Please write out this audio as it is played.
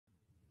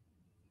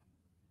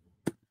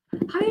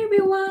Hi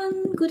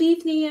everyone, good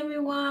evening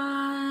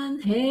everyone.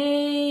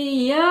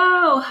 Hey,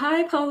 yo,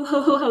 hi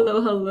Paulo,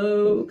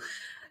 hello.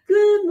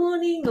 Good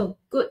morning or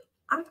good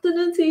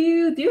afternoon to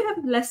you. Do you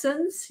have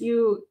lessons?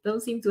 You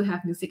don't seem to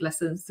have music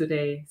lessons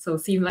today. So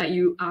seem like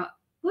you are,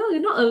 well, you're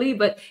not early,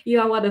 but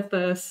you are one of the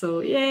first.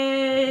 So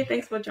yay,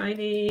 thanks for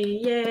joining.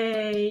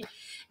 Yay.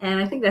 And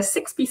I think there's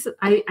six pieces.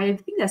 I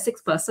think there's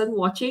 6 person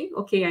watching.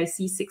 Okay, I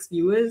see 6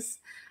 viewers.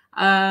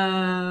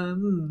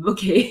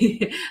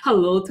 Okay.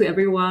 Hello to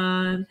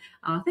everyone.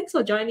 Thanks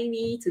for joining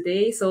me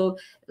today. So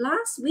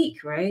last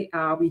week, right,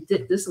 we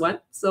did this one.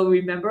 So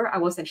remember, I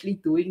was actually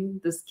doing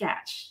the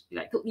sketch.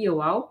 It took me a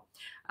while,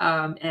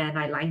 and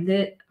I lined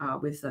it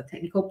with a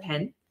technical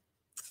pen.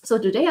 So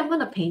today I'm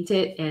gonna paint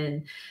it,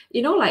 and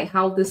like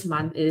how this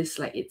month is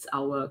like it's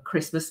our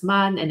Christmas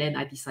month, and then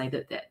I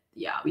decided that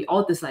we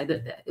all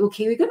decided that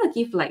okay, we're gonna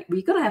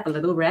have a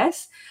little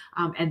rest,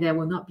 and there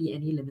will not be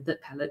any limited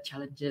palette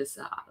challenges.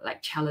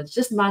 Challenge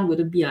this month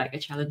wouldn't be like a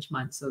challenge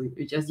month, so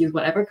we just use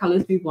whatever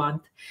colors we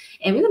want,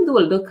 and we're gonna do a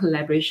little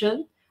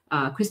collaboration.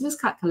 Christmas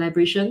card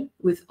collaboration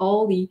with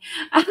all the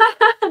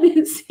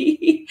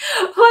Nancy.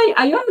 Hi,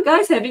 are you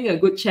guys having a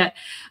good chat?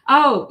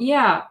 Oh,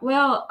 yeah.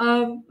 Well,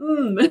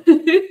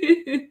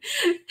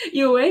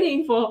 you're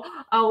waiting for,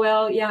 oh,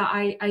 well, yeah,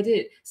 I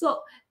did.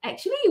 So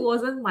actually, it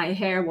wasn't my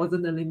hair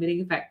wasn't the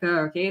limiting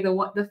factor. Okay.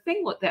 The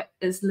thing that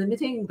is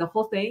limiting the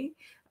whole thing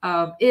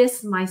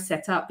is my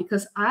setup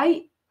because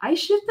I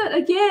shifted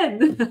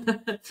again.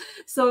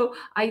 So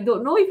I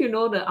don't know if you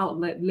know the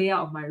outlet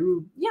layout of my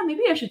room. Yeah,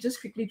 maybe I should just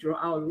quickly draw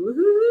out.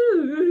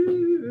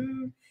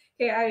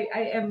 Okay,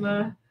 I am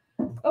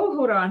oh,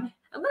 hold on.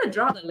 I'm gonna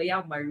draw the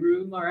layout of my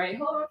room. All right,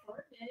 hold on for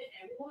a minute,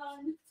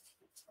 everyone.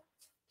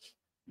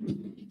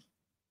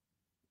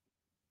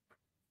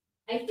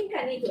 I think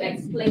I need to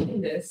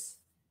explain this.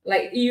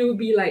 Like you'll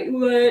be like,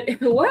 what?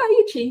 Why are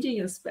you changing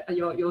your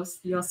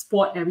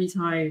spot every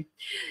time?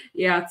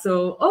 Yeah.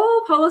 So,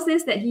 oh, Paulo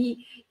says that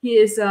he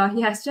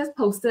has just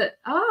posted.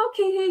 Oh,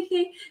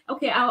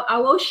 okay. I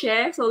will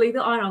share. So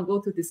later on, I'll go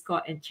to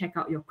Discord and check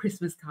out your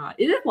Christmas card.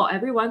 Is it for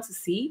everyone to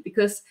see?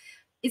 Because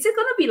is it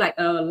gonna be like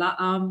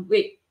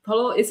wait,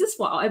 Paulo, is this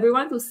for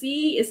everyone to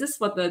see? Is this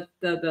for the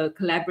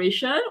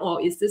collaboration,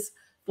 or is this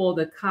for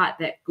the card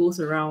that goes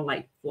around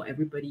like for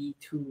everybody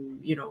to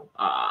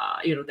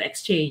the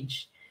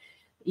exchange?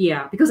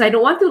 Yeah, because I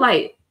don't want to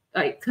like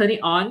turn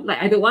it on.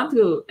 Like I don't want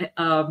to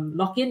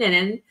log in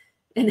and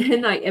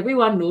then like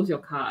everyone knows your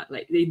card.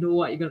 Like they know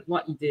what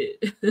you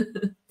did.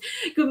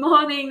 Good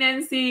morning,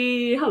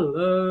 Nancy.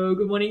 Hello.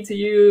 Good morning to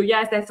you.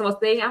 Yes, that's what I was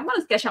saying. I'm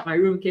gonna sketch up my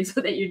room, okay, so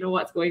that you know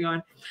what's going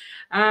on.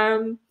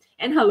 And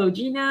hello,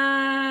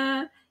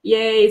 Gina.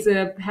 Yay, it's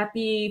a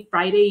happy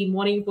Friday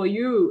morning for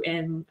you.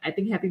 And I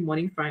think happy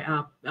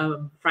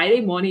Friday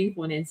morning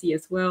for Nancy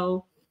as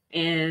well.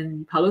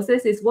 And Paulo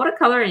says it's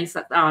watercolor and it's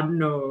like, oh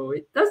no,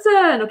 it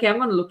doesn't. Okay, I'm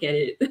gonna look at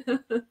it.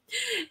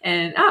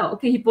 And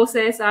okay, Hippo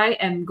says I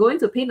am going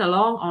to paint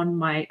along on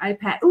my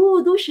iPad.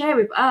 Oh, do share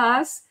with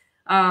us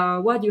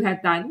what you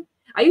have done.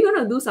 Are you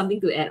gonna do something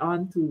to add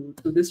on to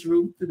this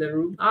room, to the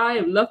room?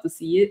 I would love to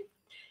see it.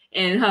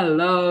 And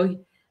hello.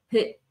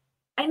 Hey,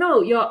 I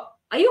know you're.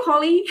 Are you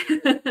Holly?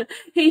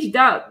 Hey,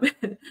 Dubs,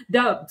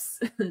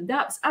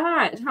 Dubs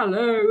Art.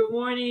 Hello, good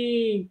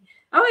morning.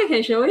 Oh, I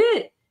can show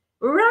it.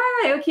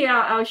 Right. Okay,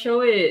 I'll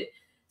show it.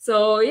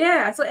 So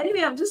yeah. So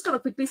anyway, I'm just gonna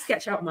quickly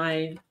sketch out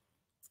my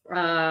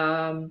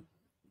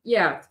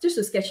just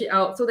to sketch it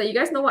out so that you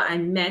guys know what I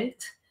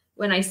meant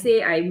when I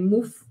say I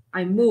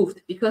moved,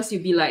 because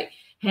you'd be like,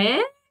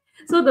 huh?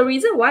 So the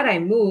reason why I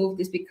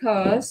moved is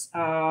because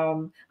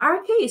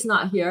RK is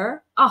not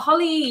here. Oh,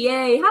 Holly,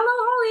 yay. Hello,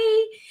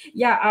 Holly.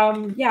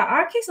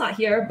 RK is not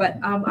here, but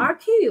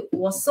RK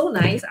was so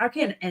nice. RK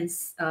and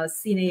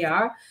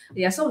CNAR,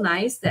 they are so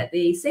nice that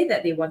they say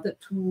that they wanted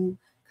to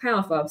kind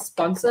of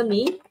sponsor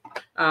me.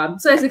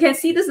 So as you can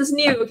see, this is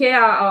new. Okay,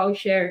 I'll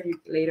share with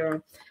you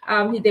later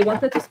on. They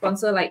wanted to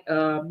sponsor like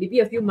maybe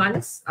a few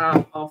months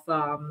of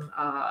a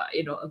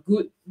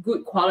good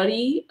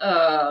quality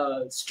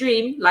live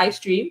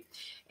stream,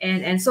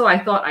 and so I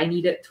thought I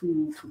needed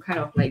to kind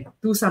of like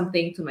do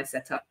something to my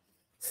setup.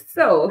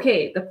 So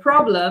okay, the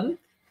problem,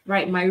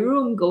 right? My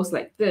room goes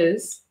like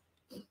this.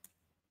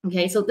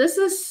 Okay, so this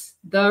is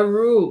the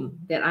room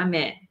that I'm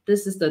at.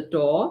 This is the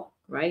door,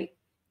 right?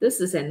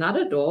 This is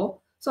another door.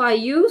 So I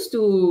used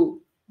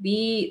to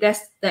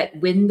that's that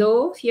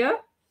window here.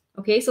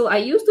 Okay, so I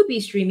used to be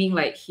streaming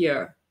like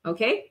here.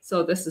 Okay,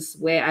 so this is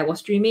where I was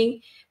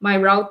streaming. My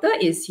router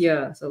is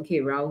here. So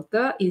okay,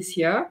 router is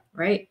here,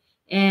 right?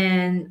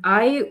 And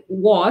I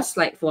was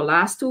like for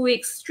last 2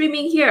 weeks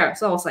streaming here.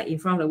 So I was like in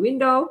front of the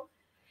window.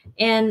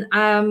 And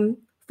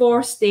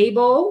for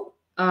stable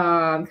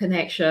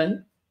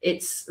connection,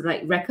 it's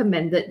like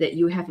recommended that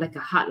you have like a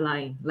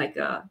hotline, like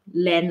a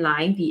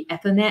landline, the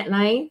Ethernet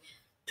line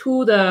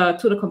to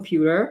the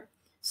computer.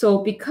 So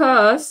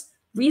because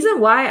reason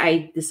why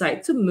I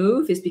decide to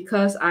move is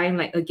because I'm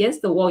like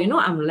against the wall.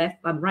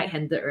 I'm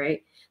right-handed,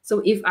 right?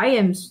 So if I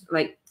am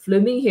like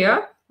filming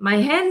here, my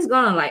hand's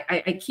gonna like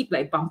I keep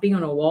like bumping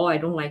on the wall. I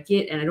don't like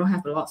it, and I don't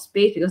have a lot of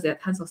space because there are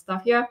tons of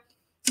stuff here.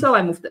 So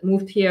I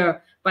moved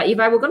here. But if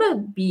I were gonna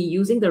be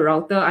using the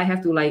router, I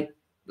have to like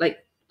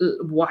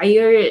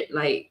wire it.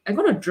 Like I'm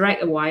gonna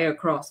drag a wire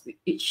across,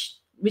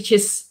 which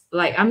is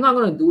like I'm not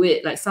gonna do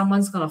it. Like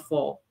someone's gonna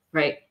fall,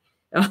 right?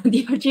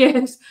 The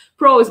RGS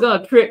Pro is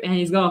gonna trip and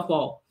he's gonna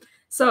fall.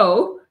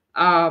 So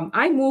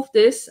I moved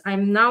this.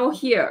 I'm now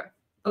here.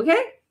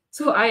 Okay,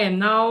 so I am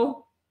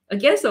now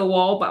against the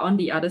wall, but on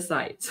the other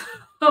side.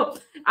 So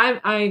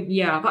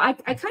yeah,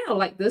 but I kind of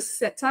like this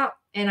setup,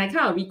 and I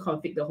kind of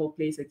reconfig the whole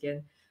place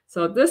again.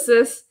 So this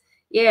is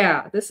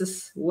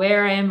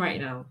where I am right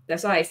now.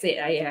 That's why I said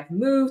I have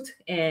moved,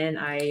 and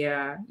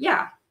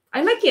yeah,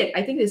 I like it.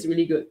 I think it's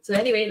really good. So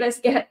anyway, let's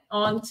get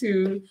on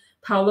to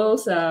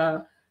Paulo's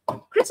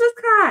Christmas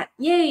card.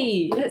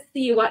 Yay! Let's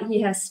see what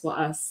he has for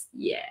us.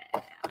 Yeah,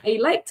 I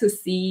like to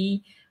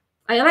see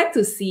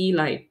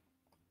like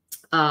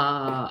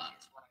oh,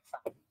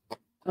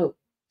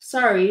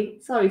 sorry,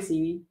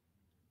 Siri.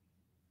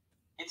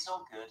 It's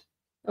all good.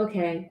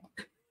 Okay.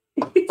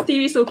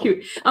 Siri's so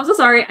cute. I'm so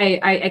sorry.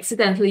 I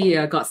accidentally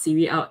got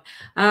Siri out.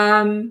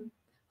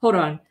 Hold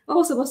on.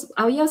 Oh, supposed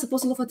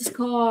to look for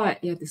Discord.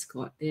 Yeah,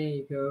 Discord. There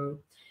you go.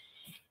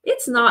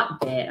 It's not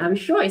bad. I'm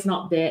sure it's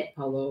not bad,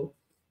 Paulo.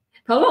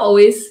 Paulo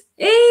always.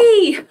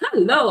 Hey,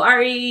 hello,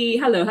 Ari.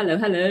 Hello.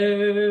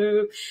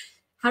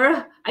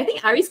 I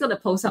think Ari's gonna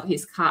post up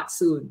his card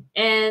soon.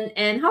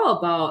 And how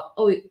about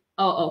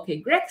okay,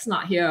 Greg's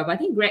not here, but I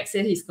think Greg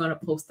said he's gonna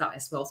post up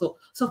as well. So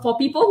for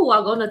people who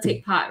are gonna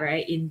take part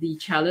right in the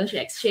challenge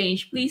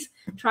exchange, please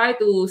try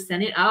to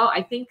send it out.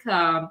 I think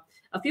a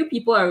few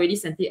people already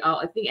sent it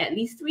out. I think at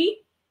least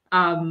three.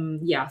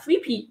 Yeah,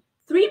 three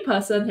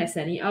person has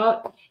sent it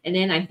out, and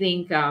then I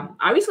think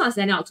Ari's gonna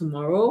send it out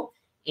tomorrow,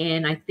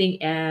 and I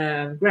think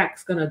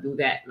Greg's gonna do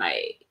that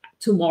like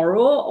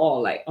tomorrow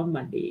or like on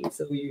Monday.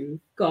 So you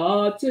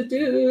got to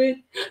do it.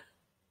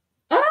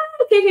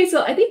 Okay.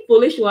 So I think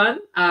Foolish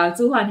One,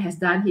 Zuhan has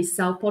done his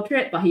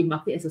self-portrait, but he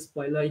marked it as a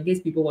spoiler in case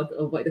people want to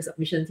avoid the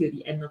submission till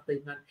the end of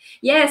the month.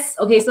 Yes.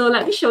 Okay. So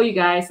let me show you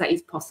guys that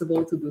it's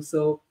possible to do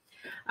so.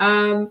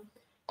 Where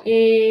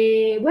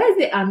is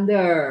it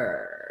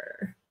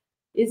under?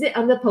 Is it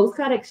under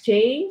postcard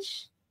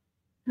exchange?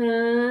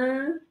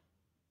 Huh?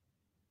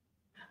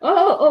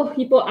 Oh,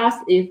 people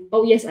asked if.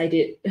 Oh, yes, I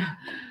did.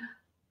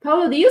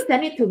 Paulo, do you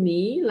send it to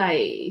me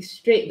like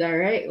straight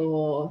direct,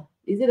 or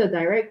is it a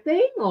direct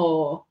thing,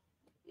 or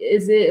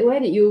is it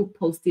where did you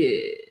post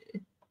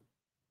it?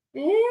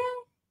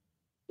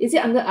 Is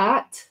it under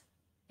art?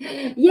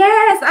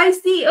 Yes, I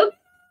see.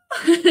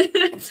 Okay.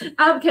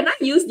 Can I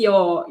use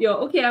your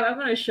okay, I'm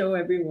gonna show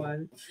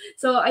everyone.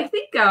 So I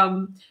think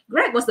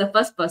Greg was the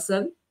first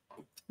person.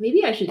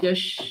 Maybe I should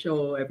just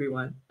show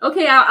everyone.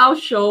 Okay, I'll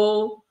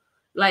show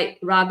like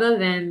rather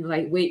than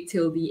like wait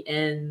till the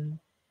end.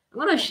 I'm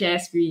gonna share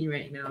screen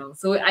right now.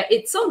 So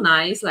it's so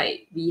nice.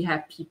 Like we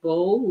have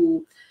people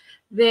who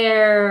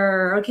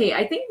they're okay.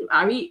 I think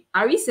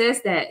Ari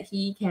says that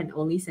he can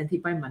only send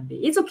it by Monday.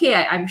 It's okay.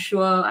 I'm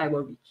sure I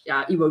will reach.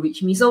 It will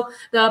reach me. So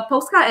the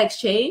postcard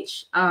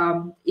exchange,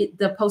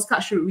 the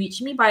postcard should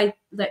reach me by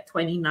like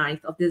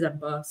 29th of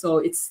December. So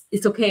it's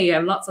okay. I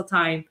have lots of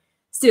time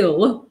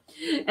still.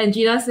 And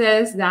Gina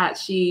says that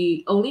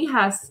she only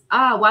has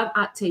one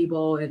art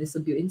table and it's a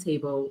built-in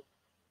table.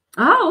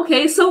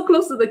 Okay, so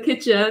close to the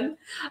kitchen.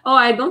 Oh,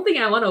 I don't think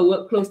I want to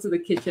work close to the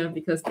kitchen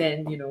because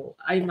then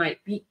I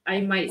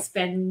might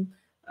spend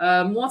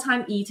more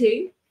time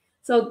eating.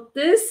 So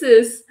this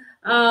is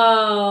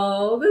Paulo's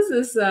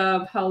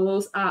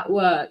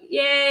artwork.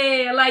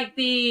 Yay, I like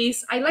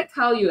these. I like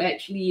how you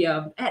actually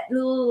add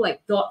little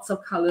like dots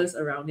of colors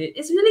around it.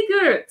 It's really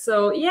good.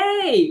 So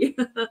yay.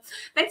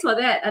 Thanks for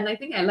that. And I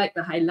think I like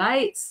the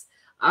highlights.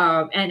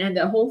 And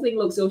the whole thing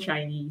looks so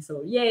shiny.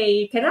 So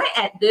yay. Can I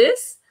add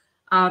this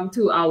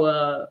to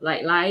our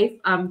like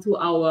live to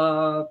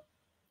our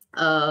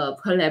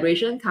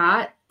collaboration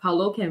card?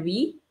 Paulo, can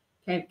we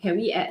add,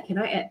 can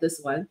I add this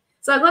one?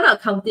 So I'm gonna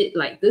count it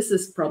like this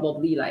is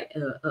probably like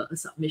a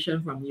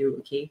submission from you.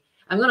 Okay,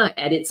 I'm gonna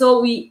add it.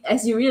 So we,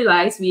 as you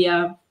realize, we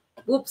are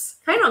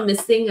kind of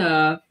missing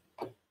a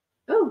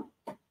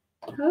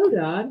hold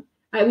on.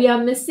 We are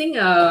missing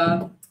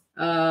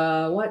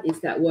what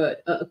is that word?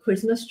 A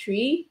Christmas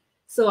tree.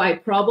 So I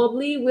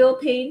probably will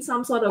paint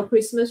some sort of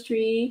Christmas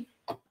tree.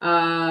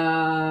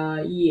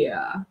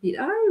 Yeah. Did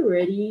I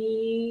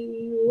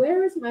already?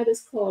 Where is my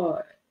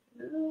Discord?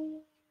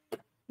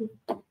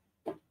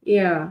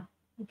 Yeah.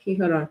 Okay,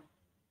 hold on.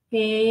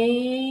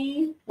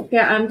 Okay,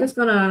 I'm just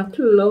gonna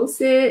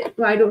close it.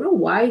 But I don't know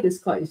why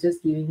Discord is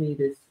just giving me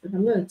this. But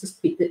I'm gonna just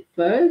quit it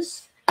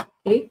first.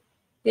 Okay.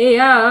 Hey,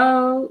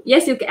 oh,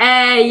 yes, you can.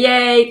 Hey,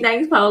 yay,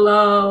 thanks,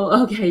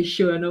 Paolo. Okay,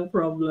 sure, no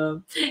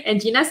problem. And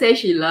Gina says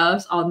she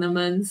loves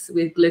ornaments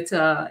with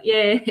glitter.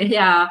 Yeah,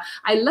 yeah,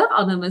 I love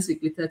ornaments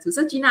with glitter too.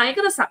 So, Gina, you're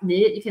gonna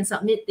submit. You can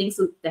submit things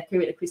to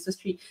decorate a Christmas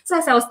tree. So,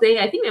 as I was saying,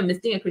 I think we're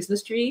missing a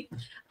Christmas tree.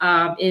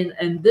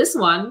 In this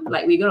one,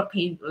 like we're gonna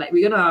paint.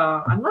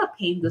 I'm gonna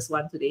paint this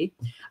one today.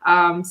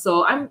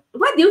 So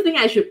what do you think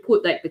I should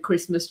put like the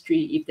Christmas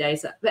tree if there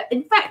is a, but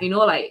in fact,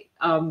 like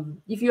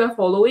if you are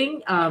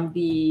following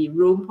the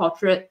Room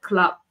Portrait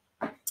Club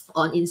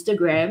on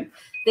Instagram,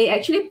 they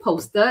actually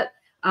posted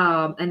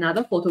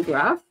another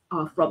photograph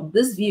from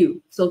this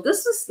view. So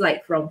this is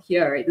like from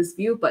here, right? This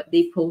view, but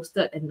they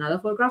posted another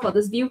photograph of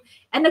this view,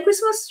 and the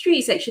Christmas tree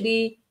is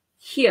actually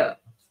here,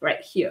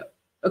 right here.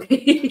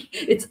 Okay,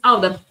 it's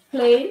out of the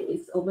plane.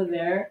 It's over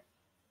there.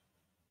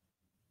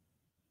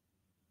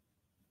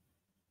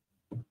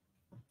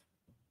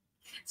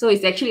 So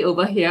it's actually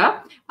over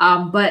here.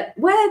 But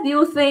where do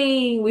you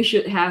think we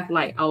should have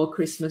like our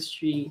Christmas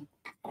tree?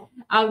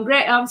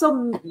 Greg,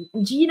 so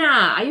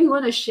Gina, are you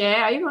going to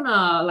share? Are you going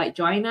to like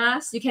join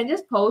us? You can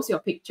just post your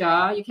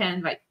picture. You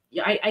can like,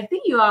 I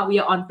think we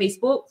are on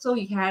Facebook, so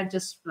you can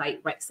just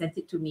like send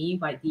it to me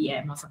by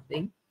DM or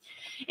something.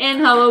 And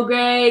hello,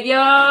 Greg.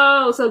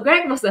 Yo. So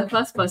Greg was the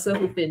first person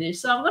who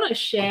finished. So I'm going to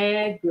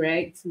share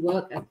Greg's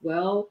work as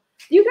well.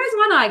 Do you guys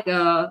want like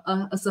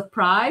a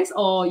surprise,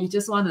 or you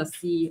just want to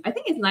see? I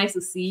think it's nice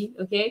to see.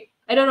 Okay.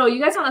 I don't know.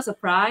 You guys want a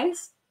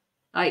surprise?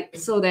 Like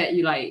so that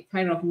you like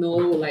kind of know,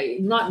 like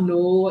not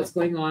know what's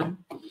going on.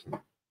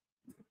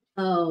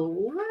 Oh,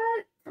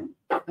 what?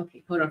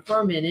 Okay, hold on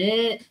for a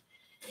minute.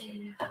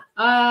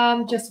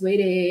 Just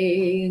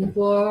waiting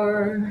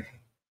for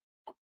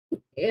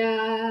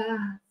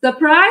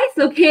surprise.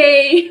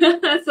 Okay.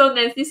 So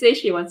Nancy says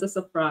she wants a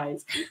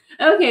surprise.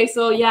 Okay,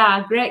 so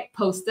yeah, Greg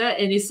posted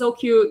and it's so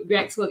cute.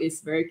 Greg's work is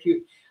very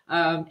cute.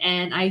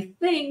 And I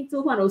think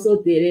Tuhan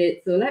also did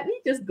it. So let me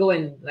just go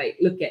and like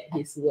look at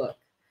his work.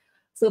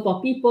 So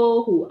for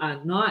people who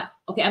are not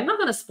okay, I'm not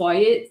gonna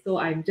spoil it. So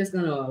I'm just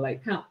gonna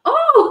like kind of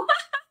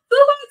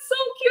Tuhan's so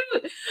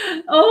cute.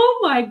 Oh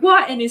my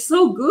god, and it's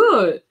so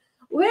good.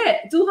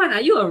 Where Tuhan,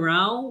 are you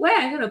around? Where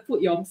are you gonna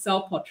put your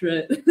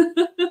self-portrait?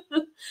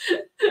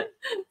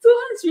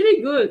 Tuhan's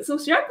really good. So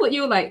should I put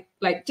you like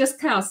just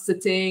kind of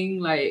sitting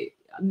like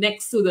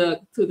next to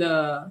the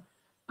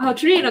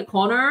tree in the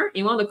corner,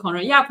 in one of the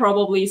corner? Yeah,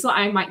 probably. So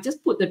I might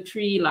just put the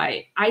tree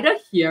like either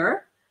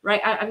here,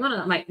 right? I'm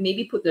gonna like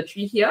maybe put the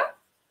tree here,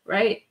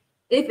 right?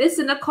 If it's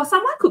in the car,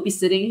 someone could be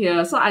sitting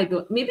here. So I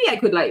don't, maybe I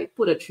could like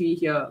put a tree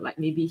here, like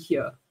maybe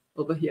here,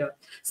 over here.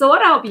 So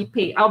what I'll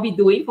be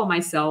doing for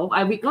myself,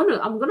 I'm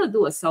gonna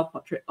do a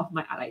self-portrait of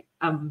my like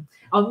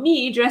of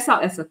me dressed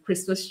up as a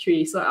Christmas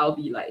tree. So I'll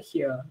be like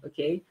here,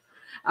 okay.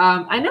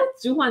 I know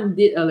Juhan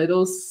did a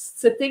little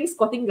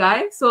squatting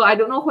guy. So I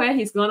don't know where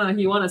he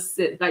wanna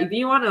sit. Like, do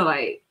you wanna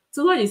like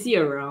Juhan is he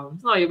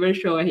around? Not even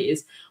sure where he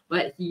is,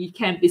 but he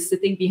can be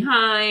sitting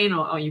behind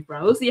or in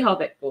front. We'll see how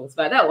that goes.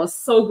 But that was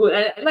so good.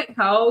 I like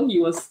how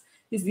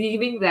he's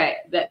giving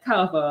that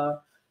kind of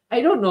a,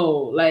 I don't know,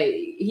 like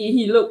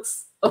he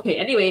looks okay.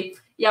 Anyway,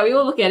 yeah, we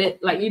will look at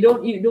it. Like you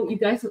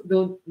guys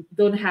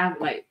don't have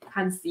like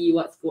can't see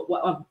what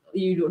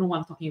you don't know what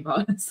I'm talking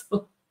about.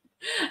 So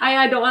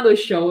I don't want to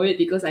show it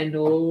because I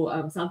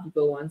know some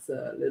people want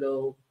a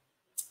little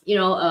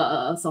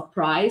a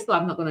surprise, so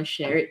I'm not gonna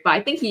share it. But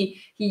I think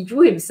he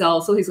drew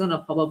himself, so he's gonna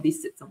probably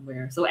sit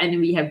somewhere. So and then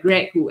we have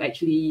Greg who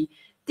actually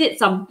did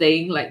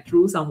something like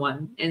drew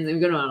someone, and then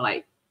we're gonna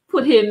like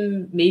put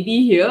him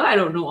maybe here, I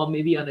don't know, or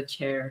maybe on a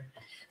chair.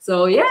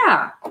 So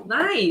yeah,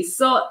 nice.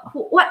 So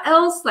what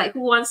else? Like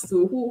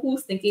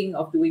who's thinking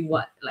of doing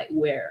what? Like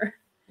where?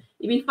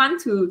 It'd be fun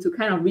to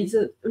kind of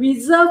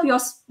reserve your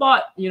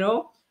spot.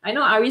 I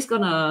know Ari's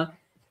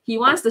he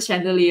wants the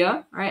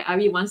chandelier, right?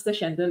 Ari wants the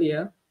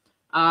chandelier.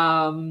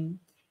 Are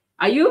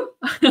you?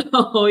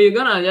 Or you're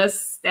gonna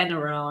just stand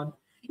around?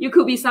 You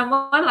could be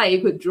someone like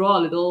you could draw a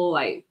little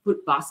like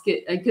fruit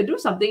basket. You could do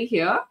something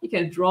here. You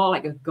can draw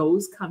like a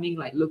ghost coming,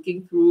 like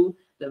looking through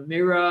the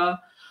mirror.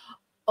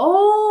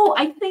 Oh,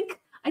 I think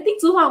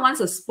Zuhan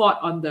wants a spot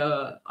on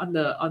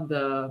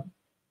the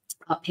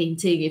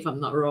painting, if I'm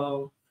not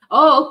wrong.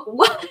 Oh,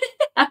 what?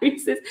 Ari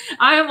says,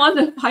 I am on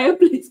the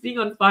fireplace being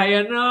on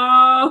fire.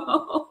 No.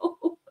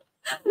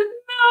 No,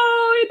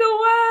 you don't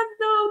want.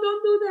 No,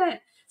 don't do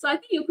that. So I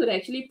think you could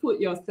actually put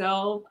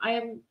yourself.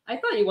 I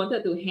thought you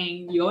wanted to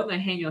hang. You want to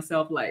hang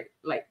yourself like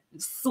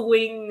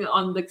swing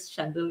on the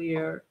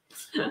chandelier.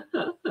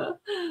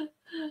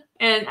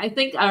 And I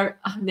think our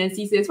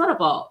Nancy says, what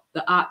about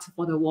the art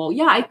for the wall?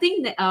 Yeah, I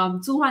think that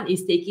Zuhan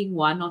is taking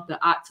one of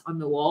the art on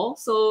the wall.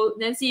 So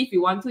Nancy, if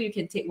you want to, you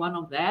can take one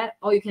of that,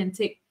 or you can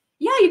take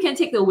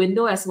the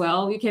window as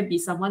well. You can be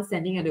someone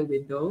standing at the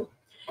window.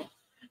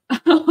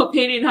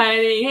 Paint in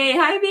Heidi. Hey,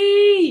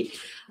 Heidi.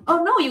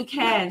 Oh no, you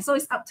can. So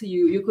it's up to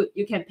you.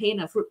 You can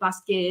paint a fruit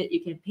basket.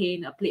 You can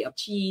paint a plate of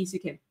cheese. You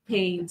can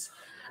paint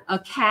a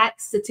cat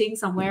sitting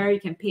somewhere. You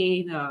can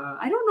paint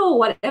I don't know,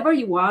 whatever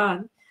you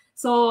want.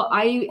 So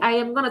I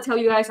am gonna tell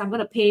you guys, I'm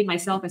gonna paint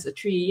myself as a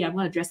tree. I'm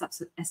gonna dress up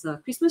as a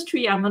Christmas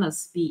tree. I'm gonna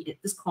be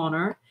at this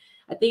corner.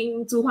 I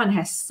think Zhu Huan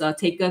has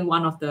taken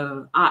one of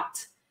the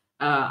art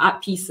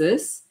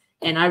pieces,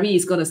 and Ari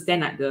is gonna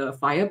stand at the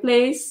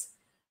fireplace.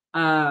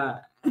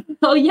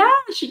 Oh yeah,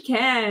 she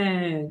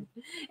can.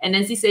 And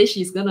Nancy says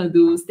she's gonna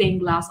do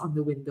stained glass on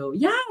the window.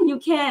 Yeah, you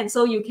can.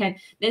 So you can.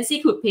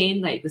 Nancy could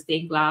paint like the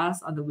stained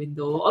glass on the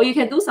window, or you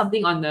can do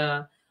something on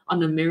the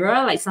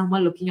mirror, like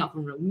someone looking out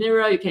from the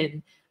mirror. You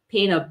can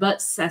paint a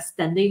bird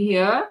standing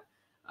here.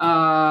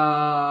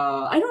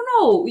 I don't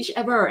know,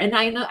 whichever. And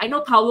I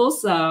know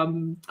Paulo's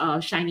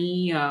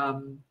shiny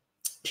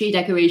tree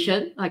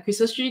decoration, like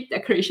Christmas tree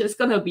decoration, is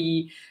gonna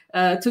be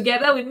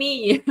together with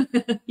me.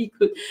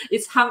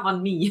 It's hung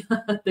on me,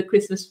 the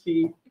Christmas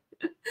tree.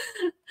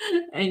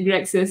 And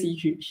Greg says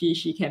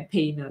she can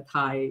paint a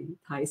Thai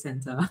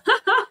Santa.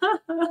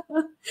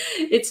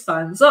 It's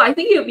fun. So I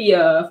think it'll be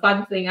a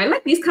fun thing. I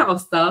like this kind of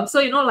stuff.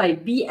 So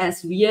like be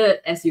as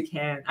weird as you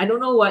can. I don't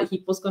know what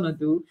Hippo's gonna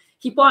do.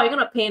 Hippo, are you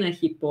gonna paint a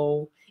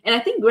hippo? And I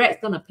think Greg's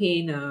gonna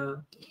paint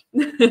a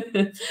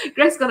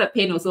Greg's gonna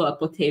paint also a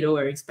potato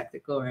wearing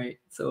spectacle, right?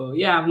 So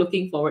yeah, I'm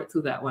looking forward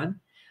to that one.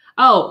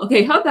 Oh,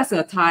 okay. How does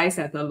a Thai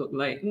Santa look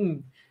like?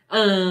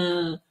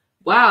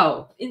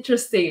 Wow,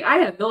 interesting. I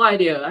have no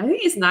idea. I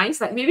think it's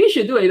nice. Like maybe you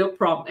should do a little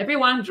prompt.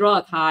 Everyone draw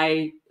a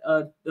Thai.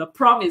 The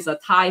prompt is a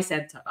Thai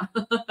Santa.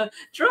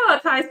 Draw a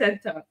Thai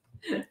Santa.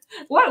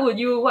 What would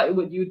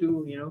you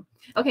do?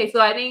 Okay, so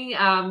I think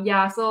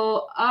yeah.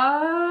 So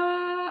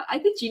I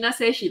think Gina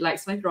says she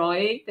likes my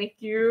drawing. Thank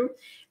you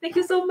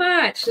so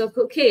much. So,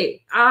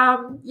 okay.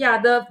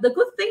 Yeah. The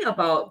good thing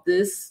about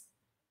this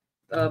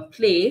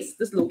place,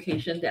 this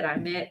location that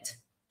I'm at,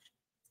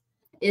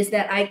 is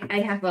that I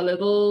have a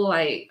little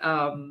like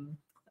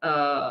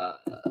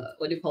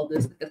what do you call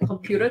this? Like a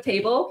computer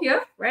table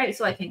here, right?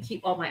 So I can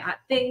keep all my art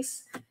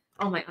things,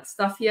 all my art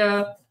stuff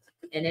here,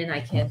 and then I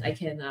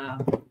can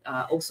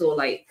also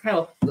like kind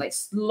of like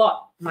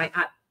slot my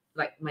art,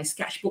 like my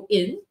sketchbook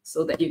in,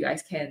 so that you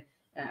guys can.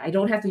 I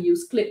don't have to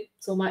use clip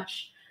so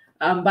much.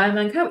 But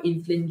I'm kind of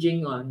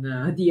infringing on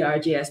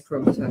DRJS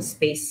Pro's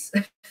space.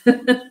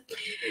 Okay.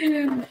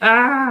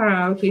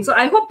 So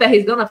I hope that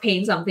he's gonna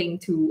paint something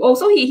too.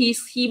 Also,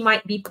 he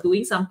might be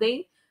doing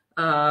something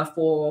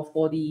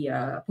for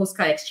the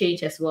postcard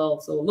exchange as well.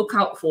 So look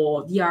out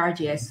for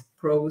DRJS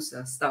Pro's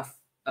stuff.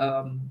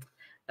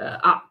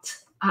 Art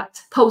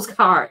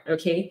postcard.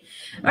 Okay.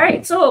 All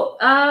right. So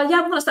yeah,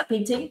 I'm gonna start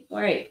painting.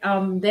 All right.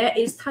 There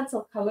is tons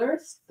of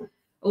colors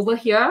over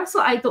here.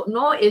 So I don't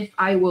know if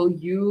I will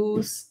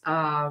use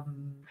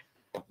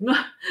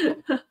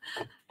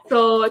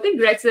so I think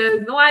Greg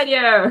says no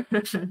idea.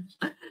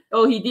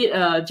 Oh, he did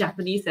a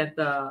Japanese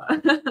Santa.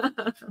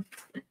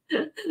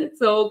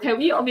 So can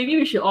we, or maybe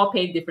we should all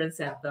paint different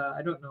Santa?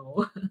 I don't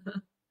know.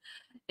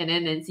 And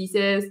then Nancy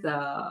says,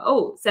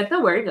 oh, Santa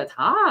wearing a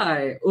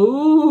tie.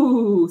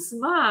 Oh,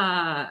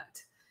 smart.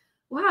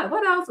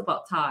 What else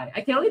about Thai?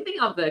 I can only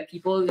think of the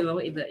people,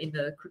 in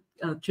the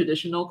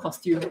traditional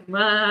costume.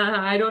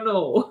 I don't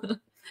know.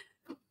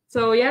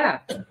 So yeah,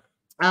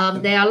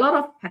 there are a lot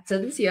of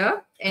patterns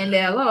here, and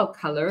there are a lot of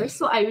colors.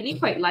 So I really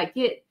quite like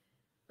it.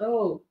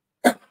 Oh,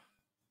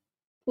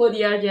 poor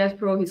DRJS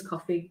Pro, he's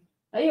coughing.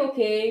 Are you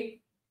okay?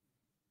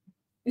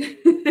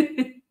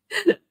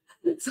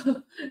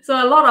 So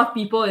a lot of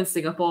people in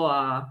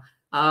Singapore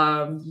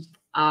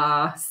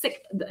are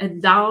sick and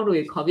down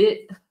with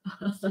COVID.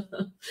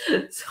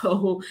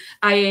 So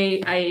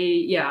I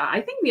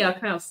think we are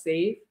kind of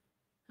safe.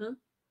 Huh?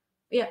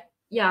 Yeah,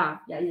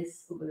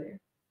 yes, over there.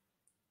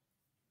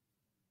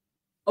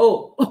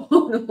 Oh,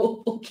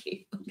 no,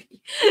 okay.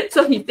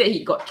 So he said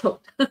he got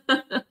choked.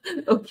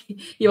 Okay,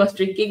 he was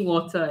drinking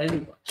water and he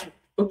got choked.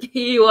 Okay,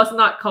 he was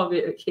not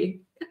COVID. Okay.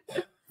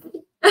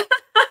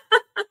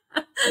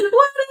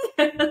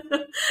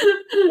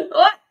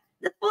 What?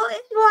 The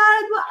foolish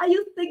one? What are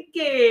you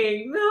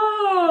thinking?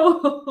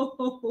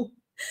 No.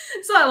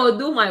 So I will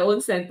do my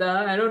own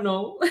Santa. I don't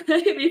know.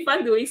 It'd be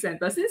fun doing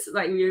Santa, since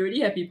like we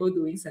already have people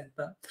doing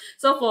Santa.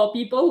 So for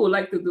people who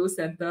like to do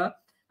Santa,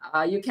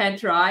 you can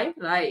try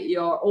like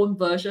your own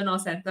version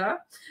of Santa.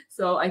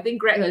 So I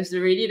think Greg has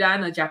already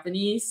done a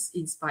Japanese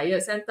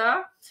inspired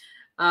Santa.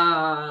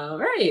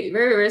 Very,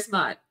 very, very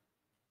smart.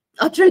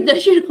 A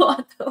traditional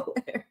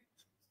underwear.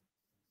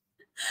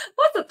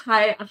 What's a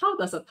Thai? How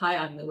does a Thai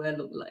underwear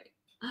look like?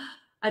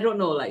 I don't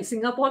know. Like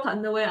Singapore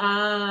underwear.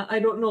 I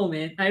don't know,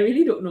 man. I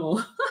really don't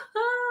know.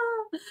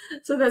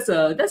 So that's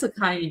a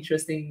kind of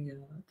interesting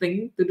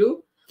thing to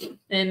do.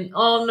 And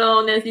oh no,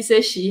 Nancy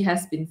says she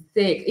has been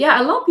sick.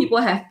 Yeah, a lot of people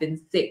have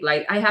been sick.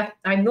 Like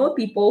I know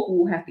people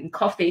who have been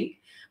coughing,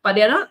 but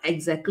they're not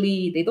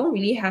exactly. They don't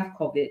really have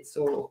COVID.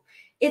 So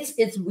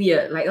it's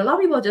weird. Like a lot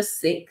of people are just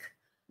sick.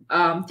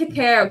 Take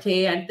care,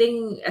 okay? I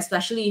think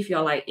especially if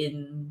you're like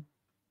in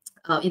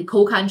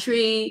cold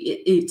country,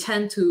 it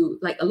tend to,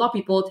 like, a lot of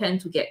people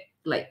tend to get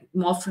like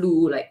more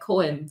flu, like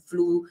cold and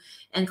flu,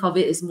 and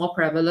COVID is more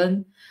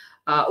prevalent.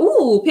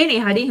 Pain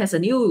and Hiding has a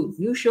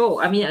new show.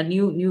 I mean, a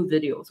new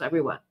video. So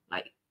everyone,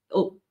 like,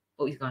 oh,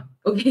 Oh, he's gone.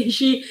 Okay,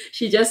 she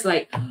just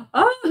like,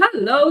 oh,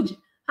 hello,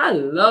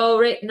 hello,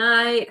 Red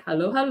Knight.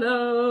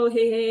 Hello,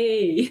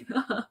 hey.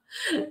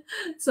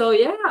 So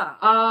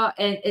yeah,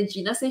 and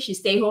Gina says she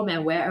stay home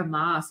and wear a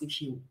mask if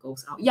she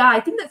goes out. Yeah,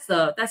 I think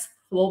that's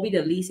probably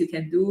the least you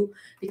can do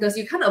because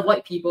you can't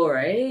avoid people,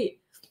 right?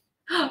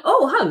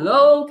 Oh,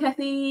 hello,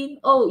 Kathleen.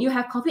 Oh, you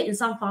have COVID in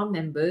some family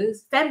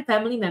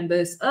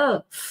members.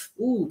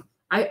 Ooh,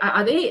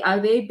 are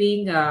they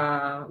being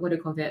what do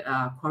you call that?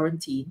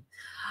 Quarantine.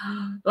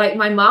 Like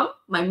my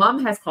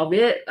mom has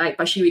COVID, like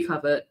but she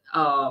recovered.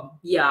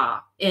 Yeah,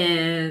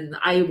 and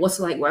I was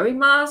like wearing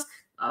mask.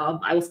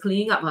 I was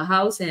cleaning up her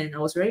house and I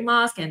was wearing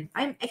mask, and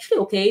I'm actually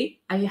okay.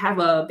 I have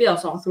a bit of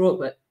sore throat,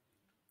 but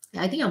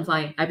I think I'm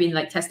fine. I've been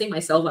like testing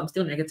myself. I'm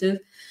still negative.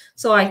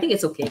 So I think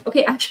it's okay.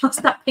 Okay, I shall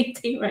start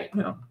painting right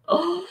now.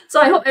 Oh, so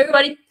I hope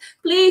everybody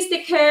please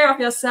take care of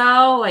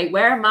yourself. Like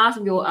wear a mask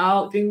and go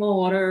out, drink more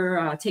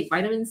water, take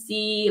vitamin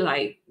C,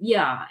 like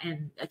yeah,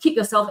 and keep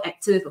yourself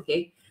active,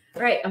 okay?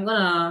 All right, I'm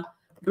gonna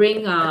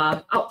bring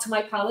out to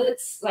my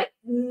palettes. Like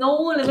no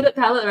limited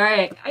palette,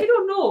 right? I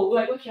don't know.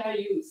 Like what should I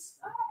use?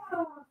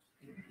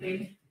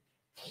 Okay.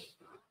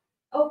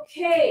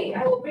 Okay,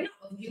 I will bring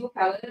out a few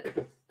palettes.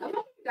 I don't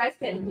know if you guys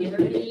can hear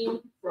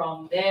me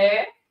from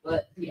there,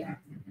 but yeah.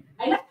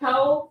 I like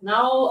how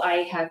now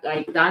I have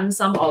like done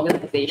some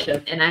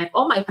organization and I have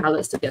all my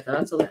palettes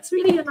together, so that's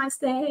really a nice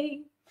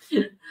thing.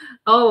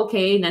 Oh,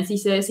 okay. Nancy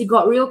says it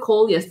got real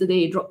cold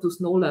yesterday. It dropped to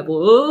snow level.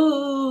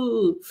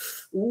 Oh,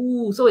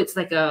 ooh. So it's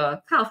like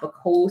a kind of a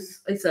cold.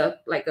 It's a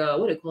like a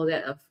what do you call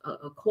that?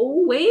 A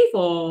cold wave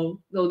or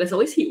no? There's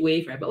always heat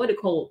wave, right? But what do you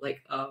call it?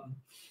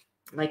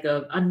 Like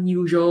a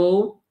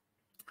unusual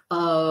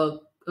a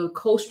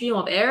cold stream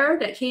of air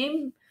that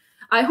came.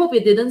 I hope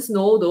it didn't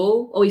snow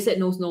though. Oh, you said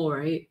no snow,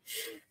 right?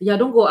 Yeah,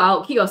 don't go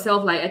out. Keep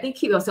yourself like I think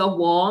keep yourself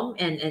warm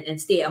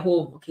and stay at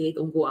home. Okay,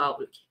 don't go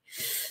out.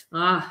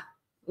 Ah,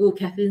 oh,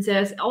 Kathleen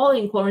says all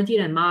in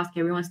quarantine and mask.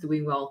 Everyone's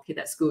doing well. Okay,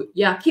 that's good.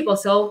 Yeah, keep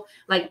yourself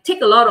like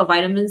take a lot of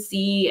vitamin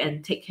C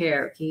and take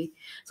care. Okay,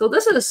 so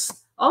this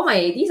is all my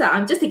these are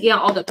I'm just taking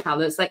out all the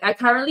palettes. Like I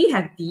currently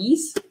have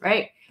these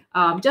right.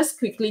 Just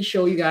quickly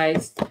show you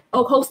guys.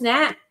 Oh, cold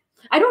snap.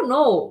 I don't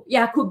know.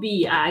 Yeah, could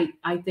be. I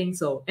think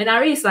so. And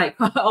Ari is like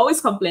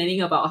always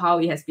complaining about how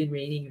it has been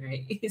raining,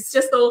 right? It's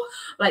just so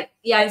like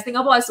yeah, in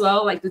Singapore as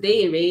well. Like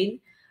today it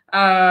rained.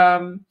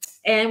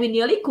 And we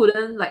nearly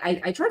couldn't like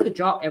I tried to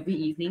jog every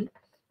evening.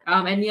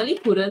 And nearly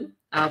couldn't.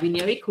 We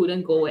nearly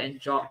couldn't go and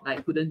jog,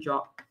 like couldn't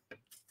jog.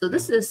 So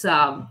this is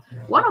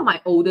one of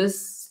my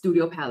oldest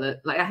studio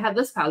palette. Like I have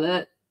this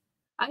palette,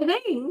 I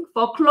think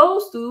for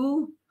close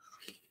to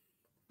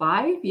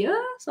 5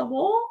 years or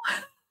more.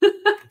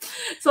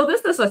 So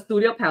this is a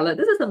studio palette.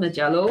 This is a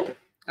Magello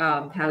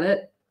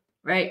palette,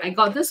 right? I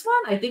got this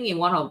one, I think, in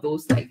one of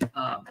those like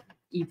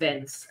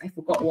events. I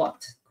forgot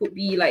what. Could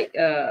be like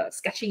a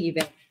sketching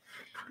event.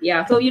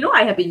 Yeah, so you know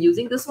I have been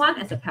using this one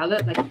as a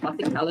palette, like a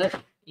plastic palette,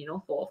 you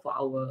know, for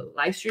our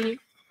live stream.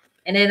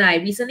 And then I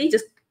recently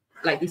just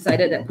like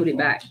decided that put it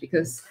back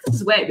because this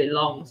is where it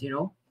belongs, you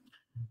know.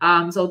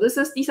 So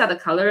these are the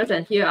colors,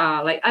 and here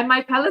are like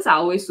my palettes are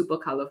always super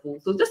colorful.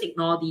 So just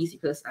ignore these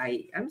because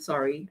I'm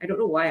sorry. I don't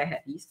know why I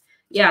had these.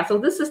 Yeah, so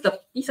these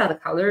are the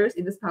colors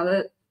in this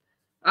palette.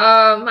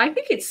 I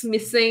think it's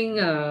missing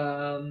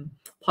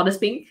Potter's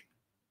Pink.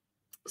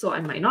 So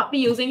I might not be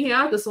using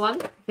here this one.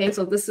 Okay,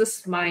 so this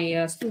is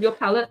my studio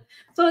palette.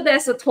 So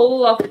there's a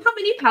total of how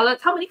many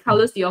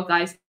colors do you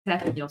guys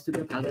have in your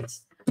studio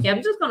palettes? Okay,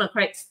 I'm just gonna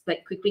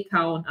quickly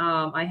count.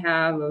 I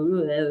have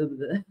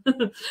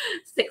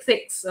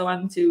 6.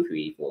 1, 2,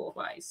 3, 4,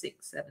 5,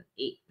 6, 7,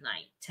 8, 9,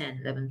 10,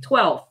 11,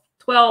 12.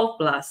 12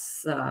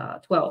 plus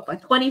 12,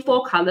 but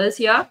 24 colors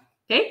here.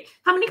 Okay,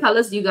 how many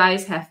colors do you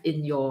guys have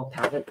in your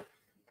palette?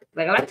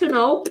 Like I'd like to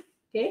know.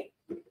 Okay.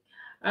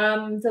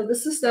 So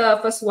this is the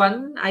first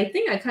one. I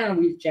think I kind of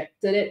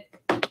rejected it.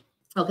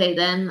 Okay,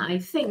 then I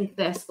think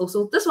there's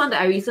also this one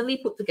that I recently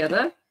put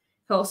together.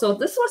 So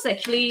this was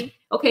actually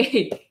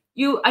okay.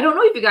 I don't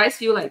know if you guys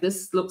feel like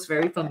this looks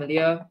very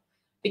familiar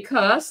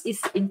because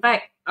it's in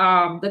fact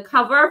the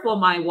cover for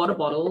my water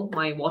bottle,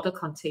 my water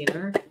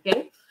container.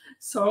 Okay,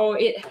 so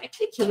it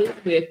actually came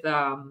with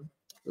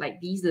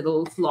like these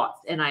little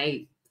slots, and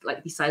I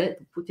like decided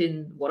to put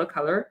in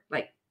watercolor,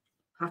 like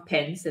half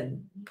pens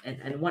and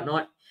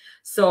whatnot.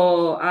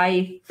 So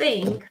I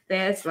think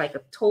there's like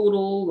a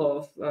total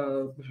of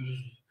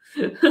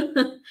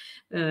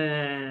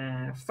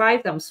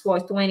 5 times 4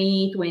 is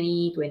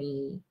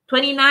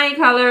 29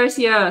 colors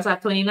here. So I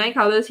have 29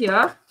 colors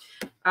here.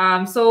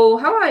 So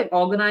how I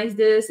organize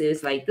this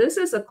is like this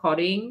is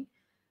according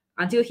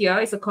until here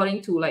is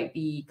according to like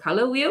the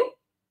color wheel.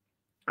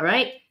 All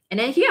right. And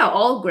then here are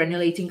all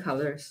granulating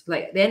colors.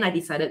 Like then I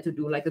decided to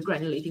do like a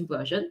granulating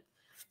version.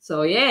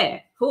 So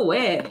yeah, cool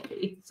way.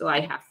 So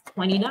I have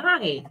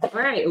 29. All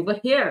right, over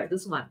here,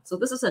 this one. So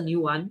this is a new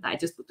one that I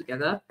just put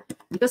together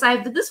because I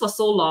have this for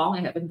so long.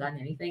 I haven't done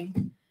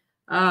anything.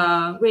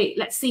 Wait,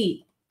 let's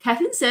see.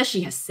 Kathleen says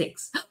she has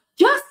 6.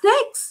 Just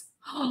 6?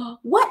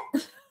 What?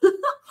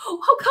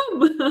 How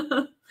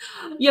come?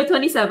 You have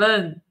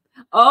 27.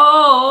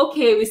 Oh,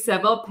 okay, with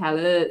several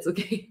palettes.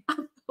 Okay.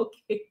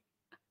 Okay.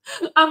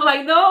 I'm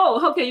like, no,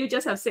 how can you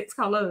just have 6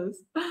 colors?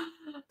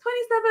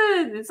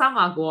 27, and some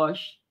are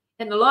gouache.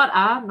 And a lot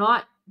are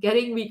not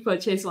getting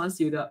repurchased once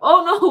you do.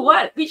 Oh no,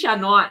 what? Which are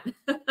not?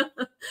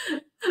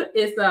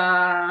 It's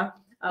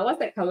what's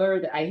that color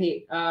that I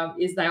hate?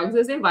 Is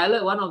dioxazine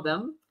violet one of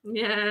them?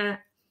 Yeah.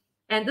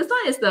 And this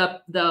one is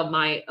the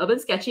my urban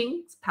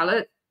sketching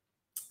palette.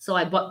 So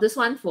I bought this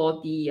one for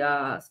the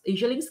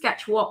Asia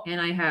Sketch Walk, and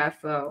I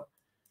have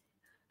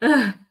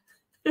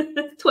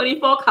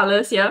 24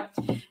 colors here.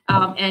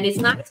 And it's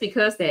nice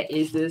because there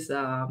is this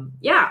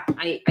yeah,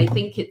 I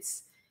think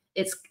it's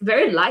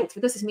very light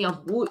because it's made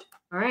of wood.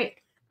 All right.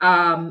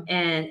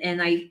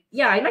 And I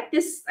like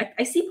this.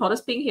 I see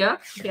Potter's Pink here.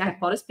 Okay, I have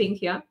Potter's Pink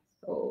here.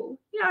 So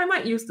yeah, I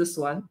might use this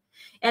one.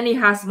 And it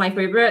has my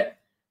favorite.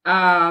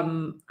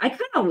 I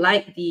kind of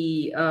like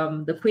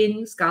the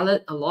Queen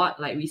Scarlet a lot,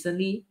 like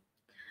recently.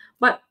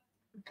 But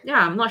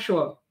yeah, I'm not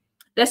sure.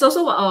 There's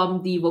also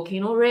the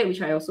Volcano Red,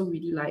 which I also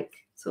really like.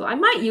 So I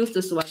might use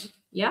this one.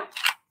 Yeah.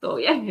 So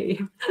yeah.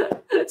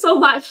 So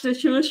much to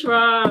choose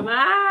from.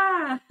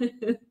 Ah.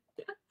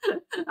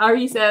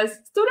 Ari says,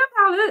 studio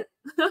palette.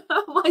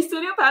 My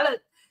studio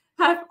palette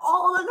have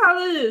all the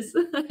colors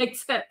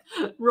except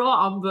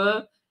raw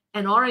umber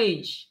and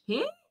orange.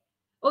 Hey?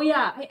 Oh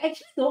yeah, I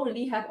actually don't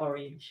really have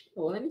orange.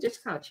 Oh, let me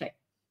just kind of check.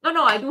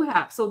 No, I do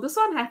have. So this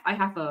one I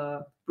have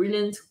a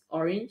brilliant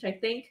orange, I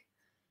think.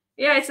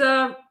 Yeah, it's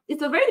a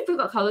very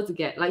difficult color to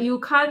get. Like you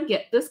can't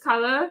get this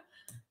color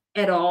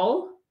at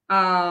all.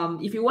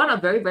 If you want a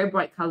very, very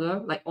bright color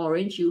like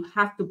orange, you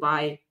have to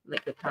buy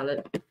like the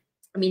palette.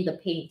 I mean the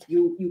paint.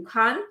 You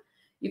can't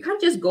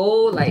just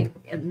go like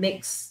and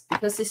mix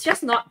because it's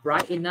just not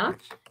bright enough.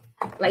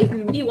 Like if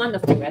you really want the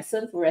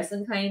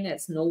fluorescent kind,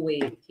 that's no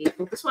way. Okay,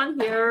 so this one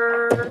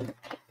here,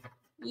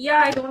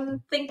 yeah, I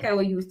don't think I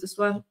will use this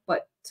one,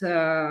 but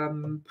I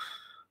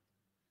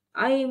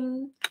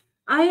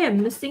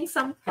am missing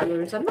some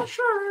colors. I'm not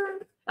sure.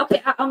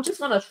 Okay, I'm just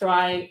gonna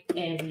try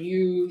and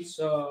use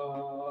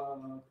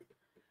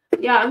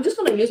yeah, I'm just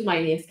gonna use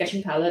my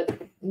sketching palette.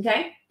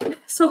 Okay.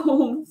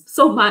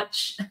 So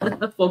much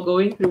for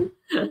going through.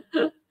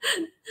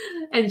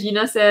 And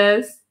Gina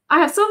says, I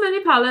have so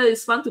many palettes,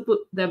 it's fun to put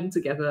them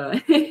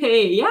together.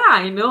 Yeah,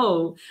 I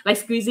know. Like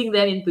squeezing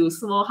them into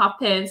small half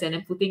pans and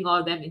then putting all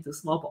of them into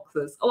small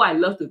boxes. Oh, I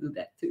love to do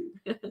that too.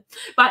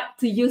 But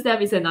to use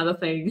them is another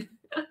thing.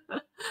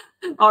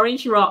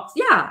 Orange rocks.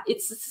 Yeah,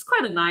 it's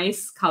quite a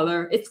nice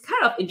color. It's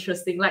kind of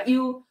interesting. Like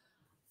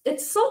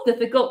it's so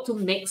difficult to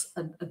mix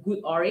a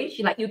good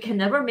orange. Like you can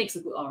never mix a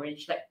good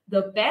orange. Like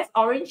the best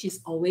orange is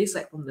always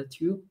like from the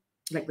tube,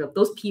 like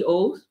those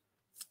POs.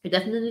 You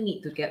definitely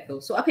need to get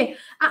those. So okay,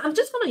 I'm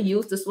just gonna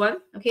use this one.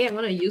 Okay, I'm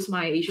gonna use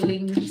my Asia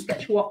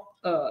Sketch Walk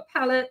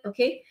palette.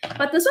 Okay,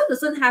 but this one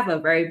doesn't have a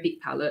very big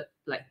palette.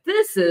 Like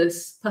this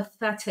is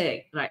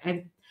pathetic. Like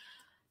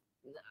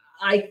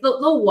I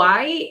don't know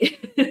why.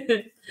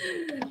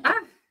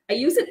 I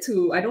use it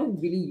to. I don't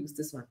really use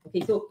this one.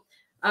 Okay, so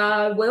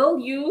we'll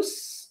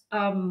use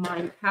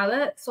my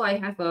palette. So I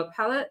have a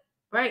palette,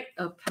 right?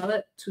 A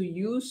palette to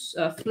use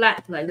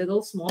flat, like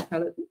little small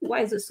palette. Ooh, why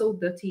is it so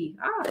dirty?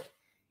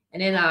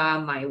 And then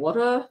my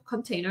water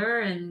container,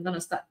 and I'm gonna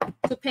start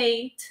to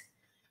paint.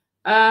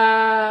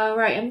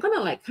 Right, I'm gonna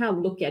like kind of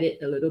look at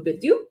it a little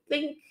bit. Do you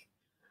think?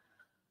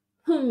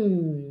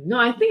 No,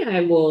 I think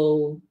I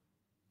will.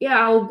 Yeah,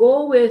 I'll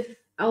go with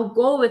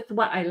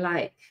what I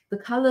like, the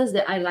colors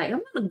that I like.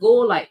 I'm gonna go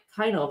like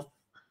kind of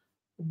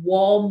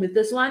warm with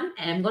this one,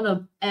 and I'm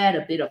gonna add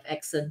a bit of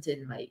accent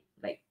in like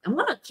I'm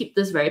gonna keep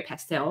this very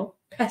pastel.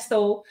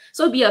 So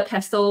it'd be a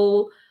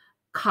pastel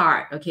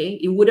card. Okay,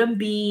 it wouldn't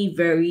be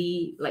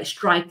very like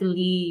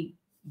strikingly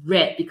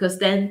red because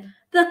then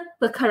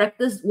the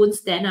characters won't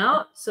stand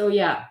out. So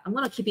yeah, I'm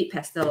gonna keep it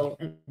pastel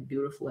and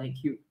beautiful and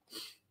cute.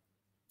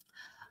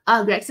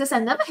 Greg says, I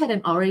never had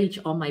an orange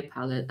on my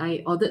palette.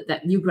 I ordered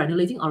that new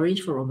granulating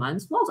orange for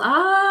romance. What?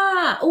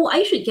 Oh,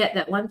 I should get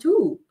that one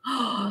too.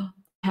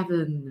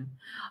 Heaven.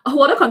 A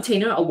water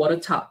container or water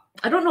tub.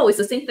 I don't know. It's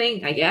the same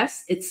thing, I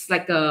guess. It's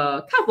like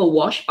a kind of a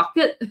wash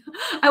bucket.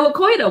 I would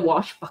call it a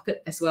wash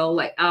bucket as well.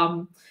 Like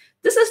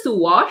this is to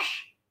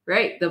wash,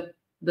 right?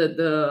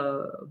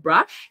 The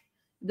brush.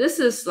 This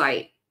is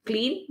like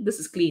clean. This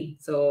is clean.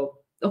 So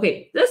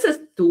okay, this is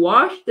to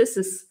wash. This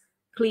is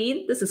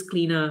clean. This is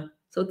cleaner.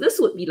 So this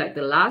would be like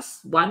the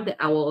last one that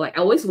I will like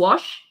always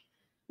wash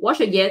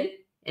again,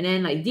 and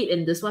then like dip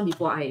in this one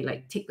before I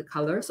like take the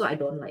color, so I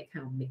don't like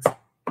kind of mix.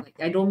 Like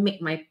I don't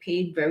make my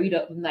paint very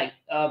like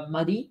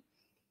muddy.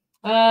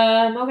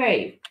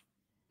 Okay,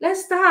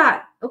 let's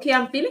start. Okay,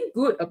 I'm feeling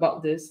good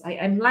about this.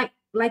 I'm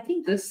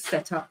liking this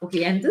setup.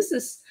 Okay, and this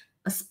is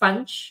a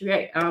sponge,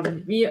 right?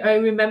 I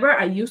remember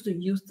I used to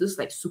use this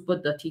like super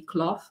dirty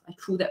cloth. I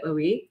threw that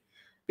away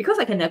because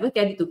I can never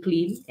get it to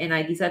clean, and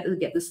I decided to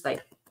get this like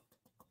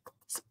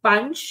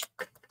sponge,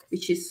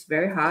 which is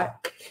very hard.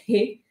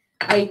 Okay,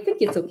 I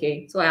think it's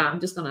okay. So I'm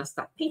just gonna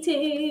start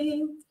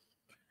painting.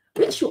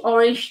 Which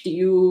orange do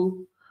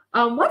you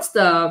what's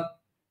the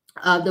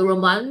The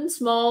Roman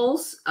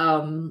Smalls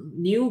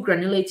new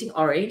granulating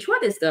orange.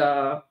 What is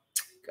the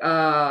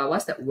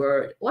what's that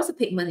word? What's the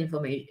pigment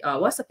information?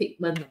 What's the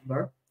pigment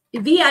number?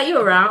 V, are you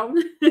around?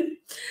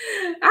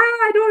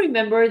 I don't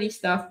remember this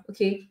stuff.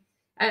 Okay.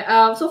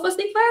 So first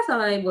thing first,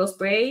 I will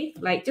spray,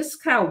 like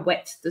just kind of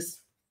wet this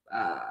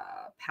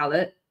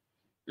palette.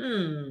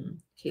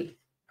 Okay.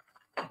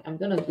 I'm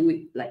gonna do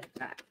it like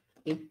that.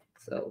 Okay.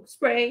 So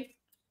spray.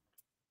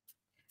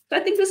 So I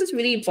think this is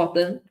really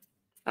important.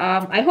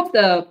 I hope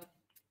the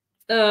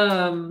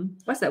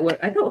what's that word?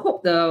 I don't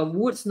hope the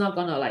wood's not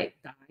gonna like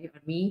die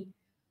on me.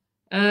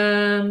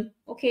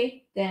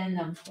 Okay, then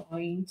I'm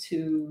going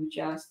to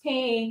just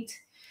paint.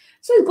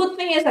 So the good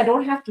thing is I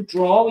don't have to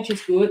draw, which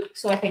is good.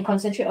 So I can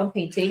concentrate on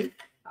painting.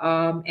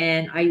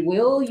 And I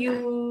will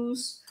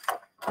use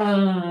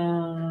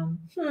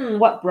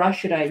what brush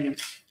should I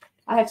use?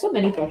 I have so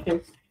many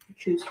brushes to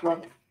choose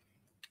from.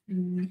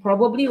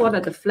 Probably one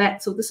of the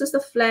flat. So this is the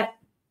flat.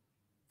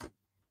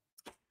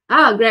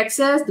 Greg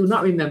says do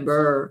not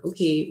remember.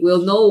 Okay,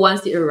 we'll know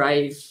once it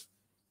arrives.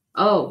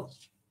 Oh,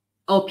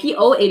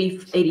 PO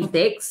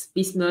 86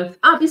 Bismuth.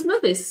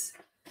 Bismuth is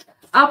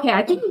okay.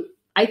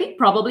 I think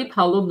probably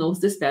Paulo knows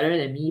this better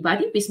than me, but I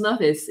think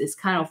Bismuth is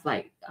kind of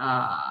like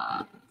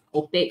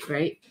opaque,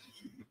 right?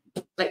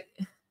 Like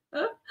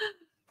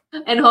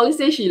and Holly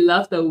says she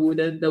loves the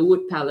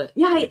wood palette.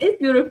 Yeah, it is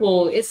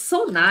beautiful. It's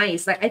so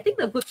nice. Like I think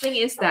the good thing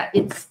is that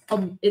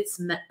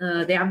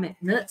there are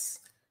magnets.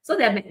 So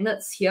there are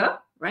magnets here,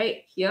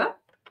 right? Here.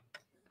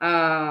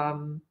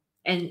 And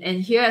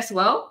here as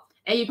well.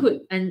 And you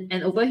could and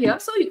over here.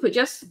 So you could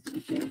just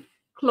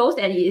close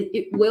and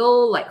it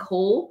will like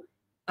hold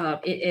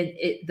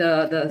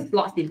the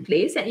slots in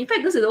place. And in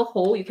fact, this little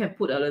hole you can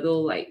put a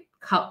little like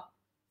cup.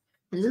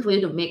 This is for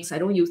you to mix. I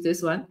don't use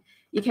this one.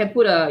 You can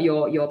put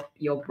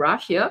your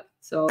brush here.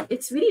 So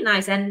it's really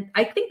nice. And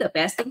I think the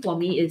best thing for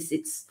me is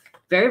it's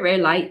very, very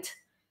light.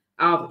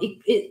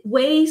 It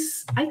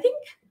weighs, I think,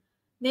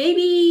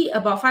 maybe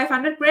about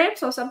 500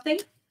 grams or something.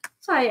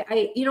 So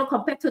I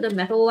compared to the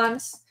metal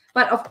ones.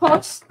 But of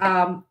course,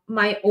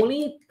 my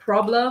only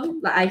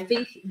problem, like I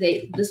think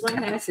this one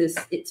has is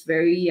it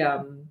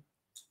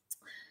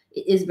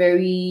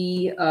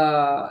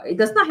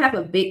does not have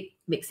a big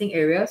mixing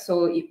area,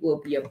 so it will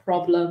be a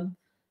problem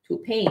to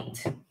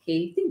paint.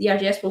 Okay, I think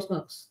DRJS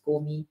postman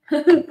scold me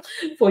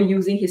for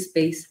using his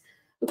space.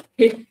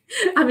 Okay,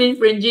 I'm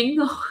infringing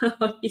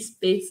on his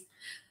space.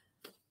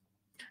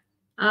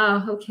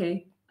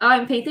 Okay.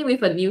 I'm painting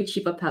with a new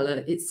cheaper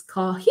palette. It's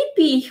called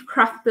Hippie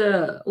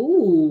Crafter.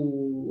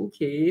 Ooh,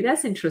 okay,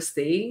 that's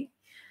interesting.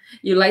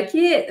 You like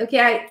it?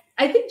 Okay,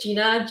 I think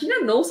Gina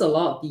knows a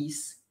lot of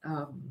these.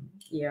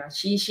 Yeah,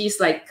 she's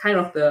like kind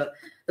of the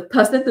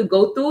person to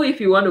go to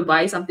if you want to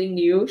buy something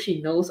new.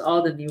 She knows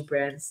all the new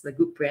brands, the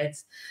good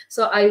brands.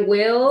 So I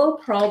will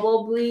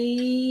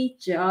probably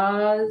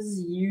just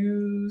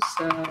use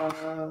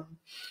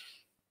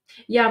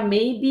yeah,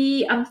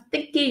 maybe I'm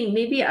thinking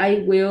maybe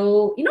I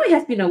will, it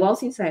has been a while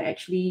since I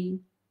actually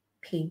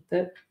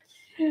painted.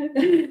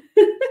 Okay,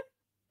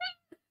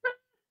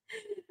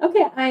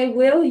 I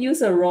will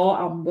use a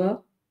raw umber.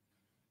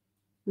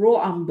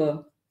 Raw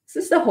umber.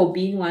 This is the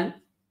Hobin one.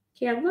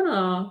 Okay, I'm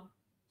gonna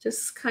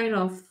just kind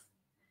of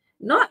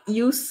not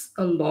use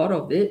a lot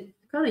of it.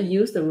 I'm gonna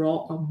use the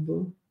raw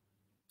umber.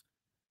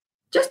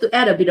 Just to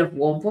add a bit of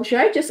warmth. Or should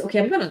I just, okay,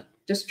 I'm gonna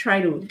just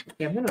try to,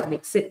 okay, I'm gonna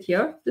mix it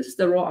here. This is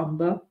the raw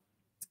umber.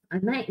 I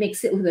might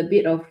mix it with a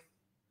bit of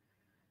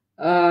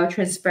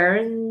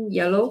transparent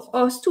yellow.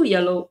 Oh, it's too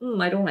yellow.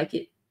 I don't like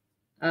it.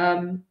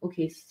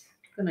 Okay,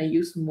 gonna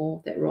use more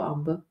of that raw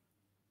umber.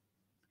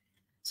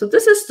 So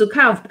this is to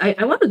kind of,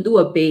 I want to do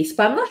a base,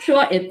 but I'm not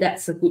sure if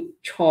that's a good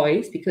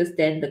choice because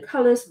then the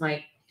colors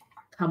might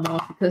come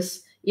off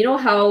because you know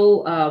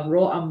how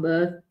raw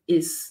umber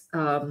is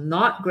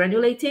not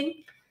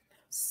granulating.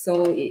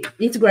 So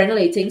it's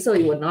granulating, so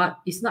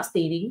it's not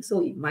staining,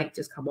 so it might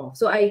just come off.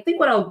 So I think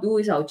what I'll do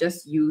is I'll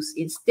just use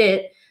use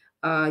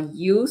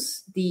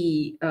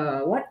the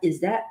what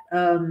is that?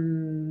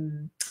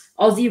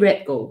 Aussie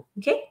Red Gold.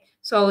 Okay,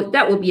 so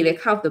that will be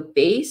like half the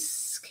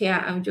base. Okay,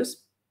 I'm just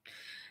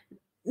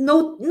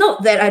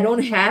note that I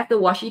don't have the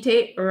washi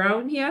tape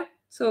around here.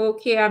 So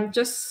okay, I'm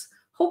just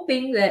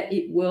hoping that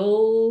it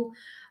will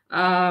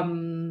I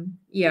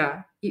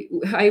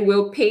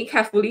will paint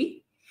carefully.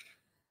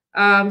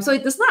 So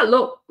it does not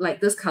look like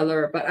this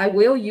color, but I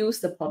will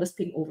use the Potter's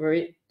Pink over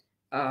it.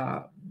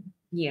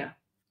 Yeah.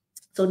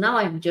 So now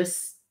I'm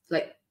just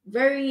like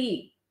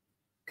very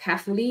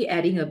carefully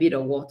adding a bit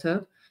of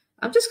water.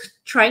 I'm just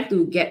trying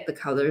to get the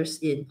colors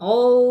in,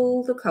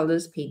 all the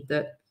colors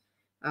painted.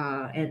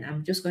 And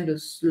I'm just going to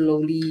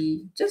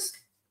slowly just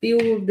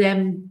build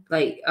them,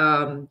 like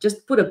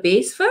just put a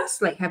base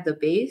first, like have the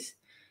base,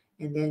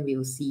 and then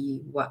we'll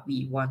see what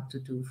we want to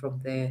do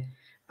from there.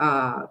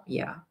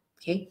 Yeah.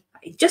 Okay.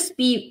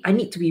 I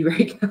need to be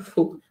very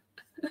careful.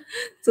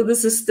 So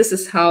this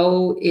is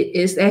how it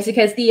is. As you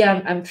can see,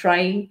 I'm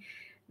trying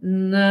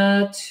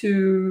not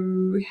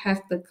to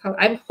have the color.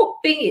 I'm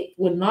hoping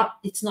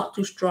it's not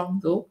too strong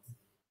though.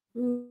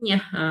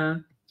 Yeah.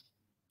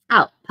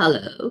 Oh,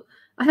 hello.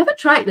 I haven't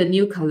tried the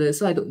new colors,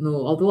 so I don't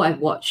know. Although I've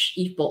watched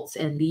Eve Bolt's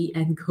and Lee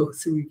and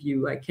Go's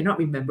review, I cannot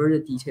remember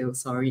the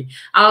details. Sorry.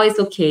 Oh, it's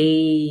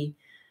okay.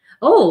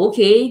 Oh,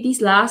 okay.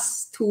 These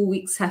last 2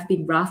 weeks have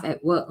been rough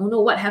at work. Oh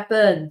no, what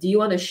happened? Do you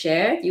want to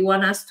share? Do you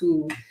want us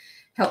to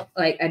help?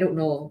 Like, I don't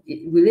know.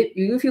 Will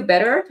you feel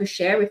better to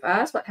share with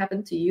us what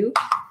happened to you?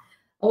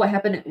 Or what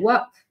happened at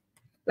work?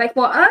 Like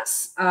for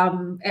us,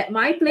 at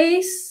my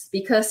place,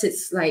 because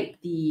it's like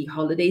the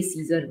holiday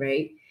season,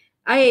 right?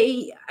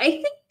 I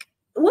think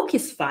work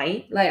is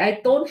fine. Like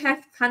I don't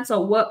have tons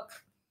of work.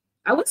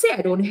 I would say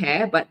I don't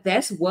have, but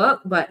there's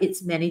work, but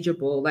it's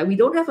manageable. Like we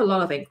don't have a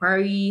lot of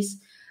inquiries.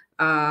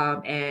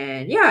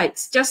 And yeah,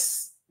 it's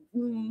just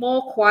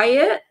more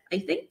quiet, I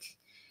think.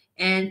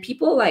 And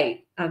people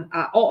like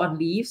are all on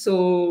leave.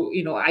 So,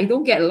 I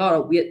don't get a lot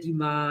of weird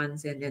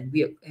demands and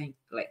weird and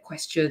like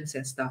questions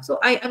and stuff. So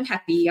I'm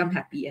happy. I'm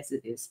happy as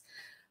it is.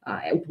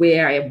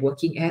 Where I am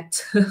working at.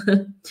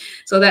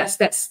 So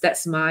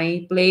that's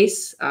my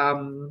place.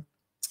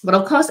 But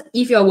of course,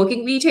 if you're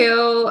working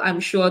retail, I'm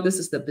sure this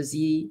is the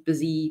busy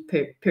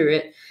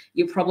period.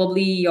 You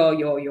probably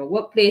your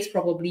workplace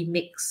probably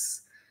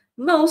makes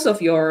most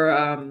of your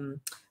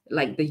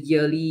like the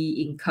yearly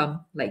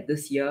income like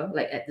this year,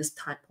 like at this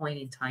time point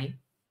in time.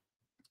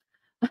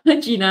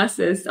 Gina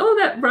says, "Oh,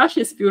 that brush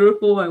is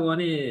beautiful. I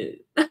want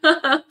it."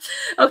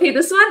 Okay,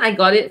 this one I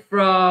got it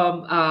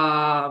from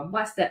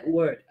what's that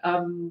word?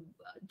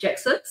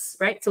 Jackson's,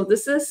 right? So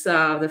this is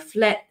the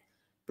flat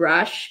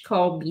brush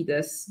called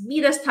Midas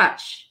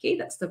Touch. Okay,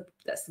 that's the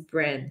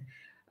brand.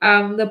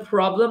 The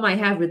problem I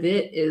have with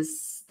it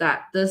is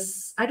that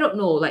this, I don't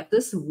know, like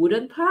this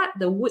wooden part,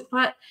 the wood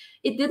part,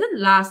 it didn't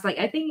last. Like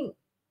I think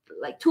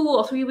like 2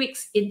 or 3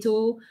 weeks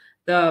into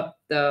the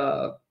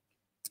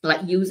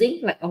like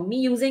using like on me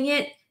using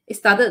it, it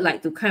started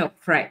like to kind of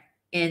crack,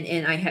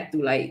 and I had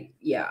to like,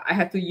 yeah, I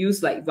had to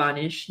use like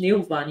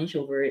nail varnish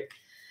over it,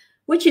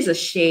 which is a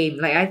shame.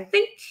 Like I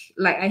think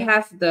like I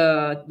have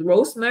the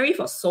rosemary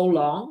for so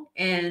long,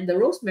 and the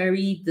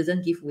rosemary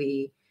doesn't give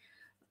way.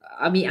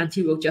 I mean,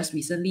 until just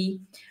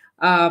recently.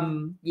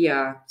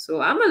 Yeah, so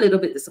I'm a little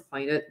bit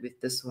disappointed with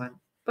this one,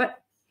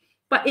 but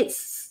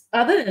it's,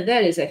 other than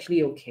that, it's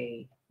actually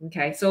okay.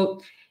 Okay,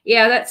 so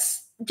yeah,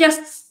 that's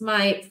just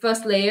my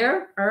first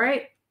layer. All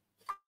right.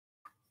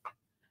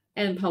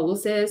 And Paulo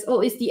says, "Oh,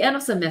 it's the end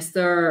of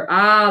semester.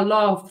 A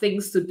lot of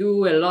things to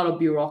do, a lot of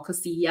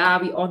bureaucracy. Yeah,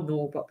 we all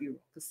know about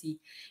bureaucracy.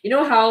 You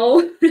know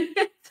how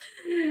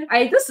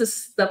this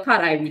is the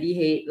part I really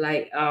hate.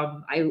 Like,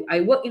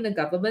 I work in a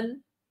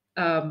government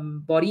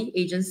body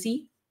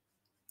agency,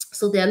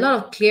 so there are a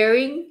lot of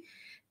clearing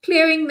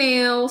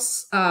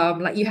mails.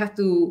 Like you have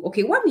to,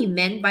 okay, what we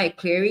meant by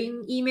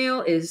clearing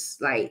email is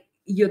like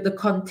the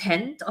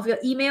content of your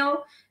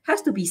email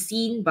has to be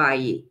seen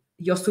by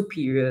your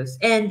superiors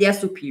and their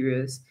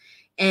superiors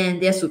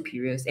and their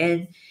superiors,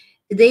 and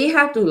they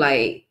have to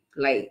like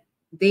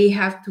they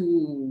have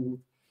to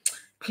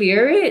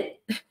clear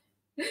it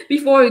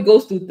before it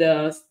goes to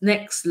the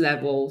next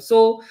level.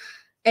 So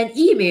an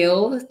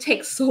email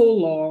takes so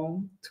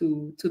long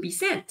to be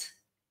sent.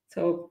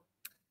 So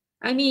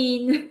I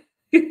mean,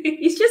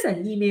 it's just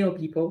an email,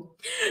 people.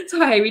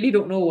 So I really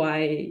don't know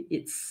why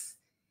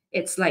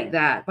it's like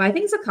that. But I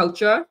think it's a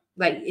culture.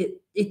 Like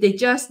they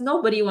just,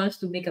 nobody wants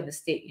to make a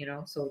mistake,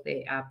 So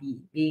they are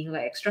being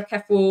like extra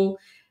careful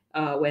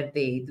when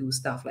they do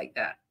stuff like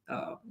that.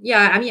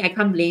 Yeah, I mean, I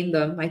can't blame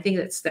them. I think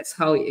that's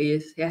how it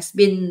is. It has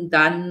been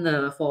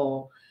done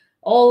for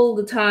all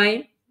the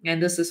time,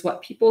 and this is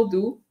what people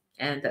do,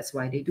 and that's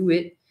why they do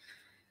it.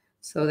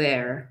 So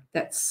there,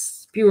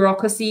 that's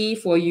bureaucracy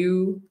for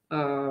you.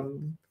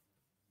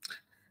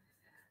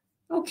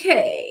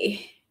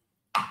 Okay.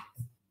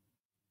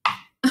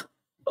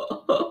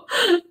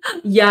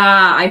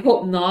 Yeah, I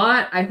hope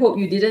not. I hope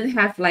you didn't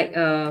have like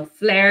a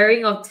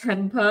flaring of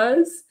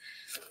tempers.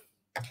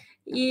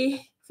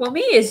 For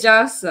me, it's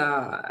just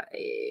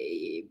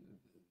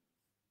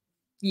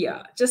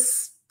yeah,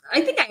 just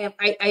I think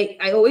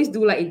I always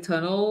do like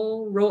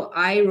internal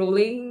eye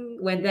rolling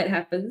when that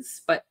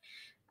happens, but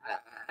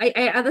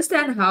I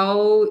understand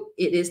how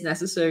it is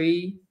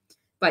necessary,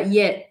 but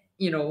yet,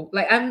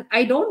 like I'm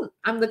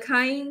the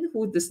kind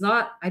who does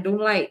not, I don't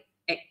like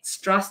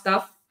extra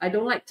stuff. I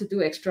don't like to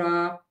do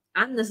extra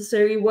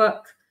unnecessary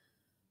work.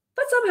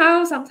 But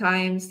somehow,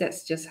 sometimes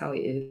that's just how it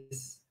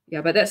is.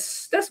 Yeah, but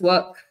that's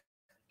work.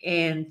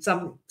 And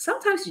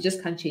sometimes you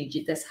just can't change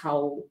it. That's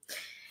how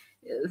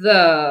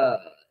the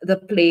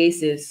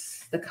place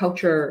is, the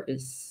culture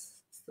is.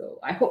 So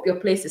I hope your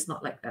place is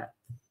not like that.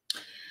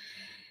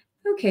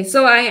 Okay,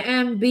 so I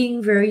am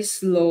being very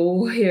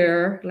slow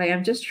here. Like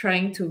I'm just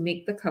trying to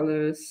make the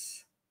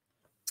colors.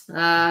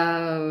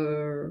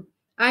 I'm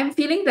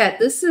feeling that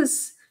this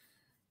is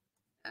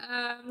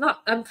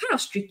not, I'm kind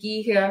of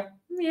streaky here.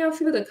 Yeah, I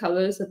feel the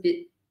colors a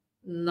bit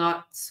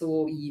not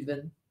so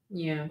even.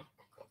 Yeah.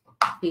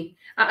 Okay.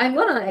 I'm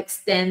gonna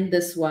extend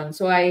this one.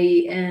 So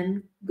I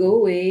am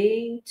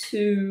going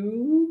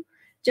to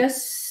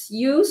just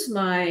use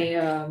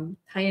my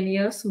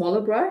Pioneer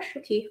smaller brush.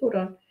 Okay, hold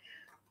on.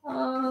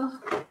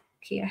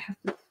 Okay, I have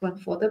this one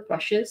for the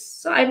brushes.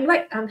 So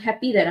I'm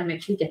happy that I'm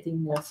actually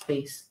getting more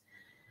space.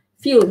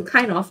 Feel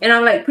kind of, and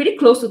I'm like pretty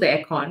close to the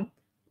aircon.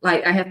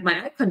 Like I have my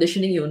air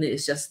conditioning unit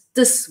is just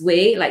this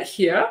way, like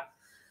here.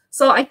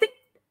 So I think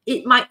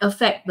it might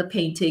affect the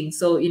painting.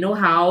 So you know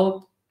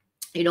how,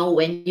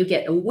 when you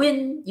get a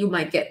wind, you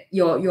might get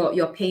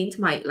your paint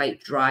might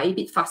like dry a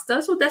bit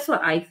faster. So that's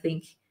what I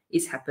think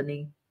is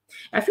happening.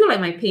 I feel like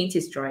my paint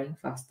is drying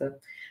faster,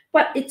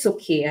 but it's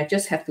okay. I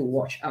just have to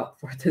watch out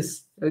for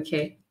this.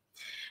 Okay.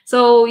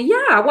 So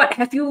yeah, what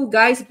have you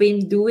guys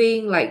been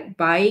doing? Like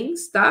buying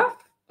stuff,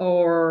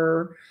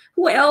 or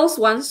who else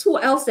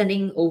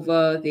sending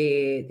over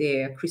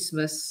their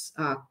Christmas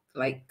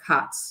like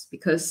cards?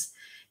 Because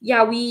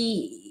yeah,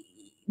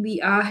 we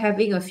are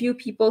having a few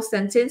people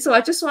sent in. So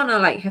I just wanna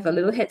like have a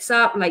little heads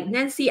up. Like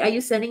Nancy, are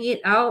you sending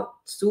it out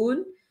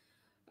soon?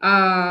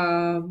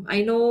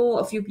 I know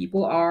a few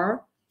people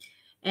are.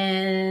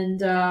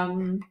 And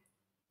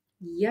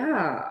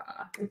yeah.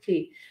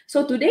 Okay.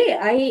 So today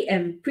I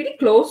am pretty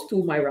close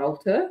to my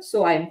router,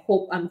 so I'm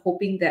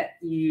hoping that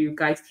you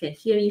guys can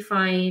hear me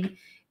fine,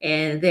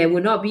 and there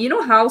will not be,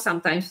 how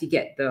sometimes we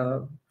get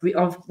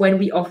when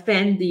we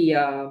offend the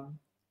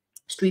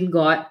stream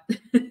god,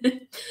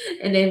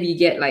 and then we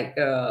get like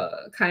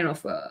a kind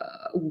of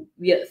a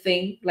weird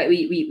thing, like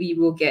we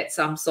will get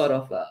some sort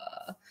of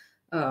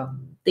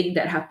thing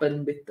that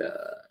happened with the,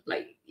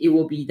 like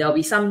there'll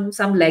be some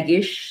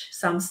sluggish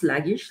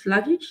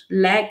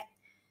lag,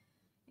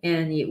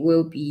 and it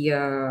will be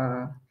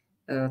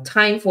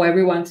time for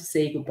everyone to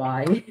say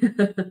goodbye.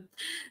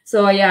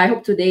 So yeah, I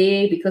hope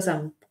today, because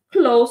I'm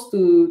close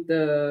to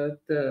the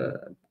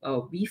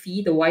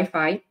Wi-Fi, the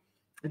Wi-Fi,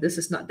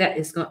 that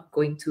is not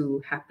going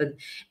to happen.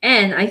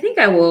 And I think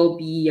I will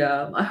be.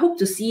 I hope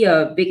to see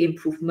a big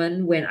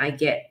improvement when I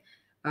get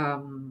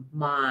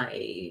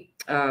my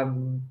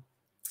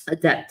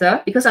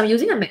adapter, because I'm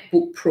using a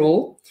MacBook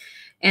Pro.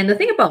 And the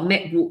thing about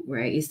MacBook,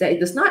 right, is that it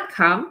does not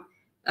come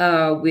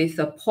with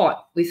a port,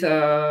 with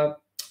a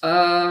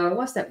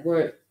what's that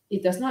word?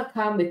 It does not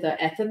come with an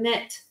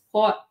Ethernet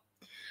port.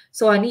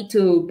 So I need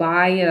to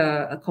buy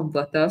a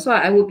converter. So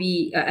I will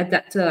be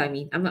adapter. I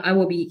mean,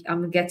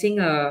 I'm getting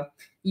a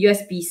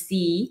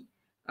USB-C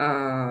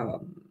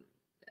Ethernet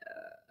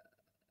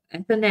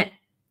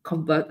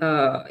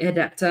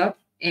adapter,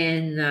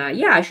 and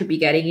yeah, I should be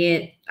getting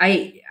it.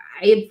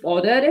 I've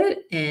ordered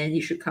it, and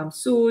it should come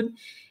soon.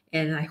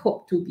 And I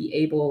hope to be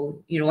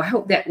able, I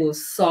hope that will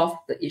solve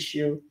the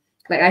issue.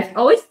 Like I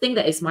always think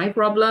that it's my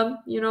problem.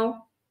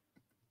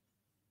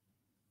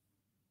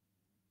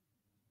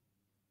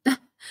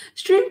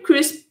 Stream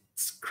crisps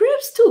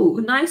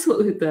too. Nice work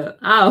with the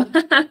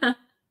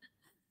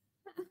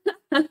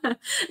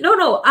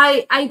no,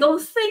 I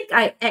don't think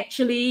I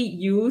actually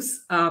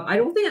use I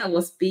don't think I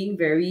was being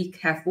very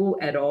careful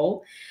at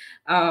all.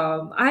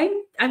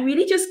 I'm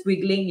really just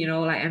squiggling,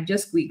 like I'm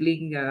just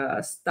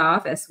squiggling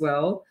stuff as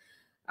well.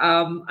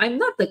 I'm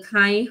not the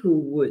kind who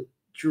would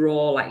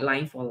draw like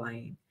line for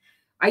line.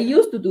 I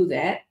used to do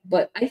that,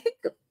 but I think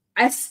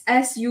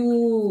as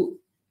you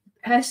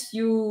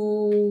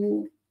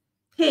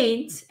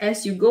paint,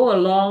 as you go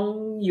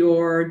along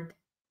your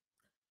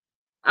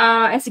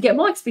as you get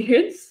more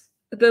experience,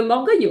 the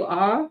longer you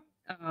are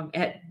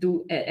at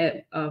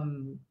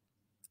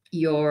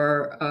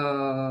your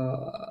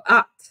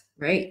art,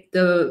 right?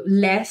 The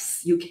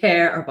less you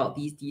care about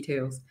these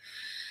details.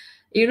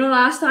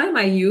 Last time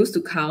I used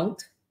to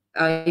count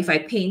if I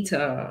paint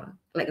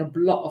like a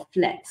block of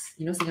flats.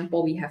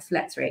 Singapore, we have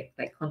flats, right?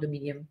 Like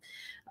condominium,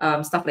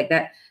 stuff like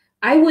that.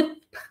 I would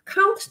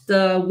count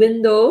the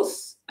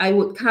windows, I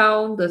would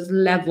count the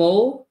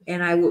level,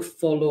 and I would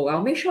follow.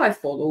 I'll make sure I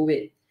follow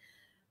it.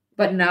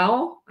 But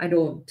now I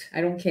don't.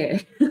 I don't care.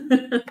 I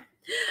don't know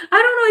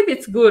if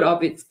it's good or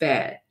if it's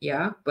bad.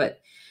 Yeah,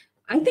 but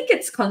I think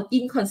it's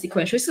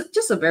inconsequential. It's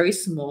just a very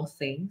small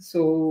thing.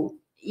 So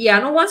yeah,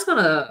 no one's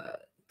gonna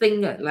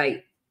think that,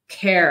 like,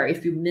 care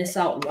if you miss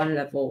out one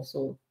level.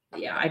 So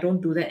yeah, I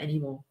don't do that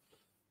anymore.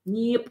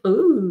 Yep.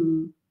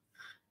 Ooh.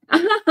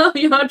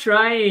 You're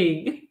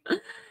trying.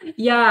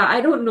 Yeah,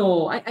 I don't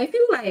know. I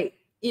feel like,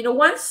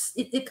 once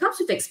it comes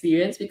with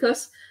experience,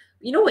 because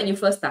when you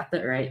first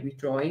started, right, with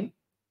drawing,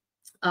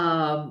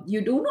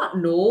 you do not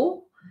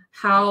know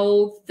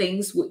how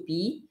things would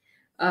be.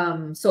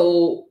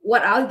 So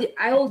what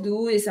I'll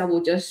do is I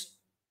will just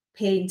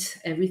paint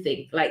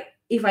everything. Like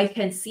if I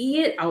can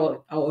see it, I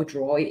will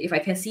draw it. If I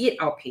can see it,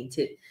 I'll paint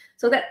it.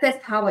 So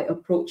that's how I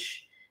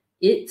approach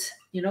it.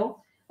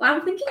 Well,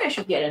 I'm thinking I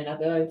should get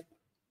another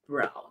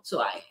brown.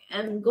 So I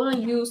am gonna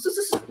use this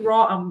is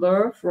raw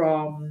umber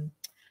from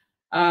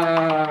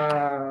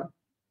uh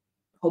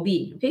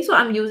Hobby. Okay, so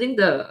I'm using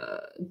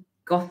the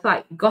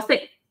gothic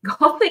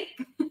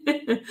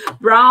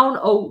brown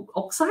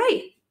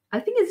oxide. I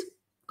think it's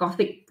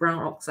gothic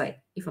brown oxide,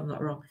 if I'm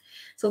not wrong.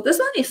 So this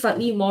one is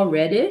slightly more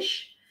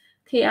reddish.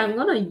 Okay, I'm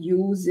gonna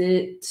use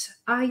it.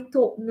 I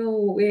don't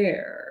know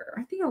where.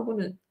 I think I'm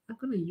gonna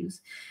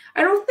use.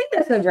 I don't think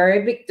there's a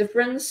very big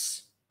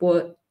difference,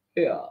 but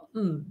yeah.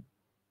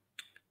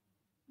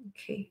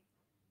 Okay.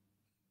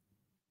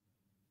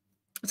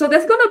 So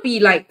there's gonna be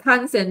like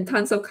tons and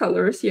tons of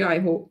colors here. I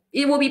hope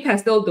it will be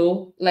pastel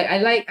though. Like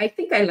I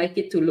think I like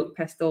it to look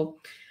pastel.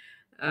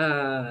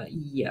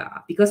 Yeah,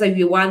 because if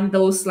you want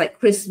those like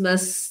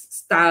Christmas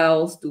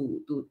styles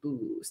to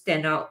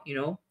stand out, you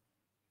know.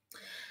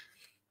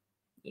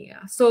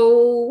 Yeah.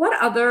 So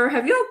what other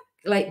have you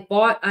like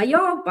bought? Are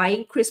you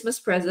buying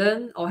Christmas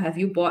present, or have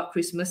you bought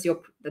Christmas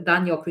your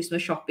done your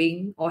Christmas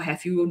shopping, or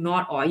have you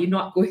not, or are you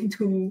not going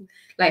to?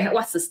 Like,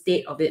 what's the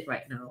state of it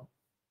right now?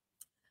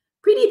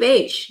 Pretty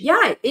beige.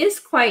 Yeah,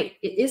 it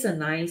is a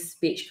nice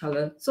beige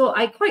color. So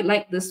I quite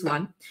like this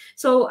one.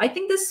 So I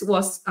think this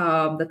was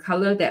the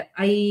color that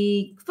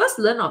I first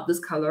learned of this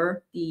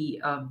color,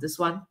 the this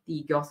one,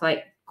 the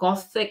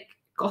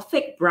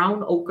gothic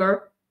brown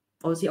ochre.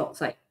 Or is it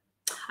outside?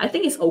 I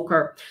think it's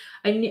ochre.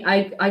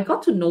 I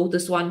got to know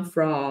this one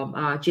from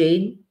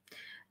Jane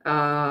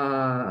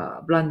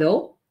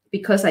Blundell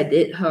because I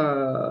did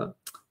her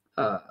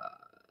uh,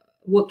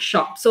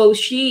 workshop. So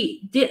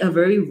she did a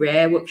very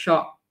rare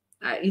workshop.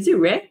 Is it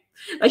rare?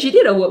 She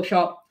did a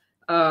workshop.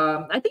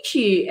 I think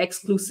she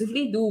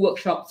exclusively do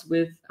workshops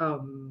with uh,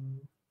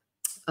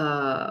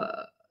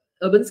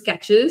 urban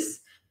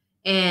sketches.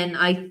 And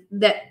I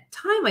that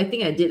time I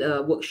think I did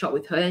a workshop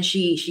with her, and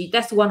she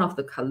that's one of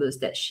the colors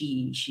that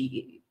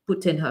she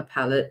put in her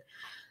palette.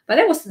 But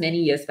that was many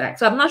years back,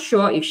 so I'm not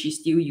sure if she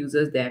still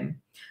uses them.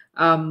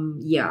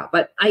 Yeah,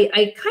 but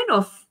I kind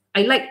of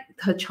I like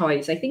her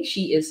choice. I think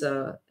she is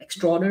a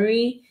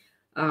extraordinary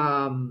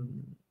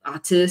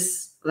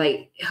artist.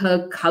 Like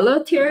her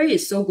color theory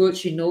is so good.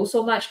 She knows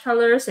so much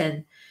colors,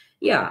 and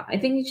yeah, I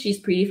think she's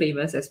pretty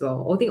famous as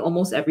well. I think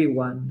almost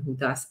everyone who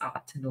does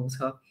art knows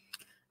her,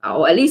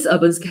 or at least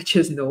urban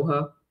sketchers know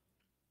her.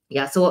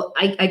 Yeah, so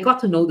I got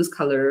to know this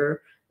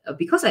color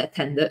because I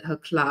attended her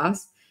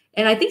class.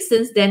 And I think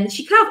since then,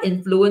 she kind of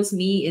influenced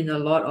me in a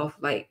lot of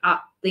like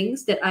art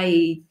things that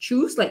I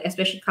choose, like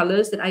especially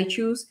colors that I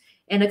choose,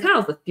 and the kind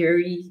of the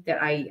theory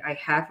that I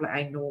have, like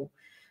I know.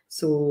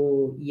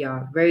 So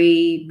yeah,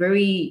 very,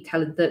 very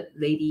talented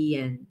lady,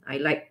 and I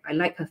like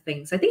her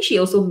things. I think she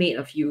also made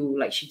a few,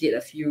 like she did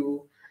a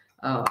few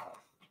uh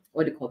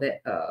what do you call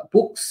that?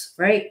 Books,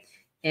 right?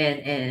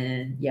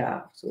 And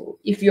yeah, so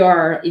if you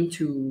are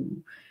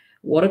into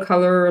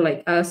watercolor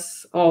like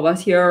us, all of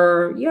us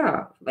here,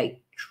 yeah,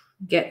 like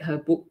get her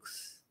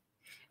books,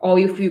 or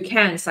if you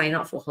can sign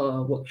up for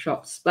her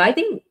workshops. But I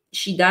think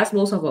she does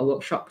most of her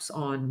workshops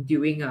on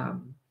during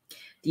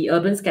the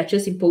urban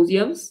sketches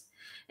symposiums.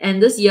 And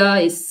this year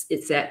is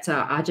it's at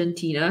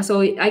Argentina,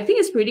 so I think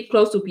it's pretty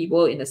close to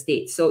people in the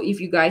States. So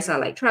if you guys are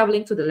like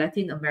traveling to the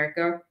Latin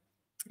America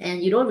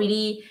and you don't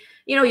really,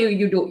 you know,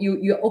 you don't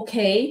you're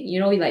okay, you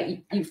know,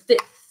 like you fit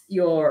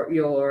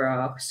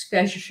your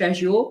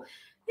schedule.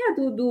 Yeah,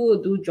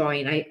 do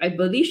join. I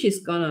believe she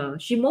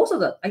most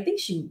of the I think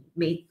she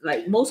made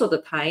like most of the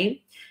time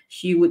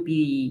she would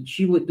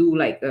do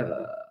like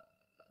a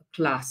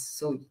class.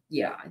 So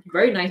yeah,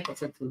 very nice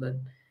person to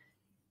learn.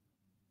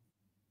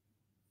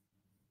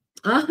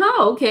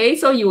 Uh-huh, okay.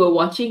 So you were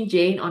watching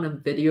Jane on a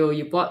video.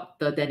 You bought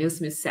the Daniel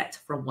Smith set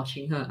from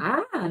watching her.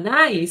 Ah,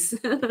 nice.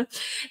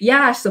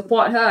 Yeah,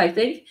 support her, I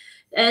think.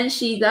 And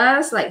she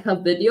does like her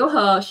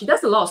video, she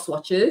does a lot of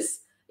swatches.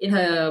 In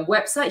her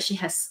website, she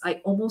has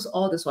like almost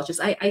all the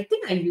swatches. I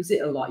think I use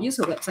it a lot, use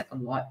her website a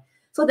lot.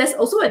 So there's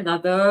also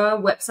another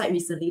website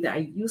recently that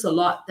I use a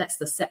lot. That's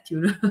the Set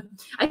Tuner.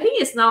 I think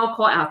it's now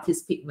called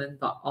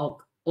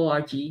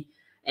artistpigment.org,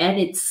 and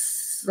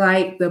it's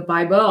like the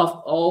bible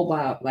of all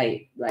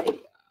like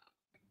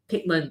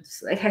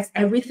pigments. It has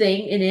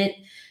everything in it.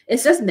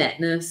 It's just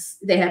madness.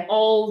 They have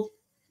all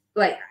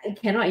like I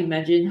cannot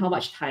imagine how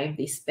much time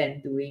they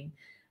spend doing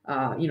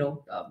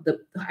the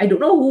I don't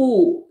know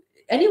who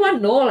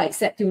anyone know like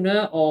Set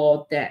Tuner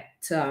or that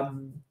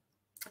the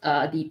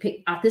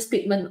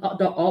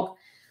artistpigment.org.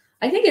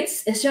 I think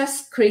it's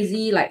just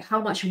crazy like how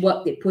much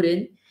work they put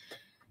in.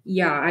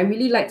 Yeah, I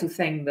really like to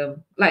thank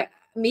them. Like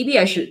maybe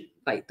I should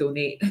like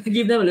donate,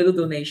 give them a little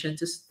donation,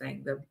 just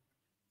thank them.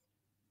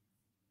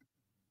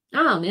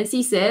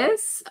 Nancy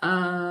says,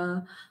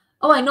 oh,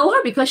 I know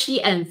her because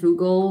she and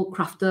Frugal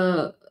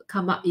Crafter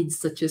come up in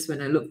searches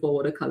when I look for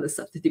watercolor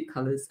substitute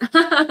colors.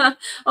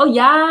 Oh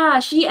yeah,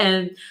 she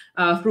and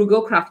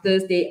Frugal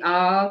Crafters, they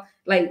are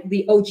like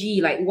the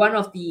OG, like one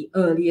of the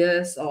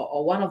earliest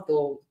or one of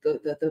the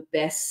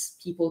best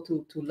people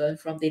to learn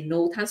from. They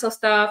know tons of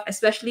stuff,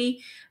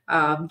 especially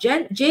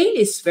Jane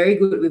is very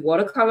good with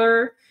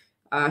watercolor.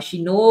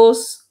 She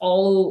knows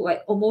all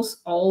like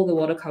almost all the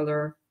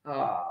watercolor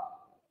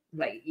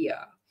like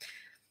yeah,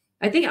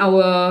 I think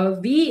our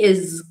V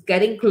is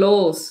getting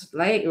close,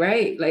 like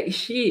right, like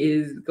she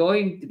is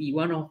going to be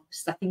one of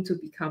starting to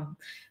become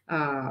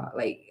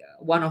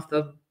one of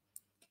them.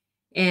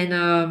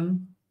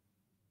 And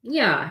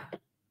yeah,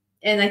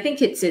 and I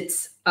think it's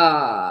Lindsay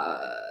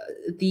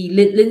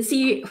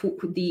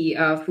the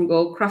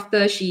frugal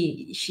crafter.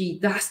 She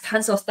does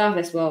tons of stuff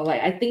as well.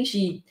 Like I think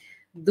she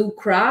do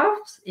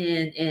crafts,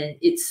 and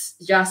it's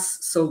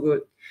just so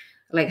good.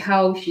 Like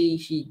how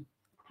she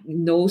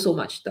knows so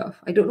much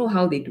stuff. I don't know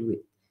how they do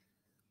it.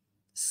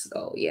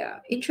 So yeah,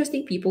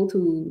 interesting people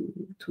to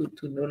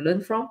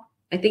learn from.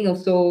 I think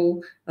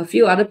also a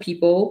few other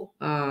people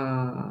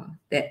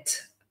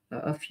that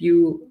a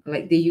few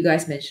like that you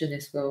guys mentioned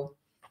as well.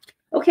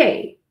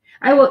 Okay,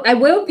 I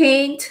will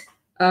paint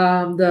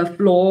the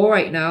floor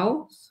right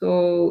now.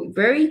 So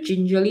very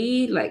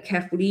gingerly, like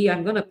carefully,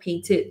 I'm gonna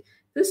paint it.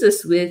 This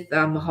is with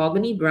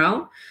mahogany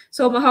brown.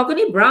 So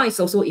mahogany brown is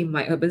also in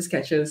my urban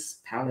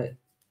sketches palette,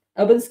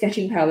 urban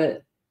sketching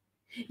palette.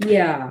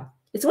 Yeah,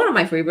 it's one of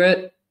my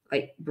favorite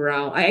like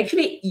brown. I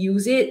actually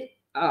use it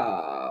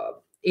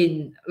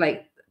in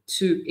like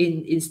to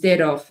in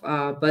instead of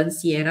burnt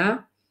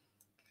sienna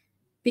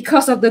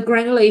because of the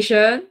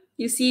granulation.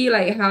 You see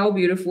like how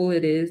beautiful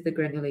it is, the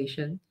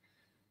granulation.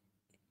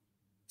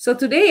 So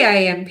today I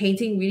am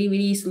painting really,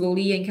 really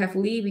slowly and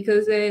carefully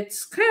because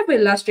it's kind of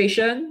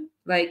illustration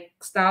like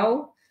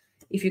style,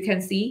 if you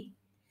can see.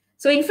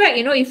 So in fact,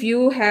 if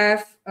you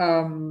have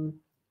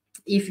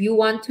if you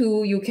want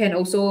to, you can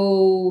also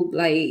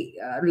like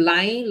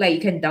line, like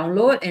you can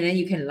download and then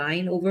you can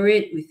line over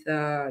it with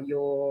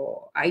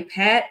your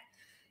iPad,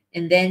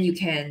 and then you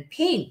can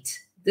paint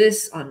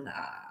this on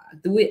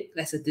do it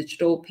as a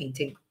digital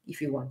painting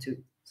if you want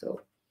to.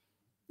 So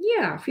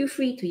yeah, feel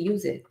free to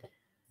use it.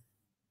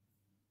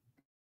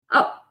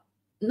 Oh,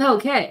 no,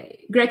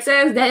 okay. Greg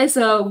says there is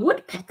a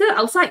woodpecker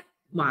outside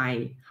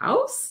my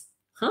house.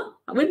 Huh?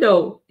 A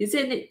window.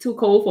 Isn't it too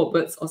cold for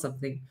birds or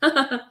something?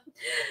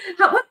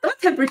 What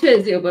temperature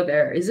is it over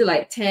there? Is it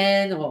like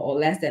 10 or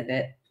less than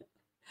that?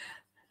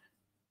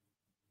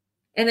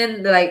 And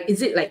then like,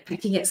 is it like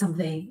pecking at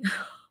something?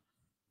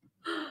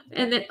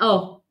 And then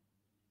oh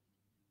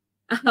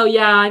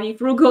yeah, I mean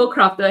frugal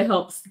crafter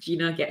helps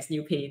Gina gets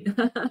new paint.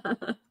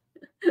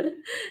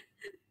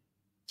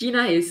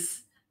 Gina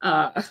is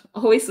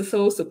always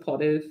so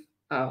supportive.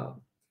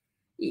 Um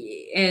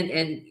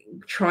and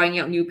trying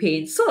out new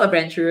paints, so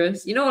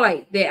adventurous.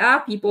 Like there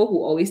are people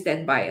who always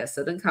stand by a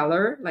certain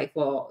color like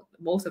for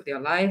most of their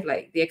life,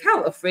 like they're kind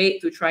of afraid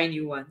to try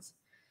new ones.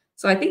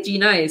 So I think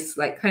Gina is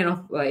like kind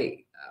of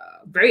like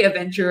very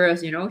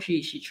adventurous.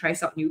 She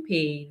tries out new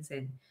paints,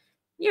 and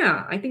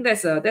yeah, I think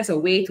that's a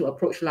way to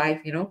approach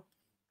life.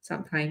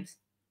 Sometimes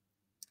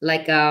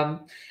like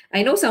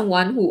I know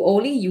someone who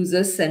only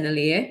uses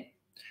sennelier,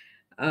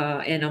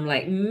 and I'm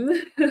like,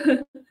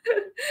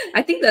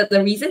 I think that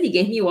the reason he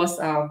gave me was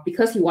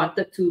because he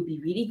wanted to be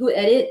really good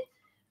at it,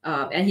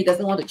 and he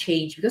doesn't want to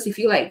change because he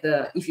feel like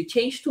if you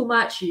change too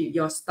much,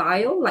 your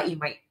style,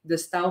 like the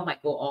style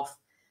might go off.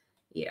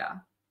 Yeah.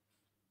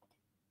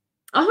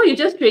 Oh, you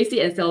just trace it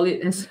and sell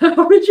it as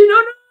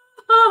original.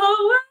 No,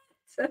 what?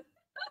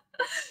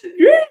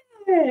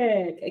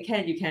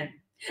 Great. You can.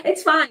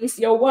 It's fine. It's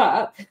your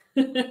work.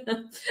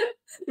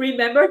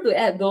 Remember to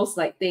add those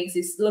like things.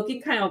 It's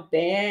looking kind of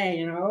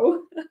bare.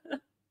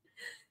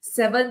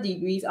 7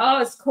 degrees. Oh,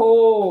 it's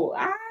cold.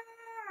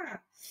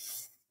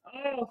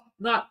 Oh,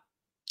 not.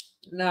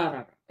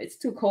 No. It's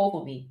too cold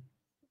for me.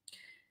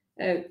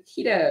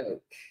 Okie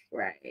doke.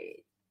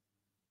 Right.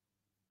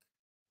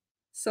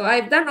 So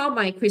I've done all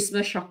my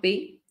Christmas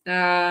shopping.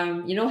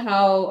 You know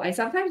how I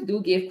sometimes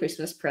do give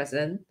Christmas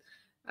present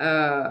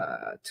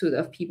to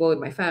the people in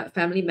my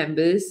family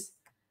members.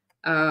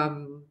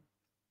 Um,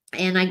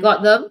 and I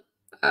got them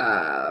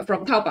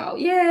from Taobao.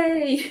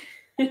 Yay!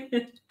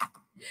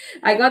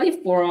 I got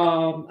it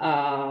from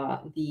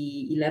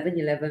the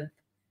 11/11,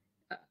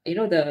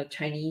 the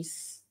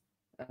Chinese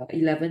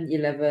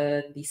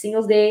 11/11, the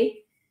Singles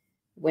Day,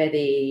 where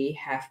they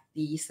have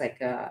these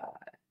like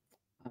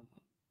um,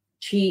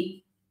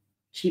 cheap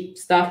cheap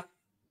stuff.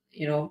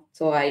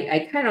 So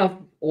I kind of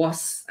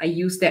I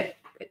used that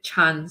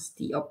chance,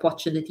 the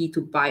opportunity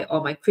to buy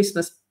all my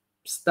Christmas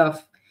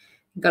stuff,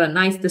 got a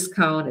nice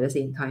discount at the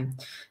same time.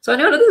 So I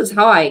know this is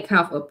how I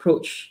kind of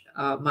approach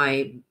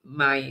my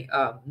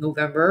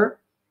November.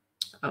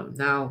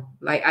 Now,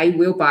 like I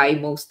will buy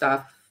most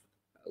stuff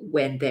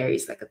when there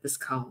is like a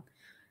discount.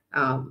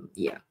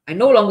 Yeah, I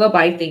no longer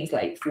buy things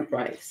like full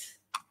price.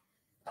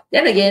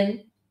 Then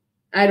again,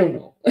 I don't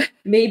know.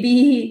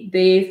 Maybe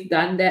they've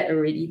done that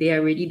already. They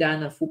already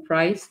done a full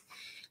price.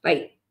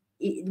 Like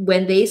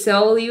when they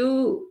sell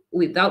you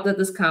without the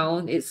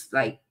discount, it's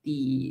like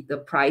the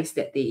price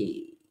that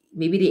they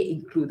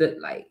included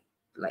like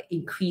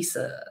increase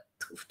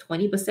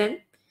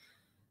 20%.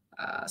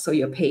 So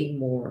you're paying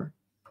more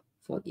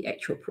for the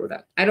actual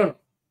product. I don't know.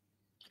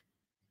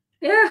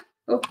 Yeah.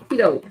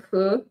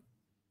 Okay.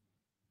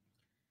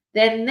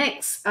 Then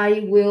next,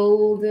 I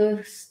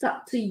will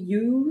start to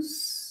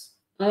use.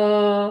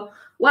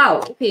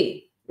 Wow.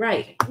 Okay.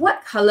 Right.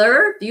 What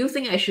color do you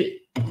think I should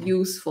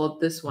use for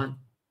this one?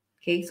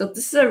 Okay. So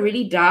this is a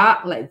really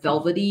dark, like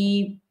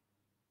velvety,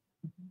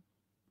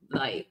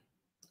 like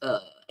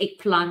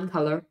eggplant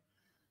color.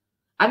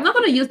 I'm not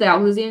gonna use the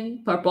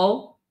Allusion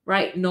purple,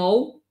 right?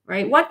 No.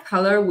 Right. What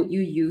color would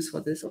you use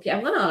for this? Okay.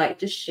 I'm gonna like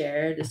just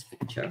share this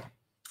picture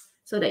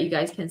so that you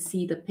guys can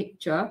see the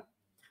picture.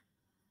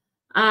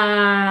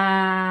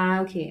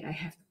 Okay, I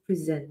have to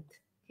present.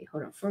 Okay,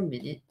 hold on for a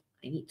minute.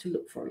 I need to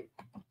look for it.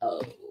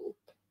 Oh,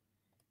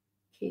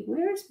 okay,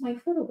 where's my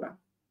photograph?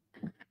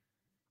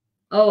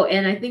 Oh,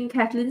 and I think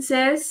Kathleen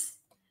says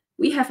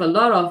we have a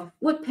lot of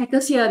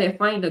woodpeckers here. They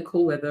find the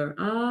cold weather.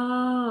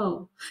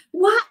 Oh,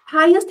 what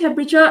highest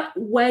temperature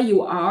where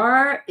you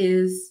are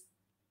is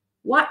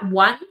what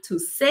 1 to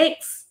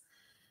 6?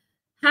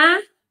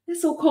 Huh?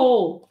 That's so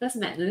cold. That's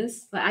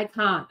madness. But I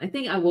can't. I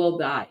think I will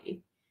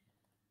die.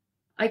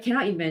 I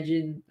cannot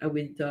imagine a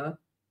winter.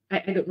 I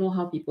don't know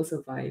how people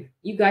survive.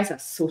 You guys are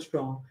so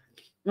strong.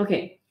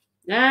 Okay,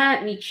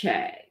 let me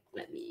check.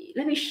 Let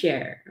me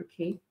share.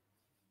 Okay,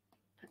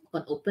 I'm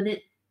gonna open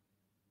it.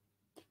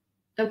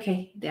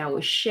 Okay, then I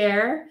will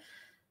share.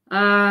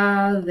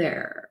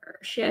 There.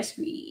 Share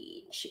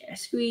screen. Share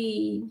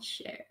screen.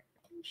 Share.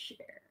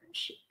 Share.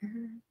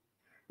 Share.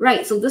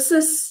 Right. So this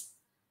is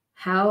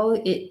how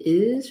it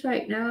is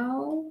right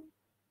now.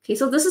 Okay.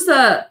 So this is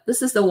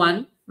the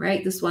one,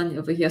 right? This one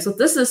over here. So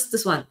this is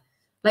this one.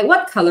 Like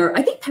what color?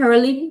 I think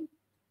Paralim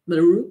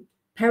maroon,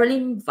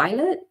 Paralim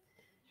violet.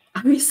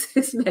 Ari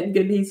says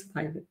manganese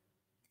violet.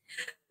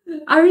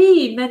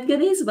 Ari,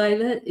 manganese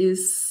violet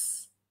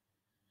is.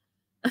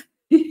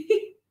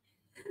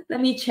 Let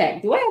me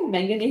check. Do I have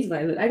manganese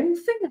violet? I don't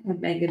think I have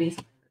manganese.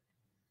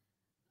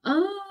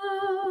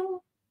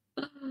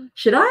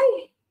 Should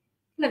I?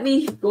 Let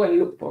me go and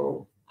look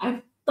for.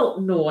 I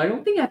don't know. I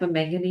don't think I have a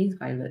manganese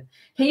violet.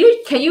 Can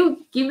you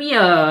give me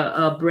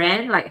a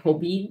brand like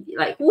Hobie?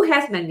 Like who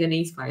has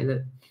manganese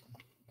violet?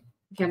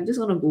 Okay, I'm just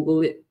gonna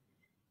Google it.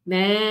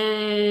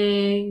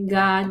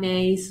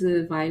 Manganese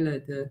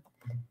violet.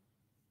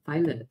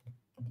 Violet.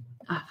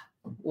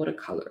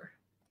 Watercolor.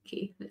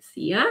 Okay, let's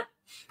see.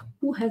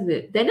 Who has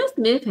it? Daniel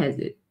Smith has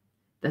it.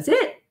 Does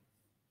it?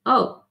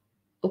 Oh,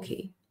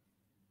 okay.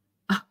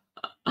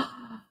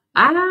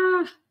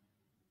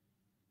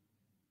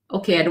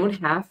 Okay, I don't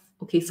have.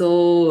 Okay,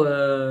 so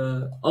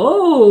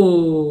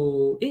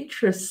oh,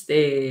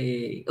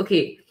 interesting.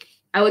 Okay,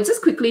 I will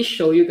just quickly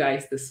show you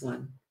guys this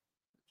one.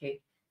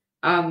 Okay,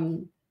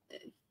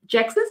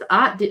 Jackson's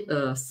art did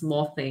a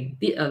small thing,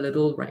 did a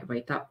little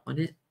write up on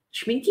it.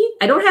 Schminky?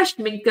 I don't have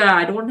schminker.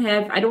 I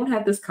don't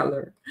have this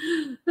color.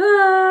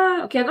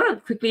 Okay, I'm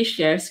gonna quickly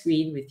share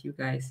screen with you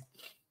guys.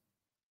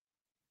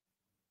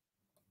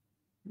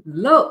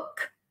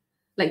 Look,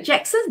 like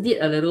Jackson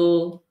did a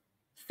little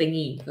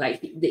thingy.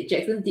 Like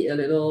Jackson did a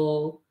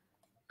little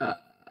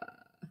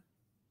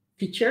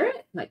feature,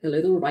 like a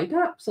little write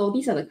up. So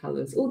these are the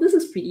colors. Oh, this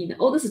is pretty.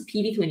 Oh, this is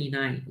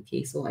PD29.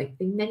 Okay, so I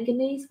think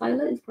manganese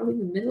violet is probably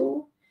in the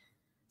middle.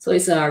 So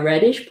it's a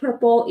reddish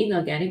purple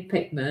inorganic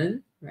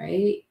pigment,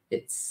 right?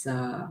 It's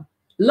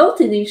low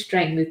tinting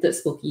strength with the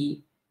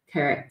smoky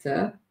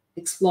character.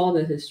 Explore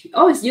the history.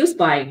 Oh, it's used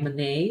by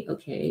Monet.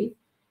 Okay,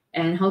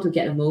 and how to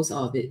get the most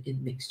out of it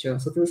in mixture.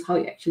 So this is how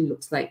it actually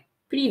looks like.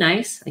 Pretty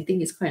nice. I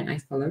think it's quite a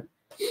nice color.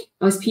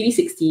 Oh, it's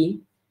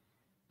PD16.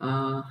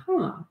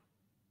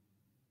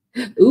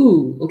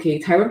 Ooh, okay.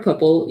 Tyrant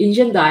purple,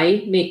 Indian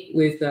dye made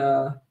with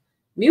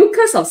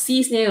mucus of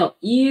sea snail.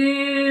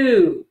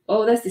 Ew.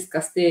 Oh, that's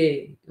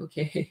disgusting.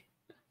 Okay.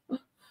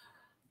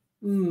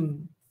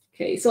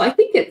 Okay, so I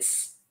think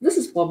this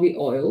is probably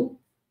oil.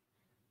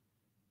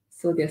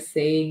 So they're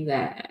saying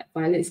that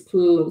violet is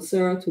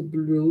closer to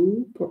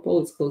blue,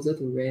 purple is closer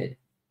to red.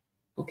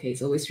 Okay,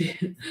 so it's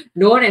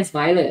known as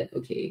violet.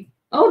 Okay.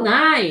 Oh,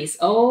 nice.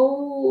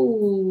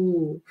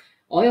 Oh,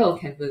 oil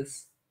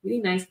canvas. Really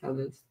nice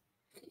colors.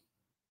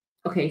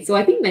 Okay, so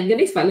I think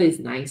manganese violet is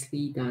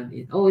nicely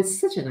done. Oh, it's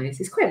such a nice,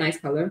 it's quite a nice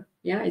color.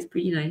 Yeah, it's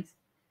pretty nice.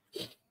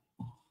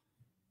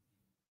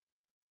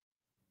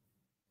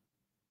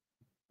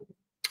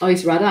 Oh,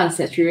 it's rather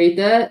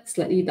unsaturated,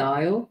 slightly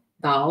dull,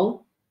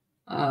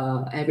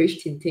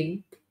 average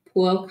tinting,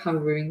 poor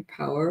covering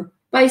power.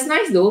 But it's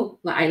nice though.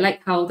 Like I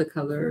like how the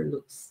color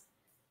looks.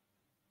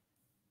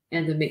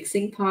 And the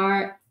mixing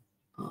part,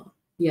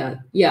 yeah,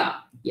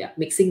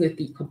 mixing with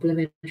the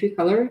complementary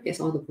color, gets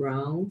all the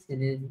browns,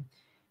 and then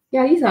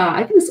yeah, these are,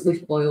 I think it's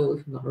with oil,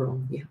 if I'm not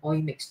wrong. Yeah,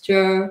 oil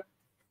mixture.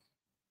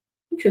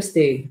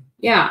 Interesting.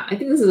 Yeah, I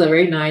think this is a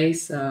very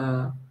nice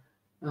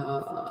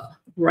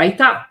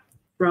write up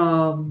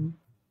from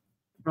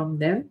from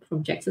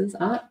Jackson's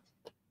art.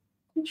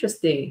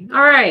 Interesting.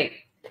 All right.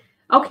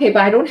 Okay,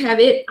 but I don't have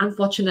it,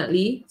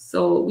 unfortunately.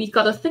 So we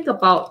got to think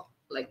about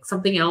like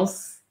something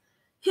else.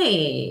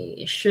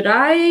 Hey, should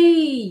I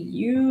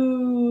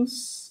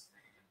use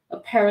a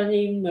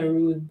Paralim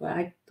maroon?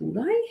 But do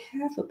I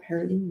have a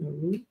Paralim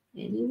maroon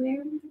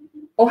anywhere?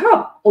 Oh,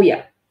 how? Oh,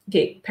 yeah.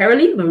 Okay,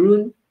 Paralim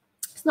maroon.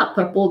 It's not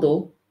purple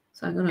though,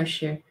 so I'm gonna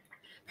share.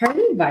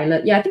 Paralim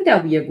violet. Yeah, I think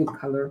that would be a good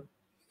color.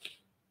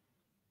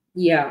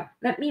 Yeah,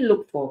 let me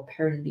look for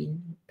Paralim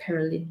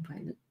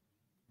violet.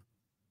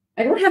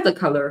 I don't have the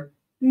color.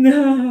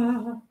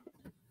 No.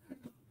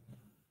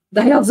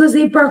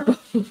 Dioxazine purple.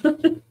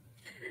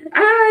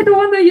 I don't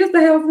want to use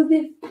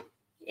dioxazine.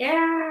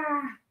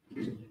 Yeah.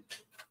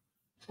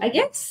 I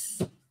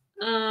guess.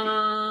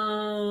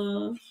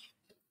 Oh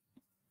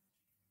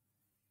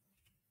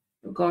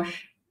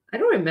gosh. I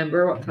don't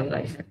remember what color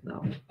I have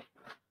now.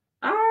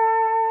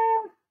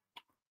 Oh,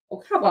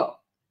 how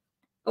about?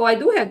 Oh, I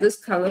do have this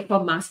color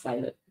called Mars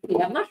Violet.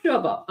 Okay, I'm not sure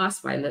about Mars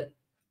Violet.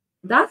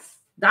 Does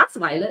That's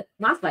violet,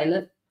 Mars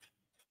violet,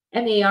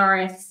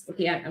 MARS.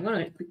 Okay, I'm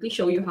gonna quickly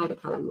show you how the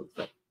color looks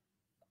like.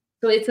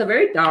 So it's a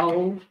very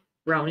dull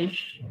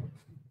brownish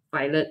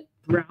violet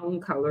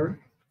brown color.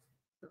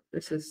 So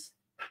this is,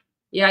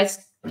 yeah, it's,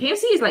 can you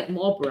see it's like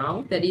more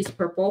brown than is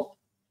purple?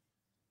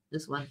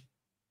 This one.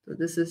 So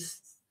this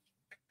is,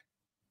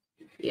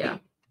 yeah.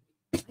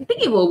 I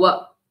think it will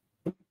work.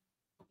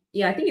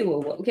 Yeah, I think it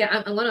will work. Okay,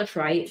 I'm gonna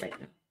try it right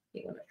now.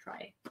 Okay, I'm gonna try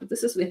it. So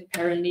this is with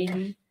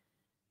Paroline.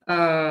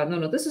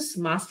 No, this is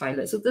Mars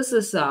Violet. So this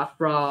is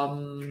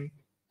from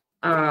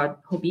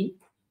Hobby.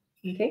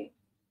 Okay.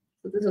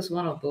 So this is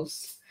one of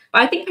those.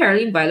 But I think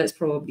Paroline Violet's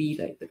probably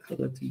like the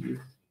color to use.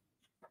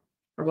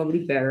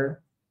 Probably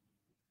better.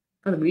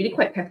 But really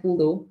quite petal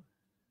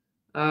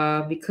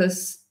though.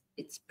 Because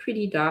it's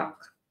pretty dark.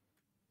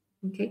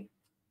 Okay.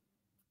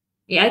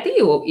 Yeah, I think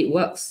it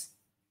works.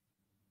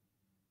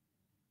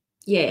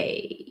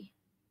 Yay.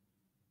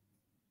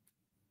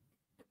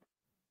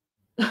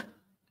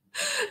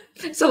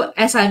 So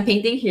as I'm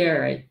painting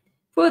here, right,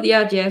 for the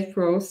RGS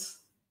Pro's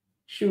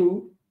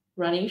shoe,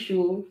 running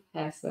shoe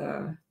has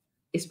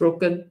is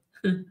broken.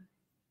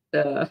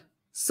 The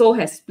sole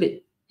has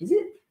split. Is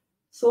it?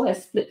 Sole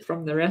has split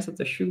from the rest of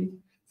the shoe.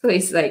 So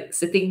it's like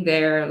sitting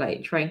there,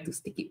 like trying to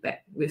stick it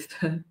back with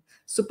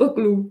super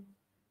glue.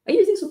 Are you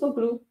using super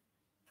glue?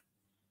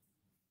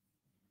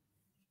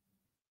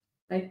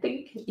 I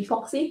think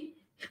epoxy.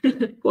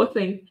 Poor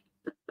thing.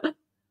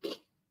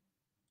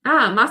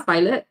 Mars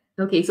Violet.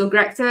 Okay, so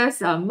Greg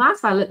says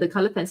Mars Violet, the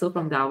color pencil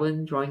from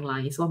Darwin Drawing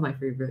Line, is one of my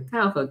favorite.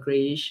 Kind of a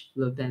grayish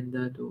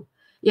lavender though.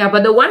 Yeah,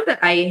 but the one that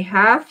I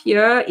have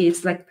here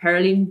is like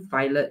Paroline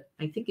Violet.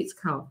 I think it's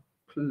kind of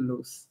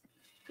close.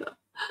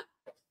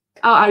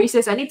 Oh, Ari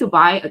says I need to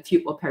buy a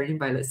tube of Paroline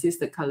Violet since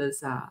the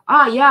colors are.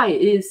 Yeah,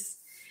 it is.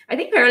 I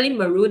think Paroline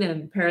Maroon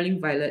and Paroline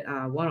Violet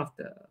are one of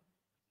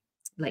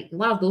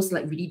those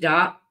like really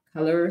dark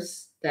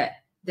colors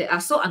that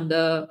are so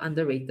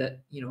underrated,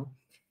 you know,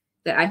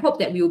 that I hope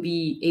that we'll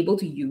be able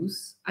to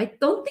use. I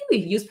don't think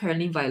we've used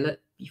Paroline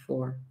Violet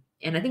before.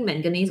 And I think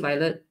Manganese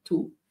Violet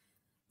too.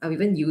 I've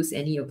even used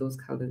any of those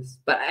colors.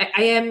 But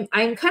I'm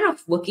kind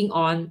of working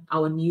on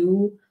our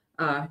new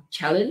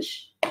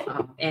challenge.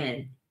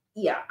 And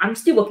yeah, I'm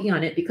still working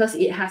on it because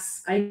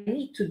I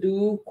need to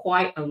do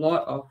quite a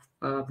lot of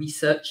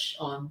research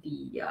on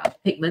the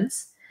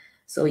pigments.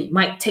 So it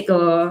might take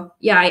I'm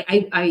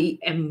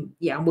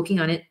working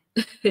on it.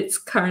 It's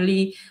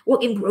currently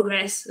work in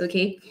progress.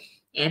 Okay.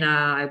 And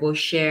I will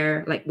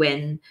share like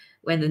when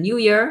the new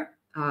year,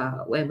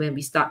 when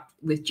we start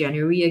with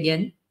January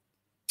again,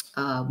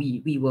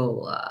 we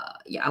will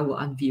I will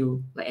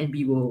unveil like, and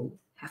we will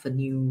have a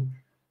new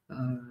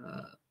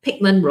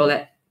pigment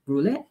roulette.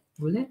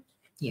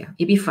 Yeah,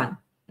 it'd be fun.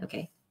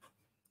 Okay,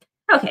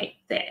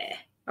 there.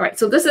 All right,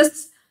 so this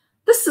is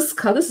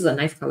a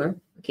nice color.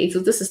 Okay, so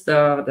this is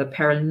the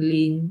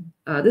Paroline.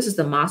 This is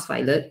the Mars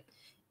Violet,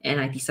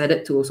 and I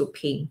decided to also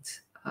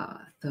paint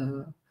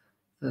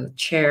the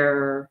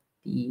chair,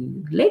 the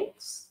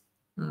legs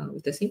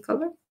with the same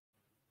color.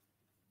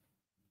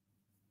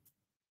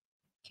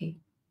 Okay,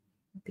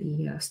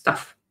 the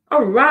stuff.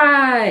 All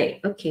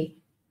right. Okay,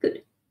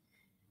 good.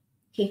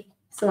 Okay,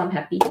 so I'm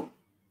happy. I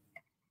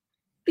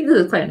think this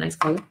is quite a nice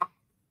color.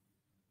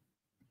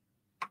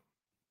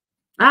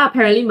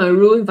 Paroline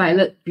maroon,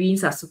 violet,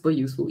 greens are super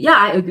useful. Yeah,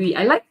 I agree.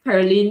 I like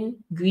Paroline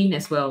green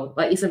as well.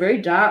 Like it's a very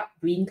dark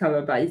green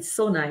color, but it's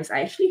so nice.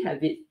 I actually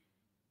have it.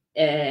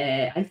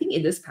 I think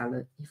in this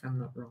palette, if I'm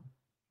not wrong.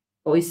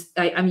 Or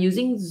I'm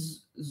using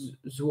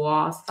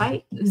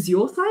Zeocyte,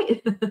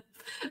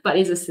 but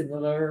it's a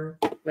similar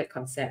like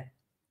concept.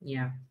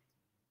 Yeah.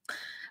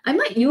 I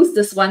might use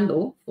this one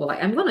though, for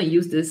like I'm gonna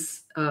use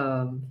this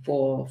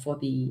for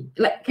the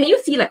like, can you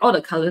see like all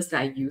the colors that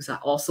I use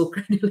are also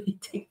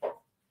granulating?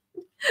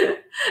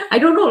 I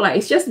don't know, like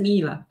it's just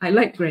me lah. I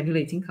like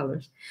granulating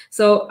colors.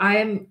 So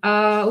I'm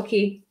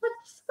okay.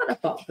 What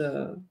about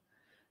the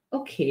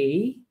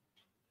okay?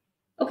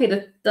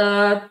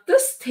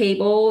 This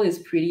table is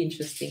pretty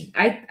interesting.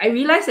 I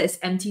realize that it's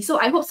empty, so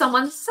I hope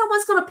someone's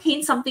gonna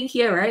paint something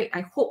here, right?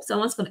 I hope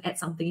someone's gonna add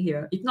something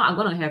here. If not, I'm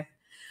gonna have,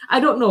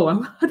 I don't know. I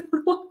don't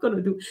know what I'm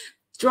gonna do.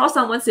 Draw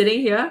someone sitting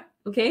here,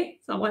 okay?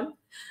 Someone.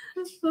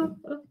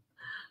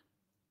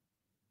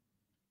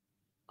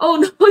 Oh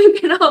no, you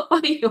cannot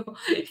find your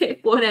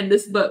headphone and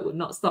this bird would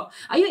not stop.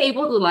 Are you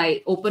able to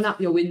like open up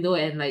your window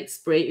and like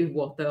spray it with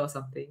water or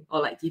something?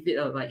 Or like give it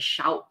a like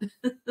shout?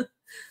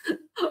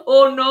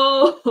 Oh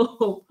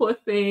no, poor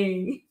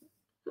thing.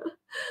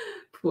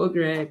 Poor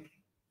Greg.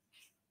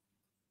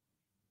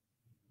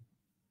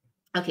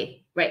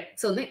 Okay, right.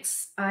 So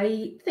next,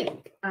 I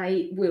think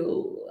I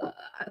will.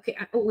 Okay.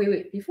 Oh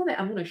wait. Before that,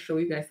 I'm gonna show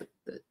you guys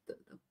the.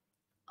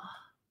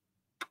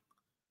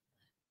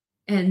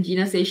 And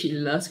Gina says she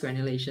loves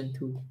granulation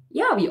too.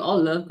 Yeah, we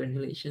all love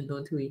granulation,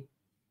 don't we?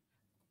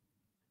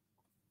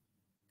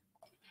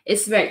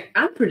 It's very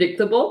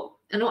unpredictable.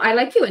 I know I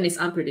like it when it's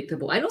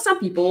unpredictable. I know some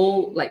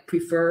people like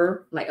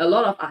prefer, like a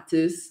lot of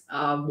artists,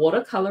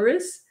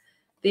 watercolorists,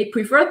 they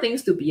prefer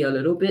things to be a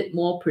little bit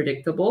more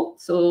predictable.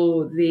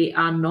 So they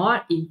are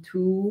not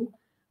into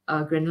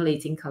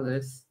granulating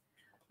colors.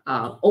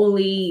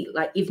 Only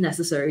like if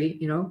necessary,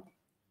 you know.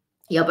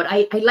 Yeah, but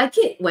I like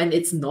it when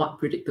it's not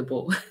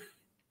predictable.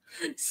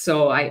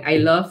 So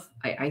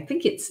I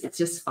think it's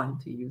just fun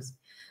to use.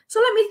 So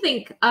let me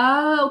think.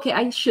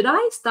 Okay, should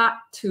I start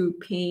to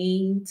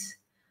paint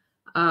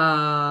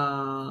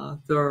the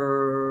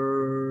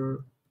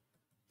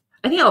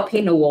I think I'll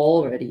paint the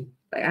wall already.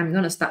 Like I'm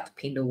gonna start to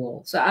paint the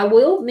wall. So I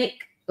will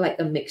make like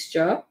a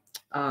mixture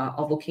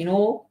of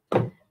volcano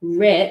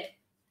red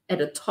at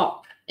the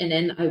top, and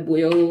then I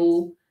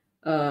will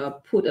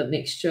put a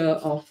mixture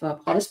of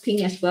Potter's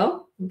pink as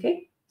well.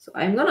 Okay, so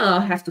I'm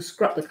gonna have to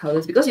scrub the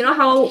colors because you know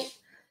how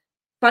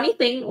funny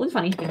thing, one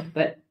funny thing,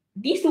 but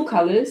these two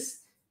colors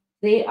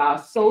they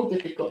are so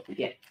difficult to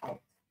get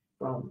out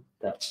from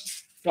the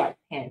right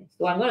hand.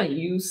 So I'm gonna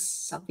use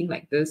something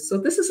like this. So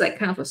this is like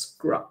kind of a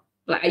scrub.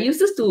 Like I use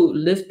this to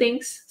lift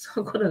things, so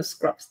I'm gonna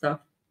scrub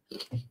stuff.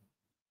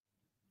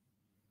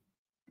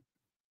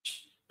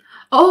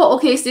 Oh,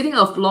 okay. Sitting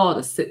on the floor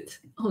to sit.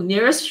 Oh,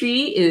 nearest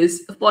tree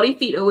is 40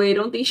 feet away.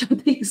 Don't think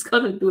Shanti is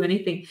gonna do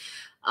anything.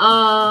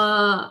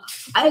 I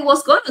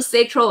was going to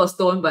say throw a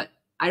stone, but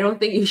I don't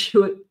think you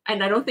should,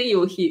 and I don't think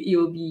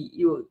you'll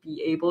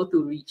be able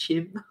to reach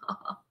him.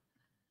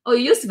 Oh,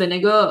 you use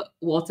vinegar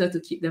water to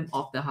keep them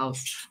off the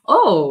house.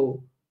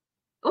 Oh,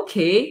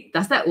 okay.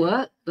 Does that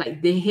work?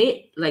 Like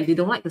they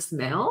don't like the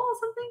smell or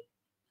something?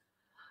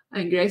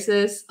 And Greg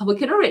says,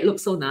 avocado red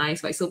looks so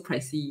nice, but it's so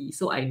pricey.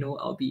 So I know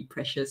I'll be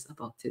precious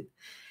about it.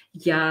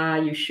 Yeah,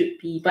 you should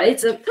be. But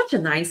it's such a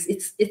nice,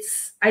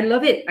 I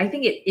love it. I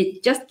think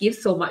it just gives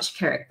so much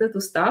character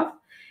to stuff.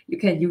 You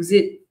can use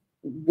it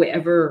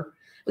wherever.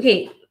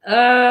 Okay,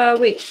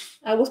 wait.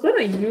 I was going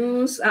to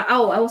use, I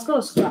was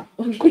going to scrub.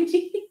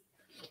 Okay.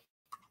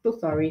 So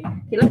sorry.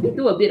 Okay, let me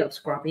do a bit of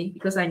scrubbing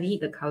because I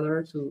need the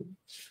color to.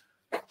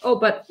 Oh,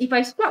 but if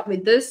I scrub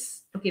with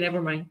this, okay,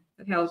 never mind.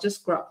 Okay, I'll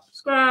just scrub.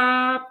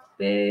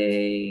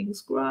 Scrubbing,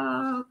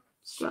 scrub.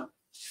 So,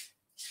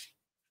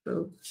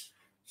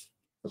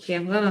 okay,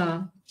 I'm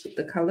gonna put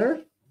the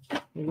color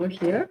over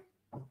here.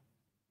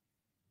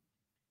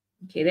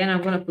 Okay, then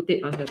I'm gonna put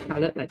it on the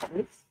palette like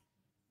this.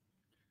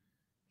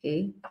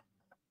 Okay.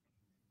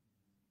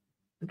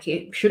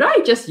 Okay, should I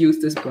just use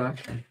this brush?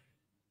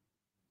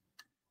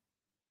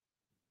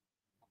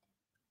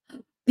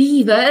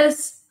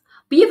 Beavers,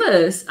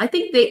 I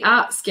think they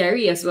are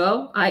scary as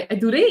well.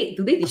 Do they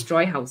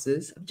destroy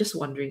houses? I'm just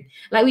wondering.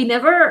 Like we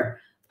never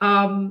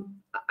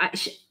I'm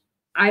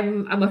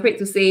afraid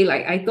to say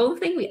like I don't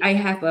think I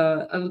have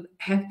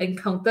have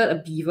encountered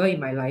a beaver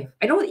in my life.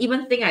 I don't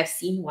even think I've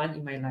seen one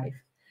in my life.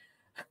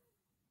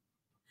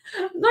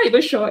 I'm not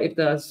even sure if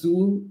the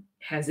zoo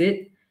has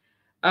it.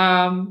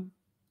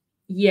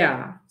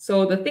 Yeah.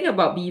 So the thing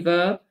about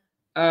beaver,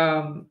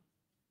 are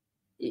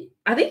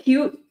they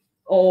cute?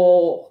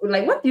 Or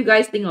like what do you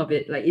guys think of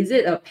it? Like is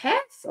it a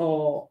pest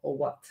or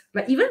what?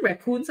 Like even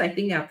raccoons, I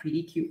think they are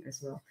pretty cute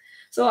as well.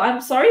 So I'm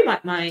sorry, my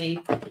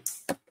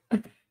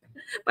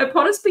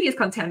Potter's pink is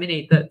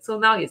contaminated. So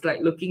now it's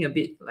like looking a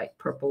bit like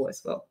purple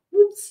as well.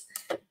 Oops.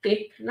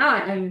 Okay, now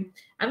I'm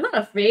not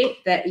afraid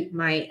that it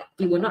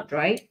will not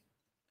dry.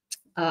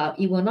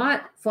 It will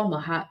not form a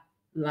hard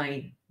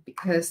line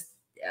because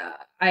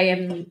I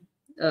am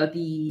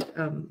the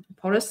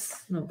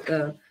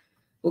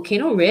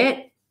volcano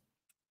red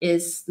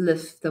is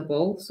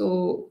liftable.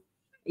 So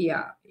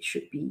yeah, I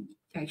should be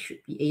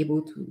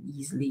able to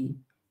easily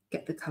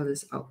get the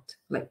colors out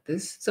like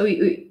this. So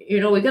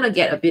we're gonna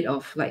get a bit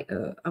of like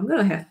I'm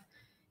gonna have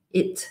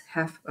it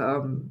have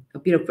a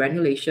bit of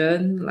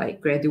granulation,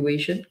 like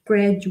granulation.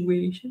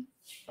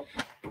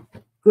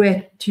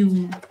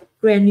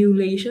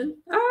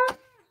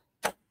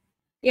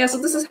 Yeah, so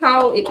this is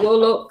how it will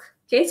look.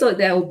 Okay, so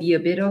there will be a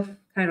bit of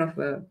kind of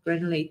a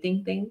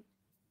granulating thing.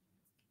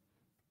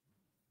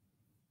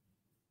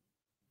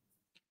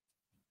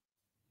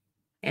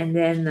 And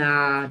then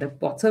the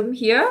bottom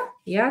here,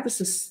 yeah,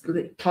 this is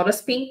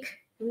Potter's pink.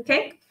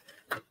 Okay.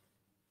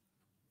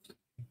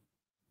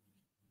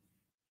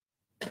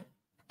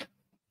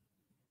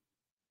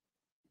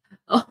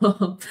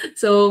 Oh,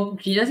 so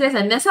Gina says,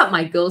 I mess up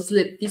my girl's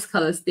lip, this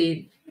color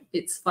stain.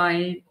 It's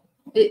fine.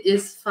 It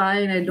is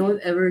fine. I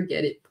don't ever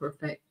get it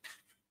perfect.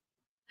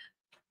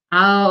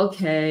 Ah,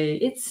 okay.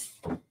 It's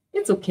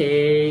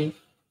okay.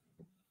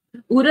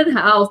 Wooden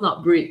house,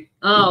 not brick.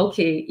 Oh,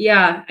 okay.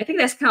 Yeah, I think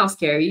that's kind of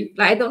scary.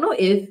 Like I don't know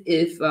if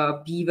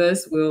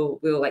beavers will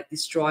like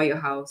destroy your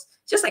house.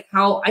 Just like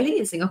how I think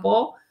in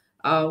Singapore,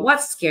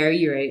 what's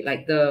scary, right?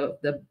 Like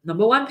the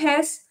number one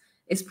pest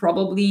is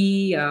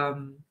probably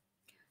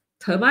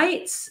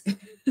termites.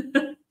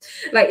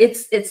 Like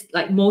it's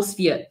like most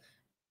feared.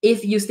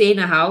 If you stay in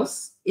a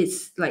house,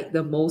 it's like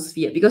the most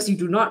feared because you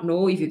do not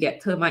know if you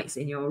get termites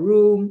in your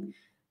room.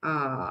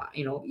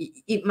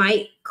 It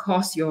might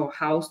cause your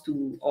house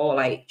to, or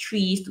like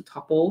trees to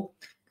topple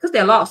because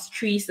there are a lot of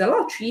trees. There are a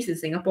lot of trees in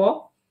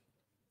Singapore,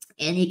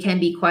 and it can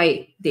be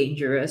quite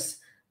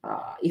dangerous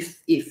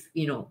if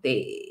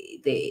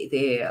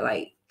they are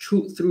like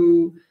chewed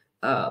through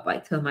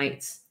by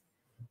termites.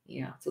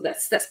 Yeah, so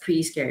that's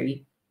pretty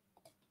scary.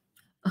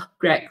 Oh,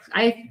 Greg,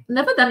 I've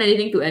never done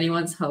anything to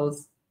anyone's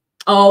house.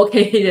 Oh,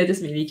 okay, they're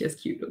just mainly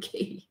just cute.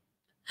 Okay.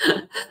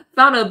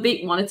 Found a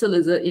big monitor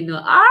lizard in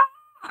a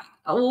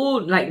oh,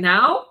 like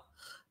now?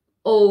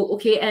 Oh,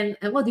 okay. And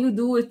what do you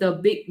do with the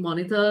big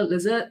monitor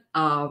lizard?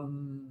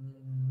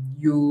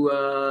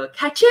 You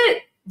catch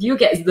it. You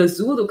get the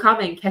zoo to come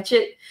and catch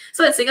it.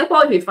 So in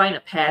Singapore, if you find a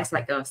pest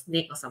like a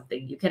snake or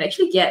something, you can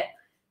actually get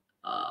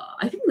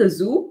I think the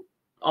zoo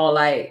or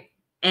like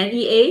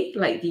NEA,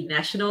 like the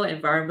National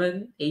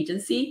Environment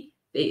Agency,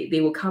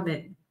 they will come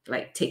and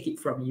like take it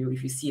from you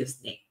if you see a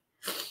snake.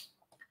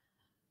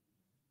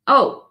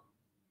 Oh,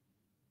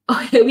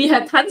 okay, we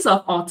have tons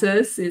of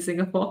otters in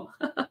Singapore,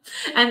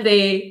 and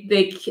they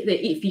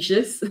eat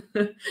fishes.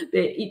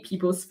 They eat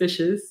people's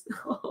fishes.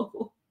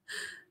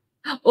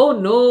 Oh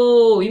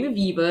no, you mean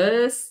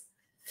beavers?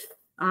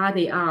 Ah,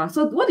 they are.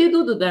 So what do you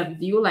do to them?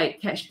 Do you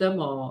like catch them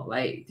or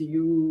like do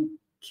you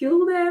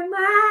kill them?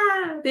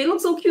 Ah, they look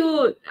so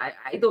cute.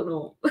 I don't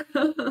know.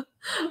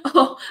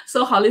 Oh,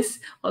 so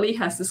Holly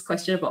has this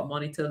question about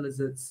monitor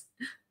lizards.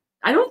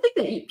 I don't think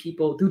they eat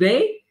people. Do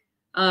they?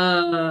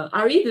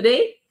 Ari, do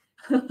they?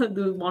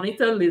 Do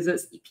monitor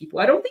lizards eat people?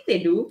 I don't think they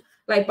do.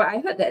 Like, but I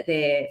heard that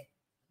their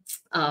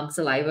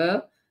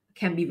saliva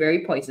can be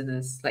very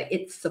poisonous. Like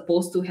it's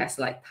supposed to have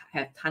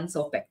tons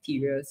of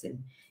bacteria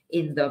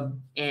in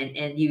them,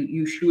 and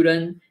you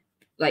shouldn't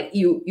like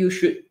you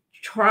should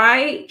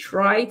try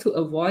to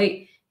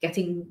avoid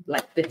getting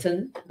like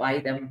bitten by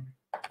them.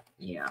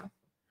 Yeah.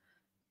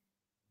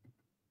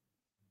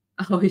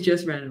 Oh, he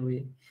just ran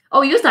away.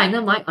 Oh, use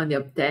dynamite on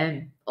your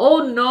dam.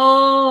 Oh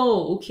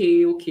no.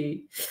 Okay,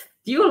 okay.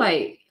 Do you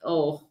like?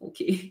 Oh,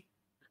 okay.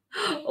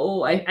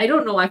 Oh, I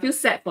don't know. I feel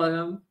sad for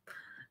them.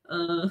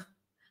 Uh,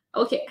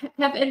 okay.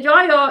 Have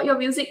enjoy your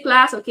music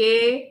class.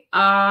 Okay.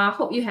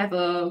 Hope you have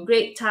a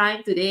great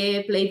time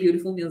today. Play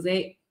beautiful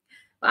music.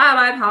 Bye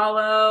bye,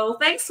 Paolo.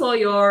 Thanks for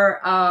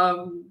your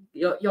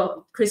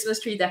Christmas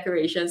tree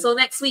decoration. So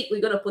next week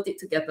we're gonna put it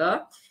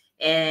together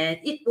and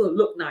it will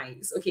look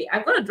nice. Okay,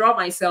 I'm gonna draw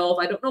myself.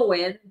 I don't know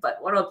when,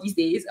 but one of these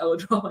days I will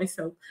draw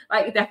myself.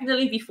 Like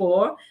definitely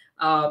before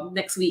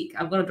next week,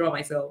 I'm gonna draw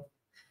myself.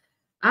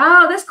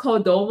 Ah, that's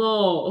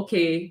Kodomo.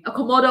 Okay, a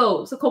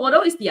Komodo. So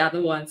Komodo is the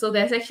other one. So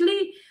there's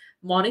actually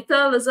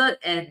monitor lizard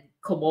and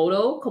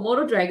Komodo.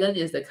 Komodo dragon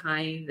is the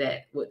kind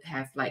that would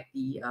have like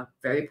the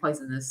very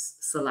poisonous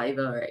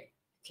saliva, right?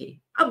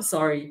 Okay, I'm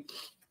sorry.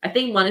 I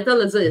think monitor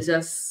lizard is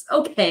just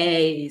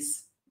okay.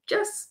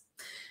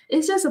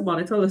 It's just a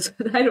monitor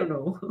lizard. I don't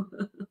know.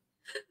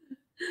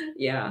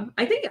 Yeah,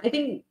 I think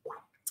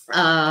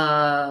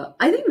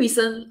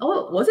recent,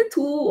 oh, was it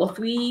 2 or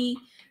 3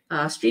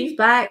 streams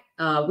back,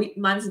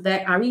 months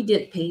back, Ari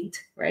did paint,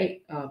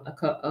 right? A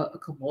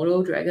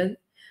Komodo dragon.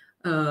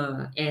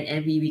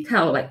 And we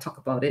kind of like talk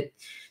about it.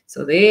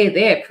 So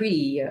they're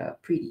pretty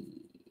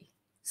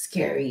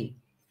scary.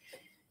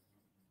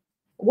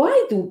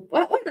 Why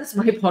does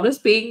my Potter's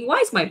pink? Why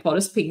is my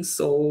Potter's pink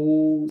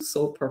so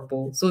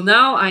purple? So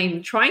now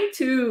I'm trying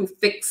to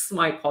fix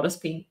my Potter's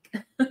pink.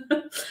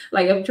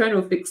 Like I'm trying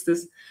to fix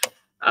this.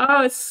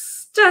 Oh,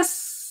 it's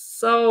just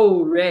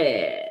so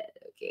red.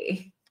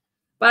 Okay.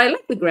 But I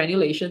like the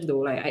granulation though.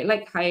 Like I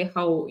like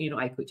how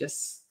I could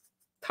just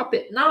top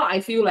it. Now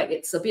I feel like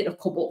it's a bit of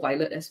cobalt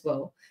violet as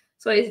well.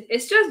 So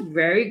it's just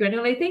very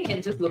granulating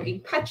and just looking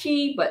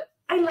patchy, but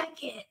I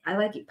like it. I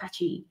like it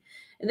patchy.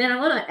 And then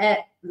I'm gonna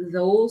add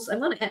those. I'm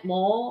gonna add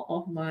more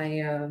of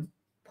my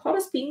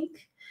Potter's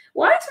pink.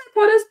 Why is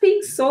my Potter's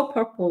pink so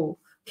purple?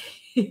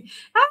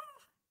 Ah,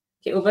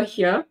 okay, over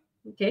here.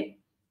 Okay.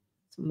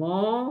 Some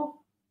more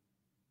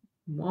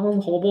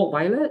cobalt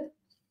violet.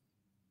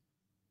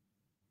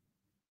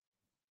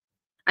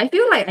 I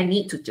feel like I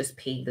need to just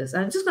paint this.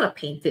 I'm just gonna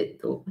paint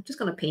it though. I'm just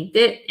gonna paint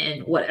it,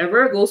 and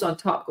whatever goes on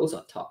top goes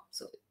on top.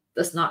 So it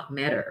does not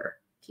matter.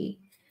 Okay.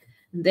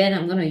 And then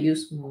I'm gonna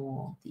use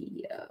more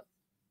the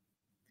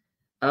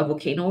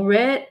volcano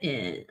red,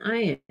 and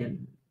I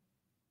am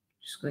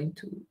just going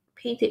to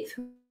paint it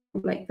through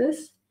like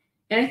this.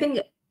 And I think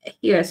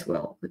here as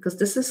well, because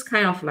this is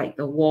kind of like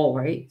the wall,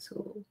 right?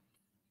 So,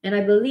 and I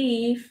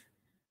believe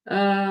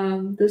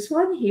this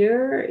one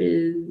here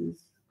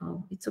is,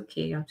 oh, it's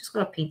okay. I'm just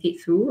gonna paint it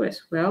through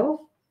as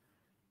well.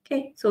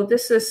 Okay, so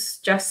this is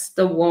just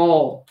the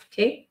wall.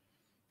 Okay,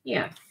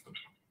 yeah.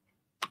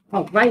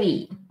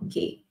 Alrighty.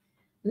 Okay.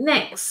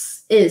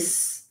 Next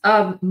is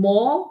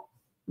more.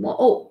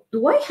 Oh,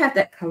 do I have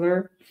that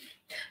color?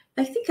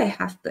 I think I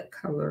have that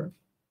color.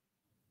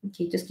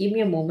 Okay, just give me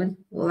a moment.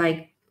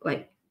 Like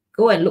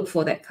go and look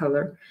for that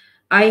color.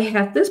 I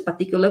have this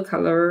particular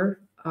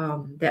color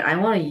that I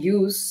want to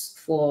use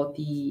for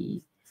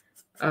the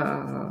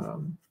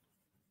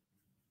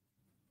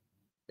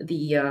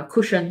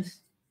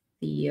cushions,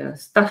 the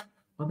stuff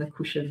on the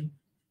cushion.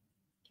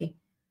 Okay.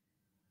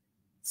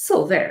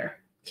 So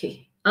there.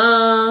 Okay.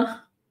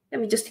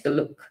 Let me just take a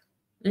look.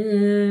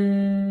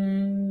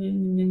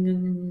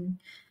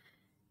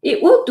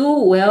 It will do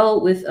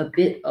well with a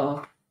bit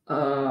of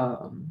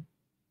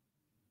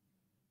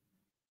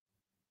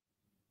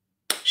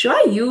Should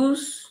I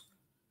use...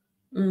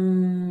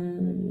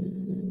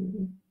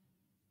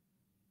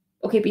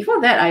 okay, before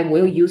that, I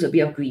will use a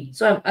bit of green.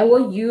 So I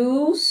will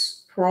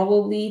use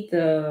probably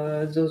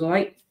the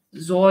zoisite.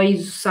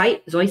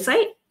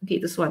 Okay,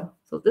 this one.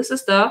 So this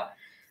is the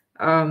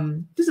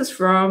this is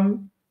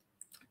from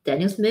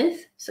Daniel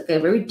Smith. It's like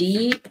a very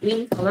deep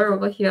green color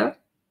over here.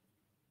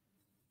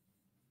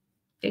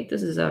 Okay,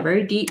 this is a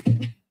very deep,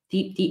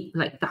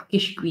 like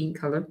darkish green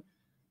color.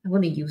 I'm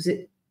going to use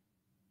it.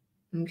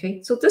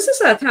 Okay, so this is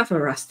a kind of a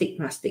rustic,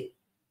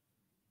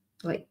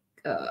 like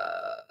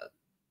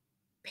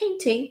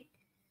painting.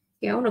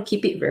 Yeah, I want to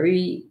keep it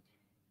very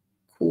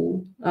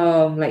cool,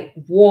 like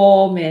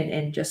warm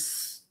and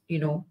just, you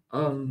know,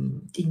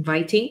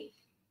 inviting.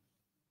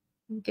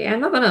 Okay,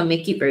 I'm not gonna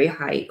make it very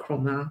high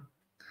chroma.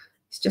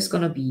 It's just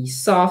gonna be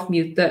soft,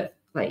 muted,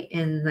 like,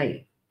 and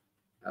like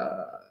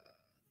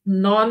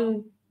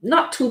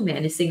not too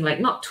menacing, like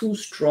not too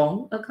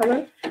strong a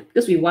color,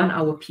 because we want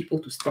our people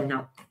to stand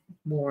out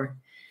more.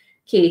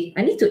 Okay,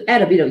 I need to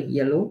add a bit of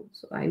yellow,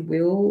 so I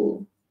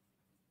will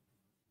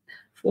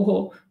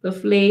for the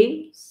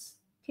flames.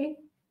 Okay,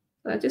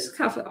 so I just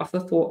kind of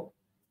afterthought.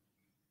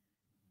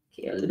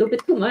 Okay, a little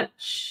bit too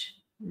much.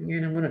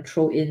 And I'm gonna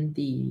throw in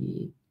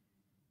the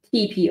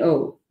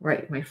TPO,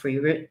 right? My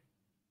favorite.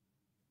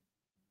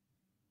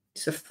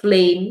 It's a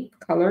flame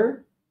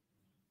color.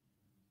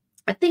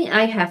 I think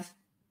I have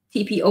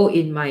TPO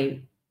in my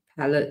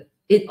palette,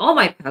 in all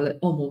my palette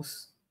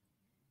almost.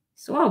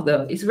 It's one of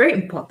the, it's very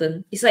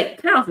important. It's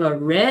like kind of a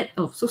red.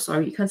 Oh, so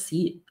sorry, you can't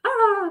see it.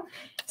 Ah,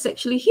 it's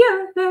actually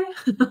here, there.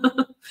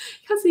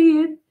 Can't see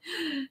it.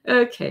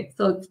 Okay,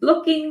 so it's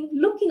looking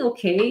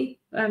okay.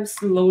 I'm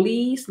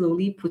slowly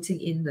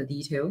putting in the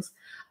details.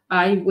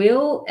 I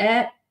will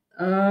add,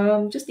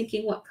 just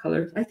thinking what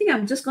color. I think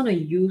I'm just gonna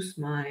use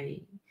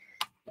my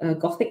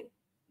Gothic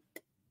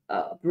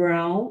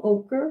brown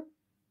ochre,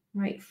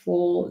 right,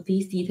 for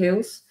these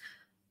details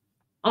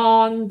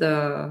on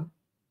the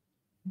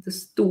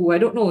stool. I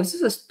don't know, is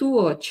this a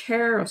stool or a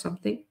chair or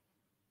something?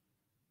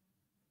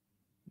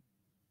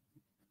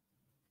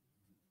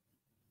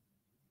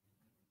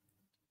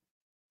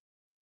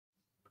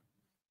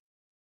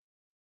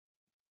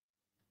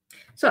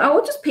 So I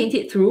will just paint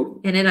it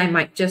through, and then I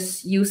might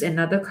just use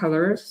another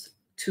colors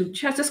to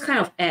just kind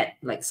of add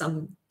like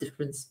some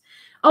difference.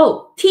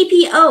 Oh,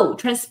 TPO,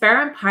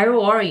 transparent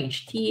pyro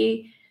orange.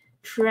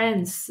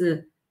 Transparent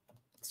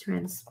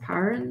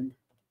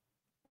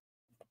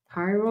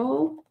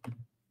pyro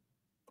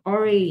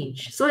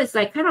orange. So it's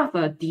like kind of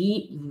a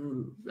deep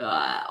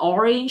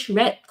orange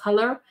red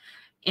color,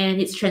 and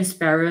it's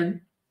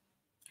transparent,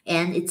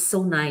 and it's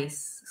so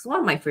nice. It's one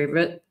of my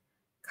favorite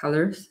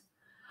colors.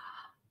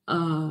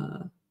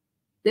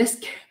 That's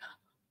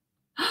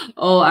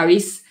oh,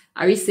 Aris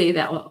say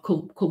that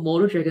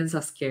Komodo dragons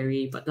are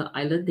scary, but the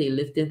island they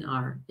lived in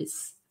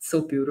it's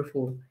so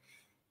beautiful.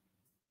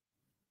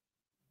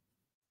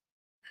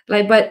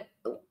 Like, but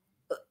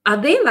are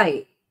they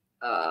like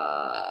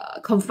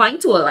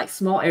confined to a like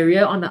small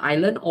area on the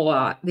island,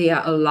 or they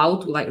are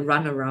allowed to like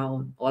run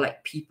around, or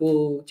like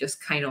people just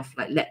kind of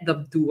like let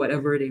them do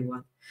whatever they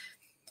want?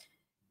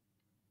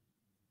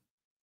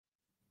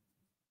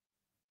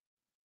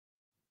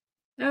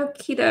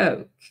 Okie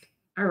doke.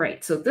 All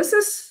right, so this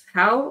is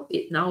how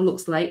it now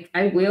looks like.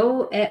 I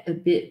will add a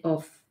bit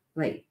of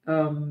like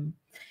I'm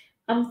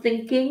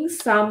thinking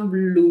some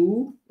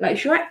blue. Like,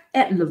 should I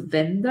add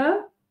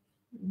lavender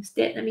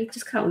instead? Let me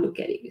just kind of look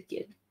at it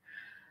again.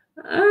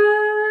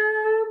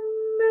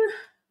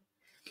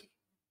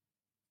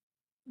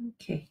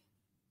 Okay.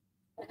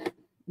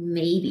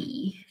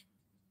 Maybe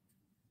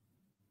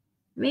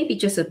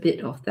just a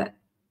bit of that,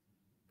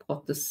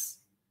 of this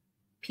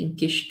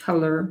pinkish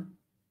color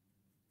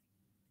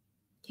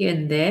here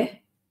and there.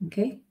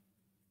 Okay.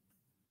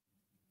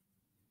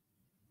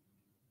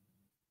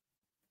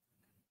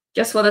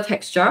 Just for the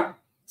texture.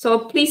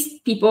 So please,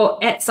 people,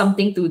 add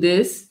something to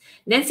this.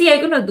 Nancy, are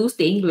you gonna do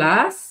stained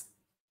glass?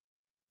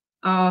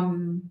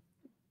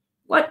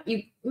 What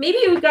you maybe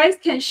you guys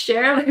can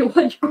share like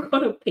what you're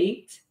gonna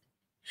paint.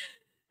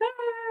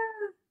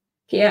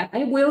 Okay,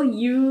 I will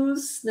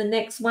use the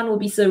next one will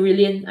be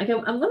cerulean. I'm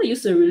gonna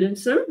use cerulean.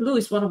 Cerulean blue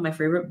is one of my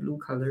favorite blue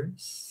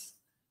colors.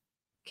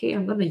 Okay,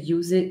 I'm gonna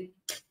use it.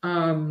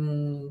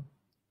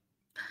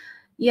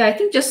 Yeah, I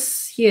think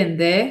just here and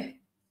there.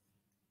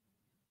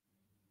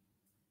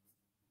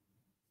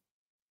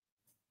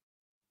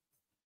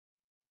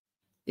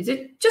 Is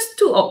it just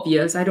too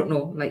obvious? I don't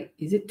know. Like,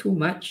 is it too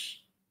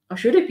much? Or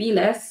should it be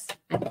less?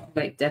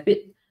 Like, dab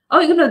it. Oh,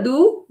 you're gonna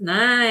do?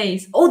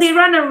 Nice. Oh, they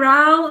run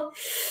around.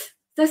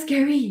 That's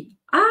scary.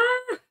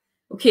 Ah,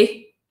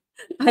 okay.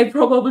 I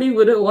probably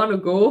wouldn't want to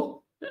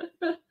go.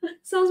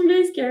 Sounds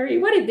really scary.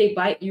 What if they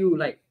bite you?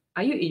 Like,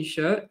 are you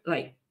insured?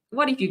 Like,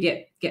 what if you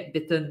get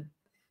bitten?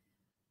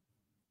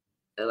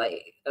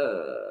 Like,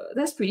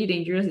 that's pretty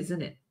dangerous,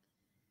 isn't it?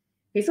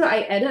 Okay, so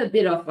I added a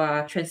bit of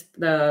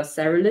the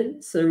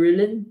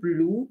cerulean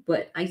blue,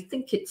 but I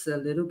think it's a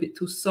little bit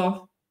too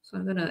soft. So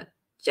I'm gonna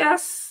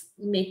just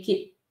make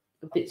it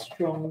a bit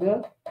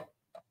stronger.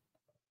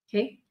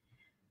 Okay.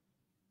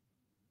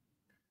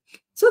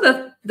 So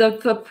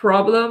the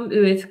problem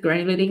with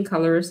granulating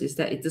colors is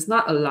that it does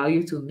not allow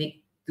you to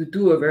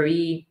do a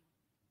very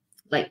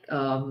like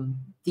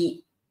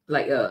deep,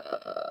 like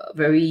a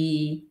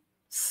very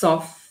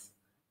soft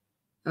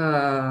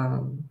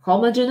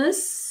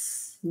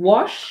homogeneous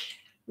wash.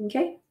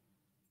 Okay.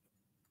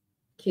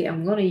 Okay,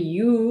 I'm gonna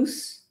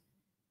use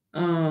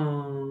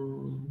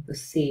the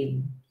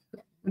same.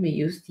 I'm gonna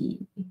use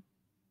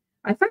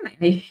I find like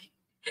I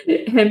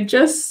am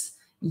just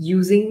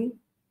using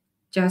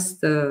just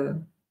the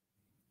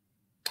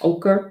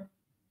ochre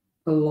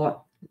a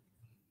lot.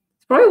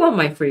 It's probably one of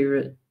my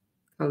favorite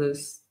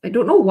colors. I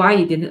don't know why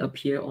it didn't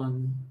appear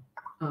on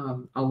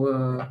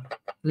our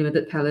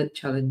limited palette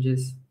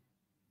challenges.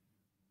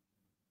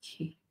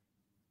 Okay.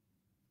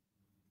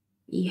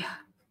 Yeah.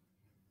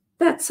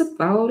 That's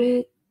about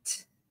it.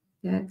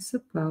 That's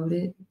about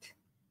it.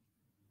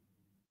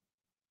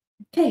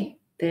 Okay,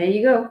 there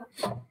you go.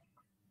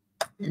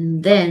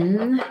 And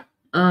then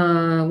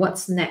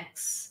what's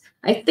next?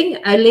 I think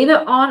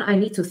later on I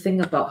need to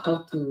think about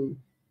how to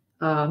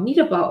need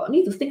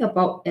to think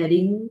about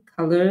adding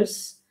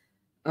colors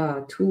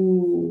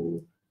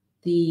to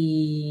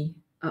the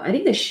I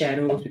think the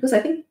shadows, because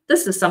I think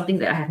this is something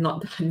that I have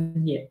not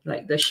done yet,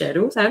 like the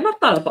shadows. I have not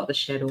thought about the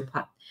shadow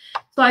part.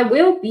 So I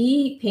will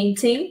be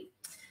painting.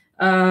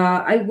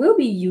 I will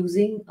be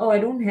using. Oh, I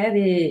don't have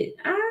it.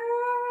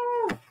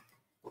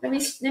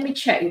 Let me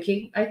check.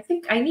 Okay, I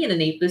think I need a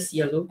Naples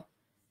yellow.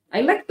 I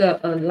like the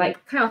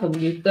like kind of a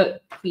muted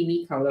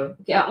creamy color.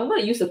 Okay, I'm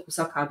gonna use the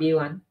Kusakabe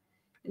one.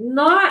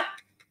 Not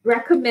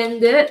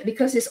recommended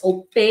because it's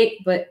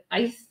opaque, but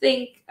I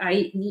think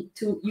I need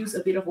to use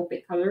a bit of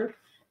opaque color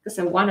because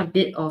I want a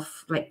bit of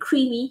like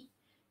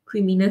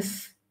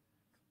creaminess,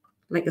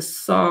 like a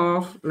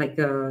soft, like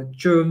a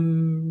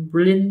germ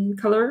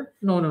color.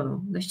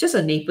 No. It's just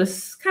a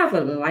Naples, kind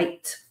of a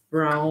light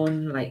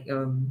brown, like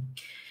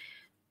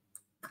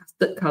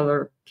custard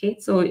color. Okay,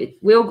 so it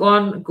will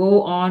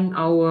go on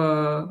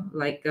our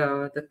like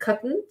the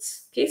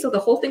curtains. Okay, so the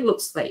whole thing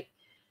looks like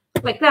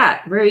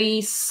that, very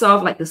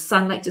soft, like the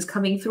sunlight just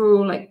coming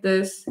through like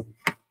this.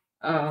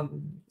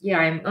 Yeah,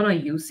 I'm gonna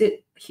use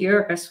it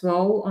here as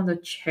well on the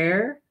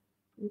chair.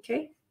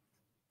 Okay.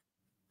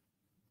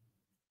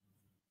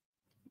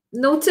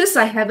 Notice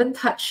I haven't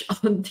touched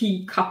on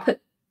the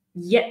carpet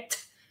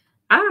yet.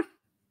 I'm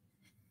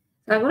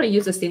gonna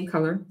use the same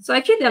color. So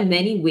actually there are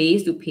many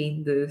ways to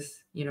paint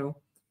this,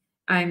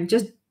 I'm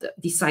just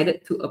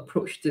decided to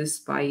approach this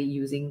by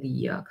using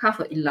the kind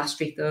of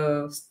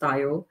illustrator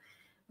style,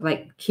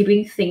 like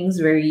keeping things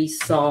very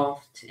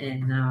soft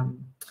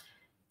and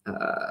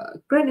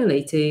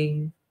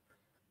granulating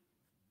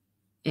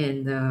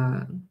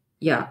and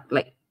yeah,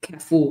 like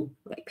careful,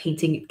 like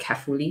painting it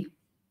carefully,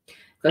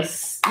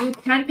 because you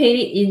can paint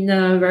it in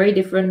a very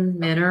different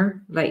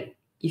manner. Like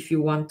if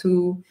you want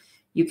to,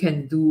 you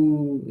can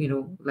do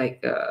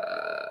like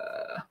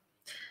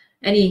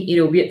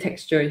any weird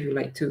texture if you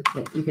like to.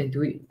 Like you can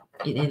do it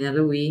in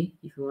another way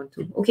if you want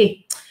to.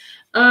 Okay.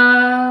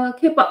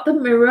 Okay, but the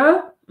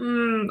mirror.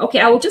 Okay,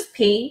 I will just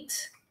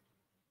paint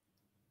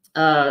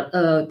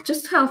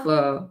just have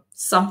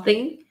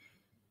something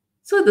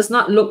so it does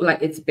not look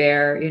like it's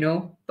bare,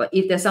 but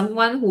if there's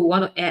someone who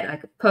want to add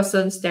like a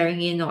person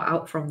staring in or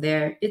out from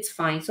there, it's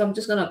fine. So I'm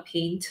just gonna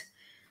paint.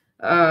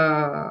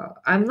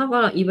 I'm not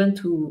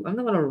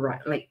gonna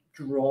write, like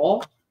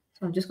draw.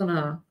 So I'm just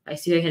gonna, I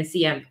can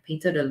see I'm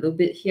painted a little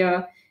bit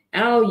here,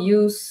 and I'll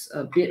use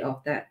a bit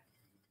of that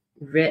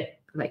red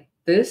like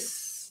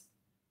this.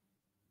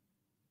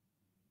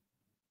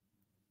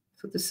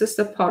 So this is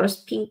the Potter's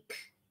pink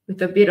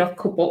with a bit of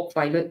cobalt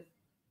violet.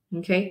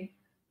 Okay,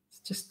 it's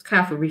just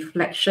kind of a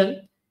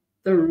reflection,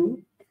 the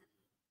room.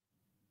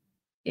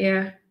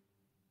 Yeah.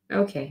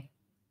 Okay.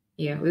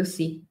 Yeah, we'll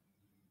see.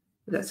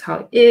 That's how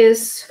it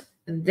is.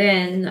 And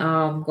then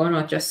I'm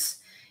gonna just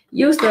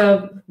use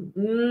the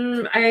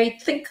I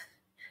think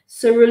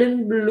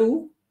cerulean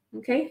blue.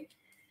 Okay.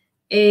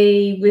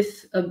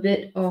 With a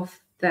bit of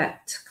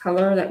that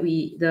color that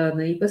the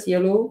Naples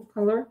yellow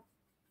color.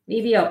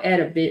 Maybe I'll add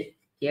a bit.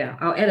 Yeah,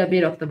 I'll add a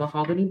bit of the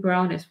mahogany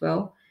brown as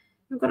well.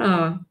 I'm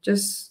gonna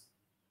just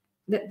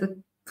let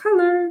the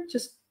color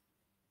just,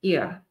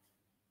 yeah.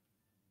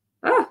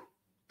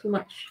 Too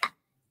much.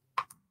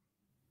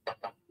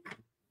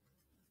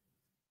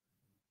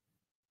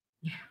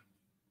 Yeah.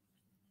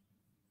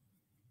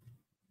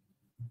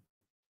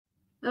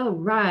 All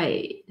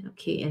right.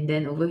 Okay, and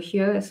then over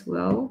here as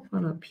well,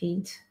 I'm gonna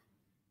paint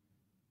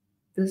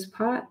this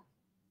part.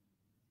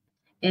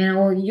 And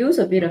I'll use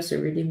a bit of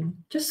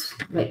cerulean, just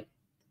like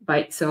by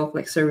itself,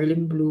 like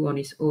cerulean blue on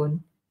its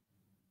own.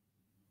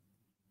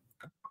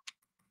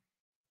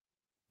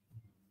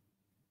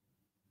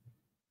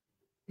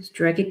 Just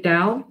drag it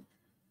down.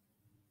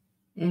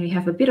 And we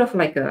have a bit of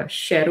like a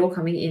shadow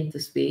coming in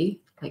this way,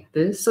 like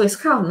this. So it's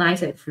kind of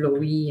nice and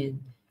flowy, and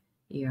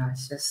yeah,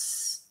 it's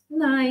just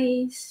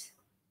nice.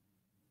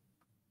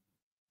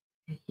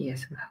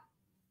 Yes, well.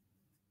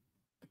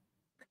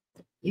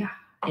 Yeah.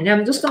 And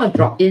I'm just gonna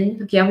drop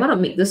in. Okay, I'm gonna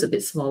make this a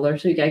bit smaller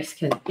so you guys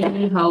can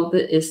see how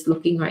it is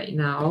looking right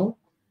now.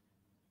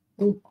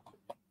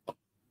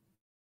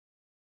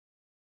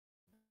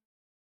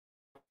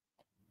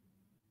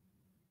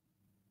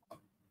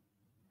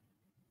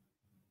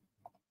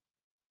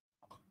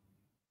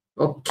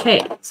 Okay,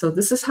 so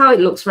this is how it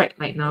looks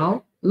right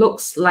now.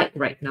 Looks like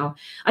right now.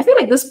 I feel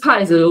like this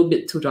part is a little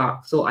bit too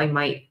dark, so I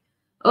might.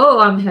 Oh,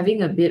 I'm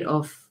having a bit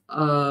of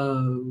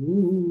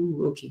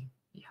okay,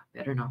 yeah,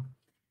 better now.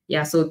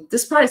 Yeah, so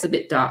this part is a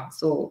bit dark,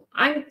 so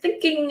I'm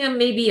thinking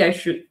maybe I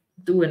should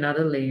do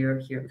another layer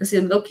here because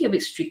it's looking a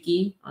bit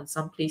streaky on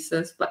some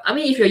places. But I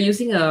mean, if you're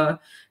using a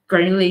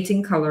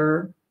granulating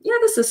color, yeah,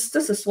 this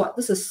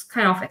is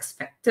kind of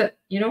expected,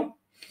 you know.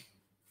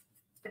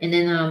 And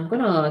then I'm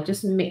gonna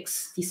just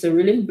mix the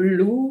cerulean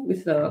blue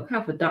with a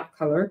kind of a dark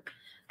color,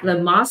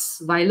 the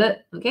Mars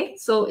violet. Okay,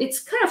 so it's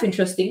kind of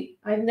interesting.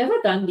 I've never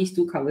done these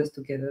two colors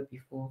together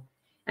before.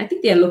 I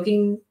think they're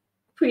looking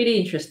pretty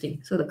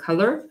interesting. So the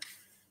color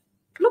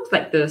looks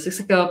like this. It's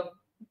like a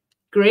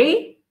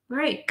gray,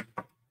 right?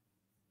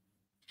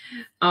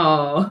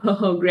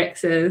 Oh, Greg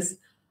says,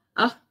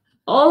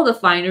 all the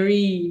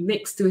finery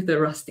mixed with the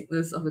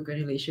rusticness of the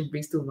granulation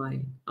brings to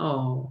mind.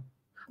 Oh,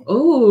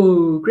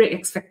 great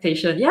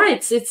expectation. Yeah,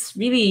 it's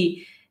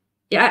really,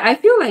 yeah, I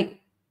feel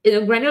like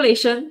in a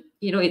granulation,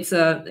 you know, it's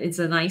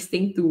a nice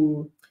thing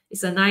to,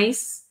 it's a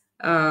nice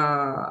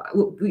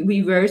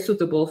we very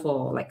suitable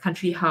for like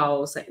country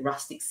house, like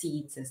rustic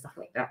scenes and stuff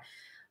like that.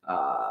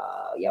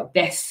 Yeah,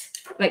 best.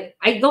 Like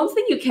I don't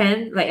think you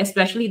can, like,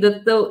 especially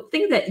the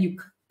thing that you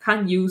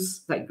can't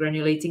use like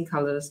granulating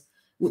colors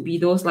would be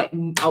those like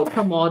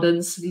ultra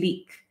modern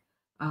sleek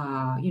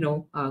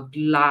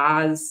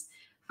glass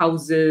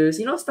houses,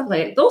 you know, stuff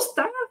like that. Those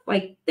stuff,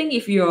 like, think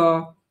if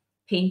you're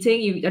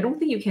painting, I don't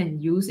think you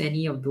can use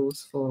any of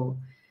those for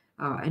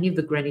any of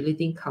the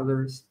granulating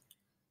colors.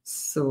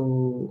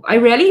 So I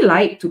really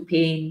like to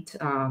paint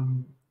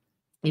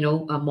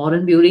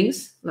modern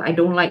buildings. I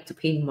don't like to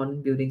paint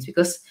modern buildings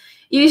because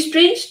it is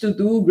strange to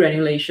do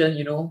granulation,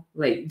 you know,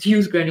 like to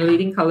use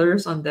granulating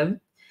colors on them.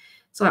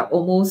 So I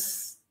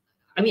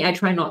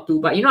try not to,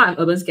 but you know, I'm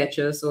urban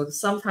sketcher, so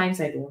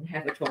sometimes I don't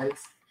have a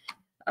choice.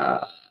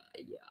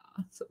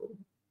 So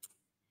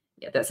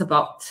yeah, that's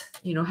about,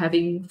 you know,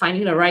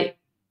 finding the right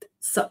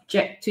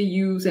subject to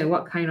use and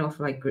what kind of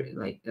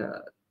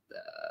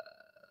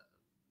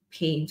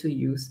paint to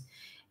use.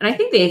 And I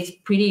think that it's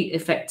pretty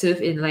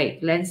effective in like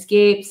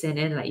landscapes, and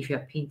then like if you're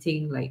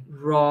painting like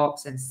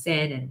rocks and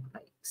sand and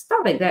like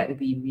stuff like that would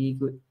be really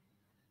good.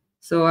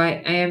 So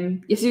I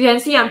am, as you can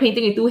see, I'm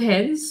painting with two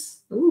hands.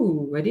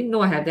 Ooh, I didn't know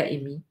I had that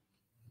in me.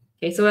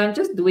 Okay, so I'm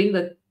just doing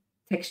the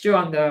texture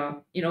on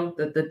the, you know,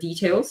 the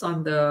details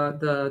on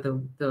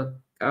the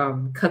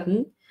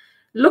curtain.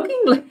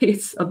 Looking like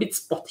it's a bit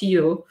spotty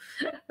though.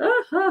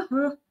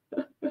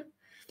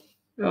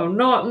 No,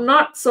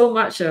 not so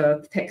much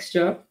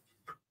texture.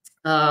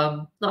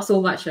 Not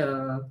so much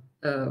what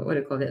do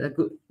you call it?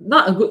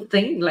 Not a good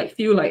thing. Like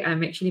feel like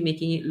I'm actually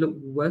making it look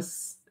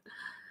worse.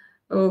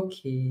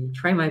 Okay,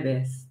 try my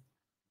best.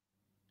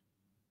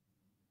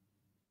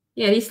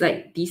 Yeah, these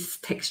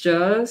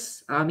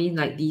textures. I mean,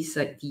 like these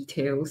like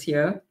details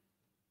here.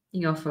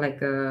 Think of like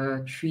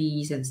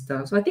trees and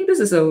stuff. So I think this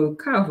is a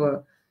kind of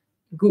a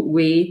good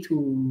way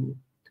to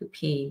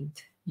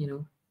paint. You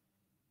know,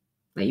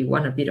 like you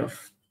want a bit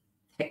of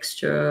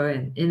texture,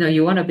 and you know,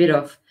 you want a bit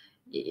of,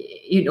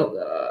 you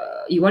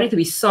want it to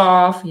be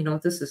soft. You know,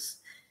 this is,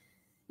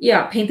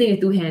 yeah, painting with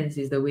two hands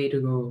is the way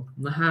to go.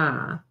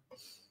 Aha.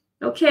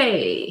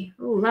 Okay,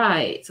 all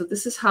right. So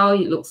this is how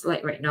it looks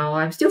like right now.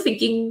 I'm still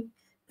thinking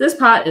this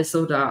part is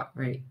so dark,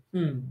 right?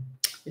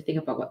 We think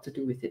about what to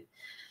do with it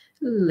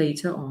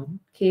later on.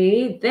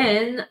 Okay,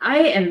 then I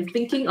am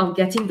thinking of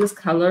getting this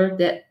color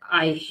that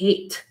I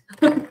hate.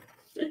 I'm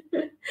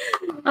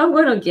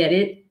gonna get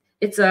it.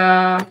 It's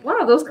one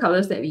of those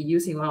colors that we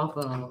use in one of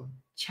our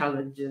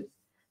challenges.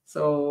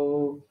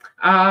 So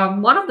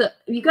one of the,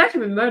 you guys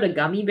remember the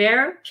gummy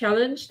bear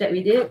challenge that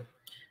we did?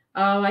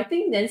 I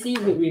think Nancy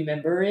would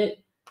remember it.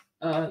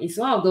 It's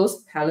one of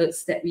those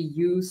palettes that we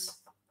use,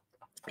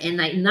 and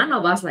like none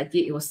of us liked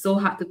it. It was so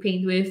hard to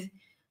paint with.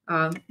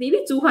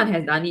 Maybe Zhuhan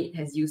has done it,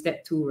 has used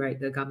that too, right?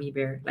 The gummy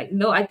bear. Like,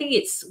 no, I think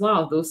it's one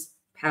of those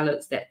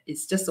palettes that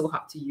it's just so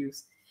hard to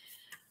use.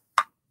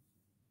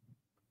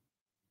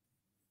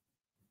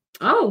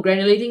 Oh,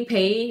 granulating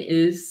paint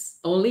is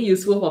only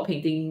useful for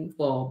painting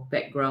for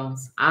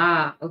backgrounds.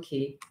 Ah,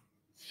 okay.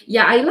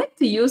 Yeah, I like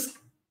to use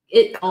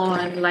it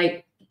on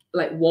like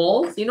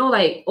walls, you know,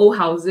 like old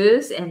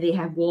houses, and they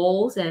have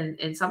walls,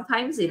 and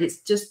sometimes it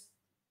is just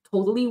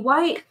totally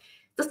white.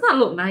 Does not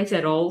look nice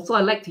at all. So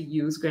I like to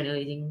use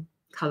granulating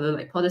color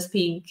like Potter's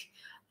Pink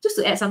just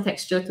to add some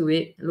texture to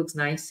it. It looks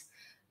nice.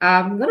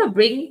 I'm gonna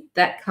bring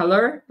that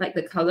color, like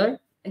the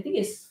color. I think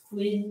it's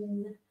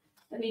Queen.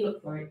 Let me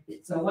look for it.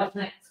 It's a White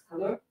Knight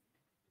color.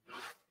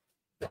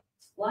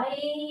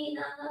 White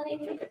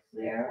Knight.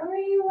 Where are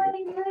you,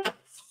 White Knight?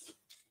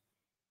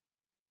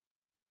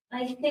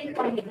 I think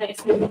White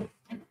Knights.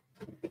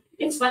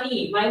 It's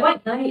funny. My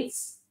White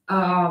Knights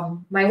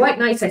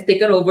has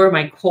taken over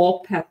my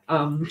core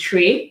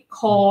tray,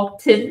 core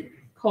tin.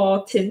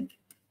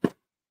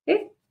 Okay,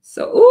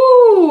 So,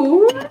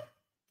 ooh,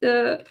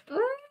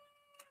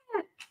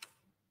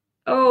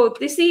 oh,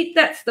 you see,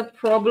 that's the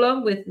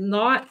problem with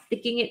not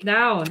sticking it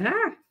down.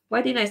 Ah,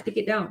 why didn't I stick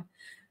it down?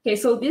 Okay,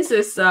 so this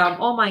is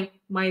all my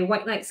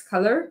White Nights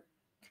color.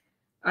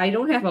 I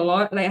don't have a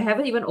lot. Like I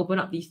haven't even opened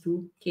up these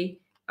two. Okay.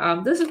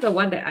 This is the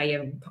one that I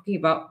am talking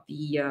about,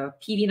 the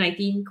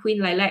PV19 Queen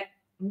Lilac.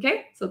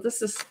 Okay, so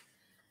this is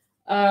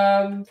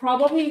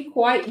probably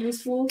quite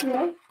useful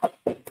here.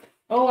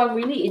 Oh, I'm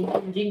really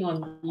infringing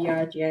on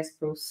the JS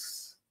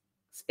Pro's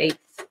space.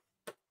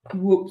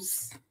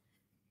 Whoops.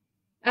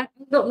 I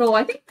don't know.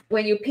 I think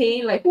when you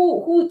paint, like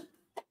who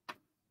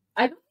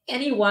I don't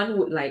think anyone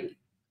would like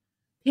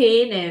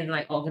paint and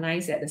like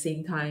organize at the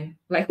same time.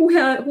 Like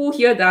who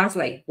here does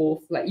like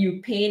both? Like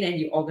you paint and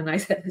you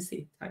organize at the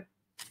same time.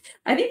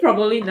 I think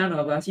probably none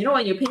of us. You know,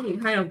 when you paint, you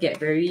kind of get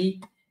very,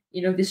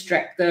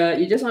 distracted.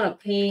 You just want to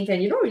paint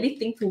and you don't really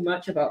think too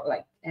much about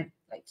like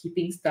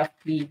keeping stuff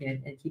clean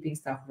and keeping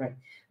stuff right.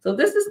 So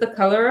this is the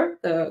color,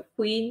 the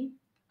Queen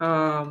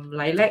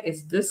Lilac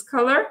is this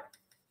color.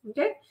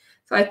 Okay.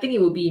 So I think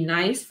it would be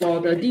nice for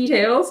the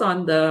details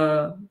on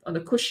the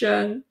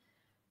cushion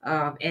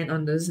and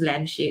on this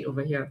lampshade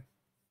over here.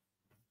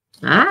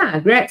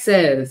 Greg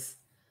says,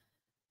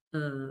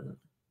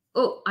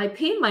 oh, I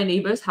paint my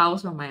neighbor's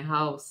house from my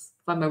house,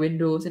 from my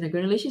windows, and the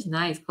granulation is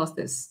nice because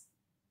there's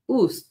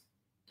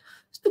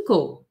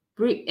stucco,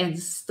 brick and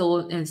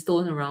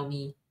stone around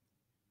me.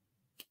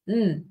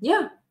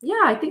 Yeah,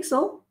 I think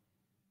so.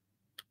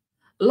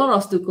 A lot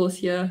of stuccos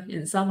here,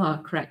 and some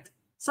are cracked.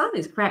 Some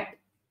is cracked.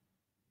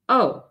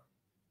 Oh,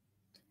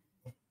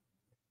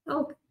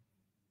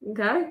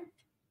 okay.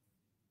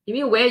 You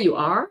mean where you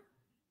are,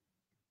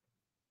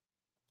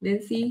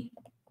 Nancy?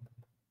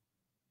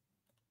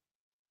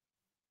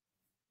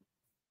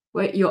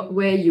 Where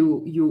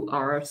you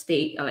are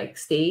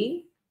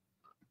staying?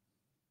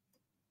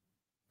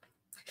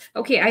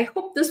 Okay, I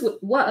hope this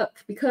would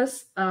work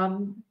because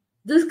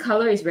this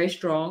color is very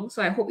strong,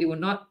 so I hope it will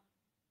not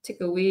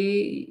take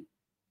away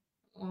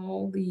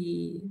all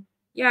the.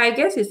 Yeah, I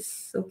guess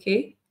it's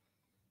okay.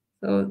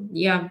 So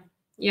yeah,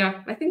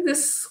 I think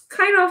this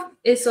kind of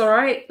is all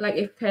right. Like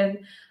it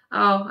can.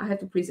 Oh, I have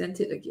to present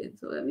it again.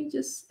 So let me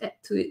just add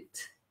to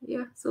it.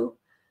 Yeah. So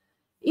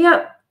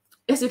yeah,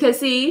 as you can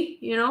see,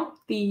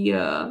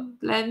 the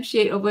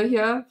lampshade over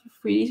here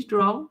pretty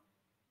strong.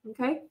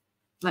 Okay,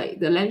 like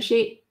the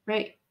lampshade,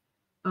 right?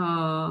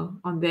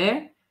 On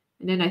there,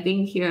 and then I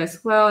think here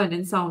as well, and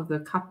then some of the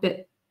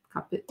carpet.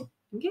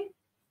 Okay,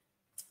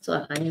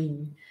 so I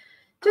am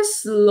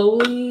just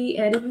slowly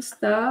adding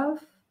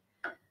stuff.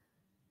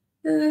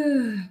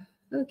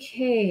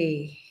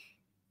 Okay,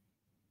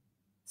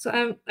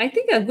 so I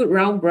think a good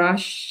round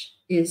brush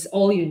is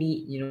all you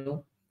need,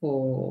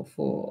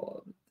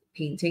 for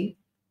painting.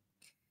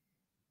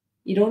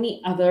 You don't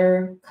need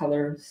other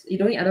colors. You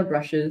don't need other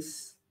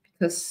brushes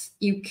because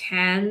you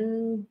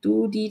can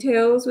do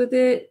details with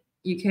it.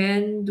 You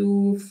can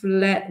do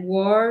flat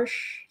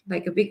wash,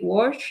 like a big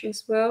wash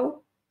as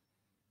well.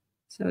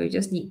 So you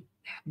just need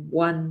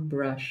one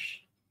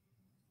brush.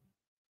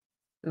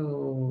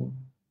 So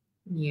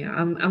yeah,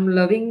 I'm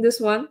loving this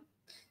one.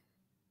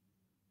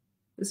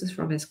 This is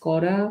from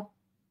Escoda.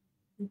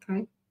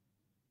 Okay.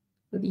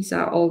 So these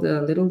are all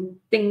the little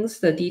things,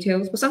 the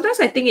details. But sometimes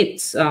I think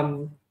it's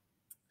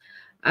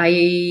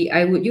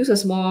I would use a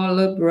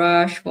smaller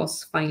brush for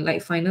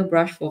finer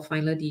brush for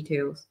finer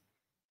details.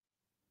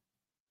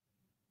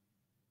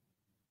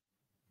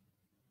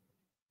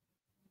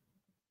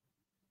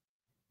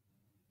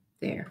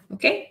 There.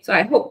 Okay. So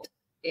I hope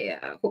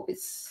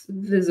it's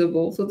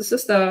visible. So these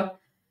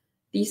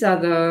are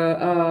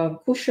the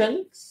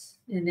cushions,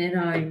 and then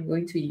I'm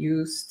going to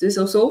use this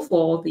also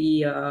for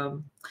the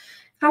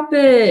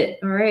carpet.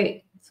 All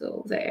right.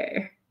 So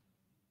there.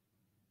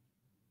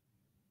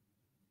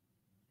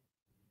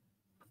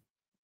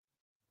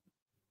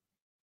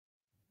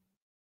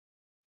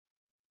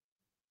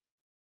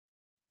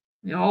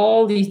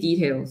 All these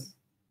details.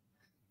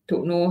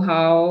 Don't know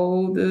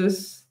how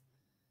this.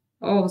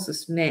 Oh, this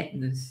is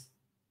madness.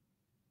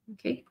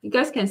 Okay, you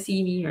guys can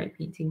see me, right?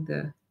 Painting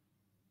the.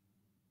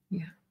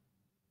 Yeah.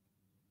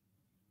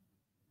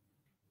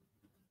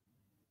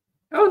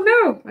 Oh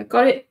no, I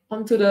got it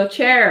onto the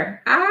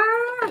chair.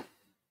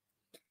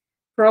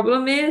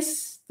 Problem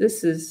is,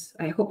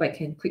 I hope I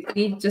can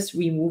quickly just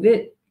remove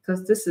it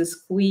because this is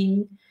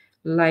Queen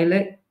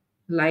Lilac,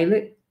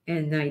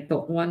 and I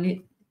don't want it.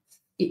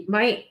 It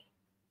might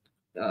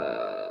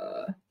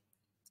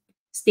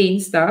stain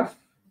stuff.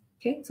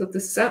 Okay, so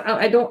this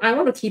I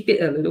want to keep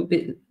it a little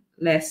bit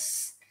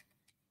less.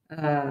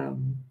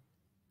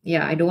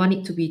 Yeah, I don't want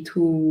it to be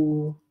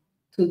too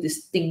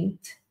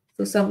distinct.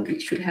 So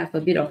it should have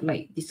a bit of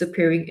like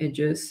disappearing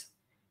edges.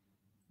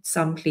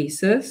 Some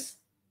places.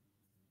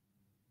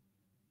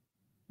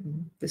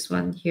 This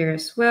one here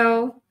as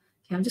well.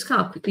 Okay, I'm just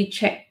kind of quickly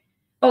check.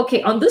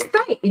 Okay, on this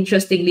side,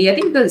 interestingly, I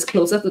think this is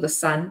closer to the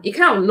sun. It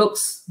kind of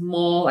looks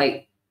more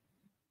like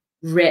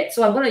red.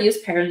 So I'm going to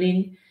use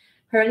Perylene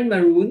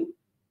Maroon,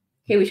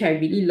 okay, which I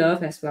really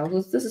love as well.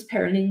 So this is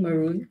Perylene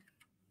Maroon.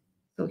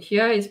 So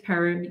here is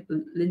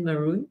Paralin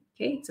Maroon.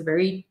 Okay, it's a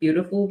very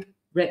beautiful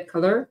red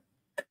color.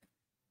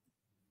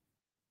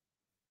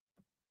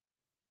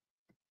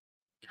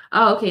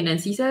 Oh, okay.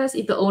 Nancy says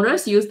if the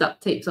owners use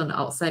duct tapes on the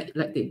outside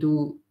like they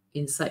do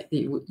inside,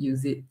 they would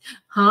use it.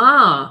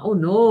 Huh? Oh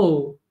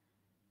no.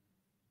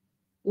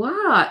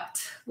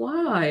 What?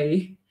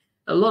 Why?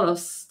 A lot of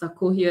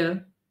stucco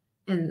here,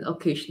 and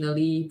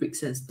occasionally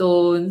bricks and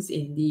stones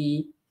in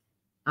the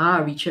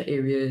richer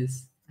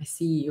areas. I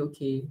see.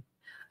 Okay.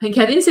 And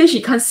Kathleen says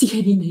she can't see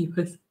any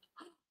neighbors.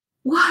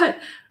 What?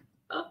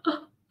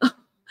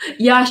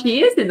 Yeah,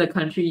 she is in the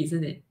country,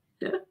 isn't it?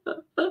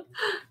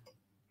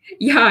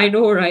 Yeah, I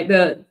know, right?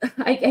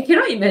 I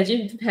cannot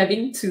imagine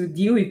having to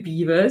deal with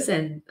beavers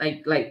and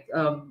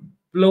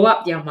blow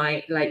up their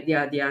mind, like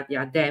their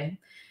dam.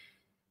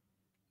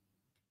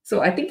 So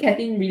I think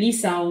Kathleen really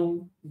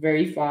sound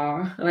very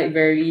far, like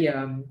very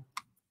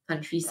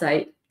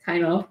countryside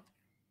kind of.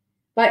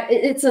 But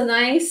it's a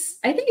nice.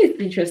 I think it's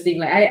interesting.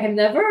 Like I've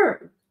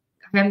never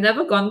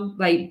gone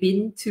like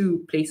been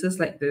to places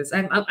like this.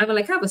 I'm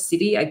like kind of a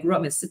city. I grew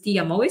up in a city.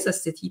 I'm always a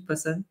city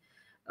person.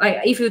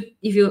 Like if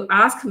you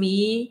ask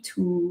me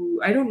to,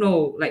 I don't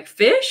know, like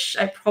fish,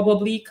 I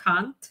probably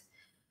can't.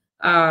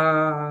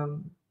 I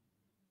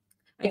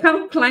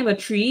can't climb a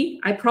tree.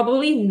 I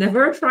probably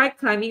never tried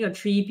climbing a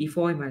tree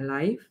before in my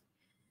life.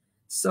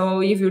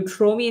 So if you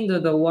throw me into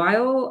the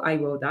wild, I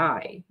will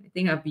die. I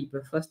think I'll be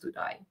the first to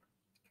die.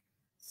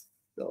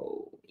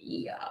 So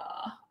yeah.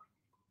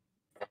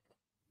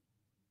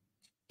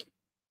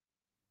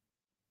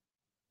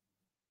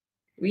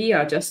 We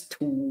are just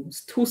too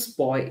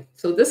spoiled.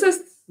 So this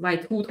is my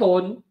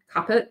two-tone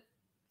carpet.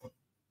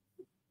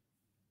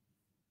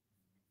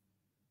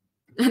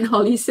 And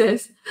Holly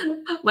says,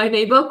 my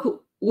neighbor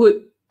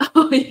would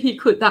if he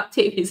could duct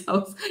tape his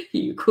house,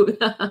 he could.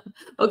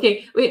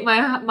 Okay, wait,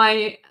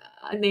 my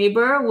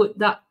neighbor would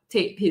duct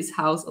tape his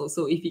house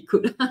also if he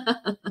could.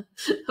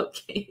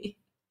 Okay.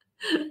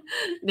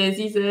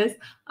 Nancy says,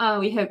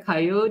 we have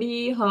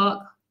coyote,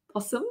 hawk,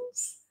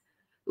 possums.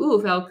 Ooh,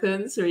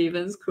 falcons,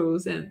 ravens,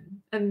 crows,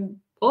 and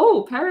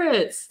oh,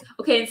 parrots.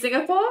 Okay, in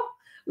Singapore,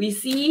 we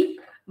see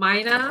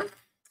myna,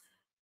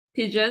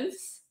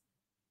 pigeons,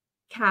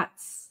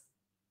 cats,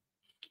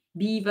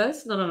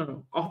 beavers,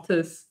 no,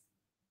 otters,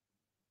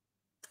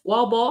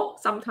 wild boar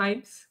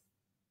sometimes,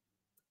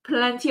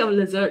 plenty of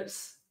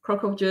lizards,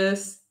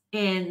 cockroaches,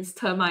 ants,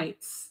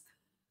 termites,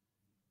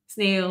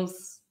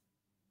 snails.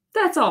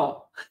 That's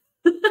all.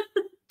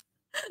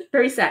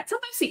 Very sad.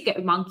 Sometimes we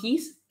get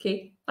monkeys,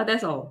 okay, but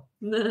that's all.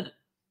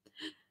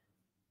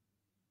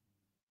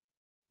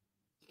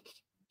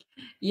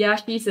 Yeah,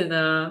 she's in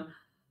a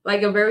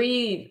like a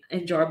very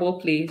enjoyable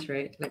place,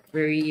 right? Like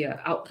very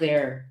out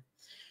there.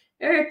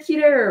 Very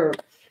cute.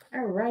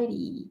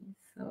 Alrighty.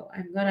 So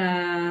I'm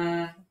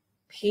gonna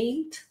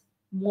paint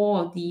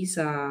more of these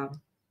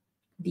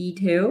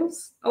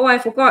details. Oh, I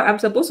forgot. I'm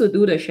supposed to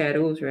do the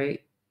shadows,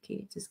 right?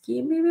 Okay, just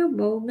give me a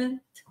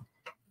moment.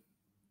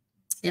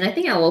 And I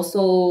think I'll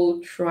also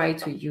try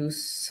to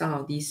use some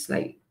of these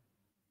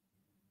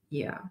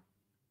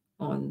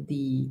on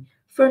the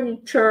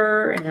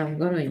furniture, and I'm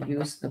gonna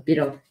use a bit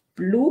of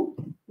blue.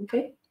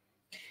 Okay,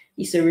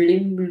 it's a really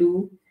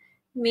blue,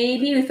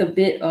 maybe with a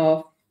bit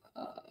of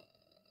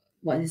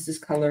what is this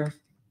color?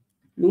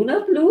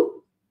 Lunar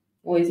blue,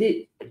 or is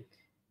it?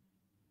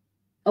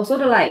 Oh,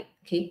 Soda Light.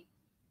 Okay,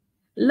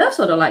 love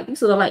Soda Light. I think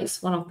Soda Light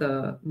is one of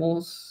the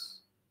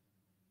most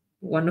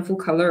wonderful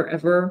color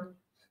ever.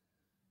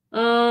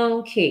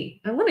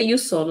 Okay, I'm gonna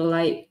use Soda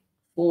Light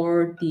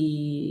for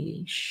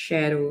the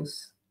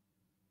shadows.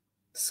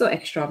 So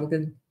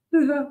extravagant.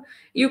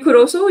 You can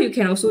also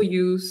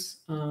use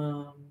I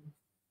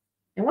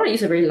want to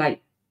use a very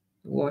light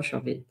wash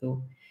of it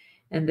though.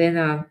 And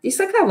then it's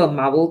like kind of a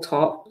marble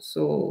top,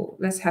 so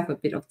let's have a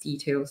bit of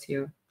details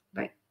here.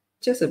 Like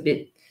just a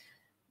bit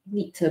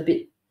need to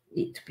be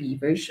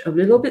a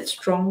little bit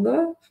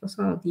stronger for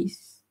some of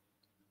these.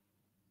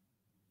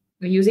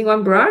 I'm using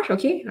one brush,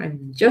 okay?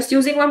 I'm just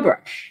using one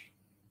brush.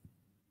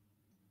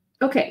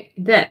 Okay,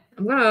 then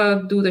I'm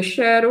gonna do the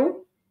shadow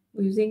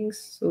using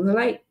Solar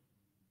Light.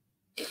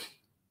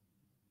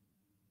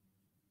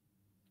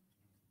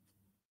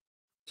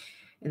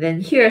 And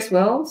then here as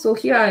well. So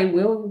here I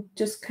will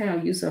just kind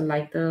of use a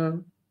lighter,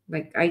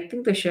 like I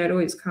think the shadow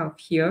is kind of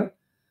here.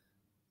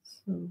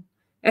 So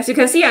as you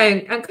can see,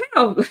 I'm kind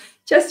of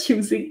just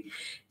using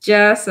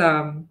just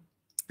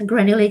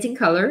granulating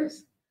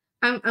colors.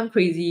 I'm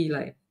crazy,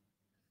 like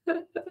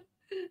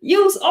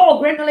use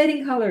all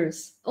granulating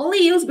colors.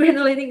 Only use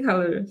granulating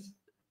colors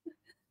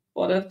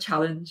for the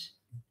challenge.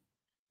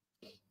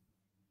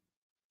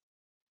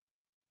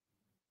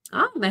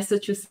 Ah,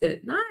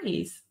 Massachusetts,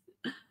 nice.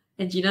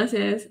 And Gina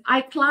says,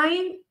 I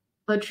climbed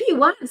a tree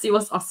once. It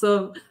was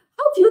awesome.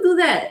 How do you do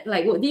that?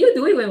 Like, what do you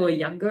do it when we were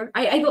younger?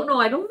 I don't know.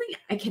 I don't think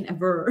I can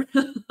ever.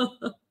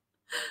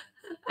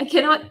 I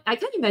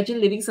can't imagine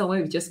living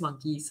somewhere with just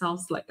monkeys.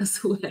 Sounds like a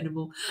zoo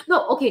animal.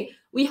 No, okay.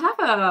 We have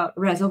a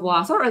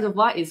reservoir. So a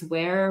reservoir is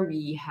where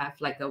we have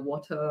like a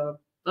water,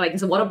 like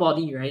it's a water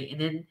body, right?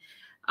 And then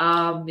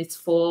It's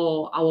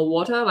for our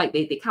water, like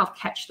they kind of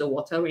catch the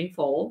water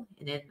rainfall,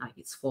 and then like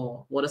it's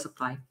for water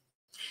supply.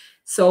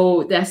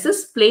 So there's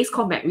this place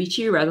called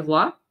MacRitchie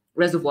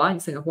Reservoir in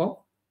Singapore,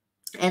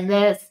 and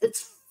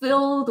it's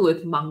filled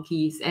with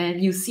monkeys,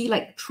 and you see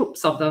like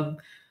troops of them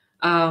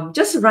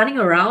just running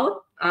around.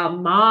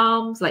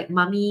 Moms, like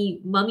mummy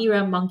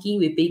ram monkey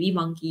with baby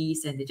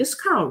monkeys, and they're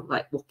just kind of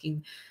like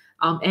walking.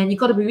 And you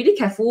got to be really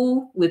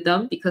careful with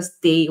them because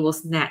they will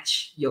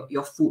snatch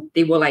your food.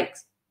 They're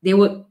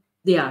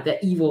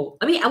evil.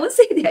 I mean, I wouldn't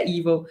say they're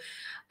evil.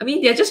 I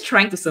mean, they're just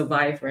trying to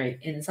survive, right?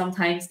 And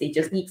sometimes they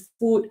just need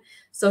food.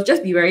 So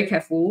just be very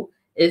careful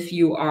if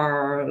you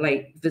are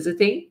like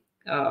visiting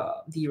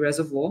the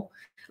reservoir.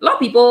 A lot of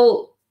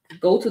people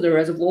go to the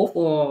reservoir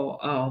for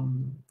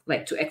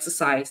like to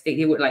exercise.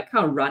 They would like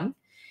kind of run,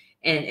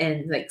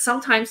 and like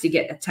sometimes they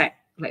get attacked,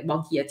 like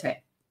monkey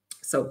attack.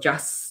 So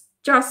just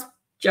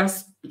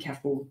be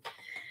careful.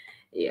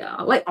 Yeah,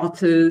 like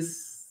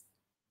otters.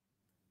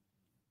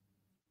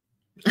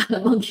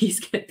 Monkeys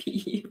can be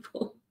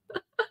evil.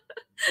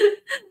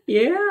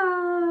 Yeah.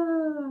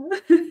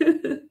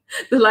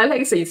 The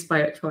lilac is an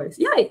inspired choice.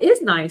 Yeah, it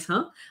is nice,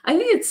 huh? I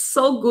think it's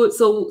so good,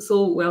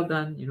 so well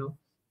done, you know.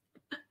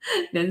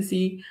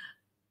 Nancy.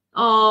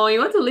 Oh, you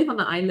want to live on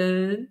the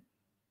island?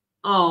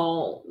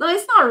 Oh, no,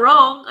 it's not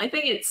wrong. I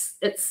think it's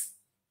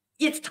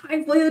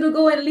time for you to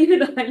go and live in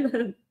the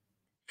island.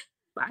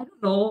 But I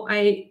don't know.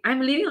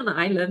 I'm living on the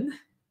island.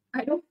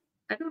 I don't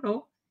I don't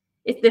know.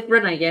 It's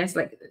different, I guess.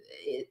 Like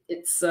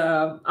it's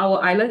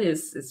our island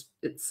it's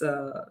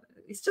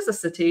just a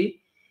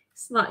city.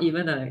 It's not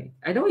even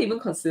I don't even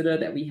consider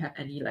that we have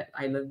any like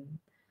island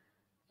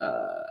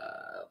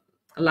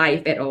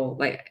life at all.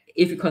 Like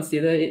if you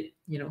consider it,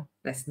 you know,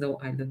 there's no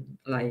island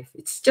life.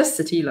 It's just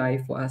city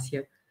life for us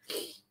here.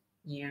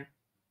 Yeah.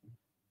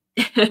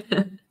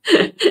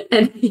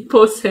 And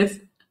people says,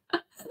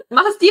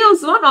 must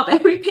use one of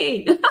every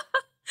paint.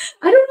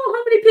 I don't know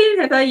how many paint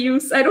have I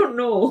used. I don't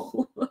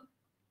know.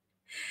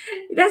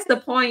 That's the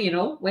point, you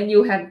know. When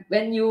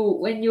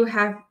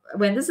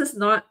this is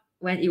not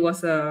when it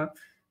was a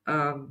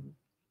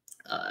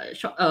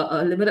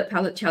limited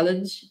palette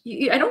challenge.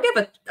 I don't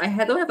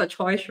don't have a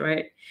choice,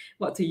 right?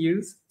 What to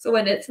use. So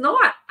when it's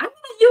not, I'm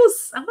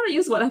gonna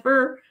use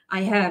whatever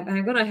I have, and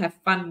I'm gonna have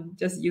fun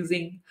just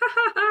using. Ha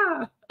ha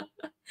ha!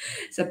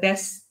 It's the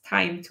best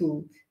time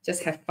to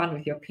just have fun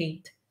with your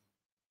paint.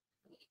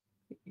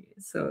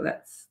 So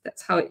that's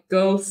how it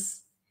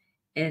goes.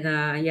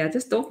 And yeah,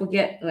 just don't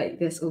forget, like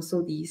there's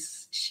also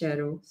these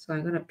shadows. So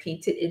I'm gonna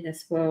paint it in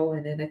as well.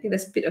 And then I think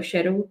there's a bit of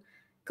shadow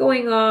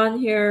going on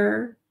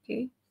here.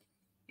 Okay.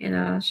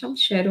 And some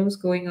shadows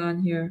going on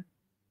here.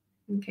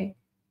 Okay.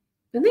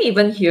 And then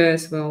even here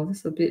as well.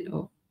 There's a bit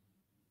of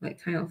like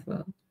kind of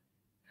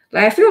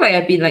like I feel like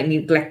I've been like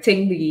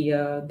neglecting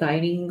the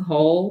dining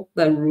hall,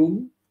 the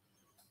room.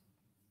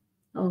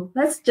 Oh,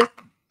 let's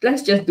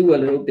just do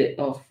a little bit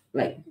of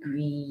like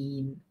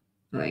green,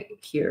 like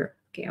here.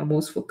 Okay, I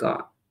almost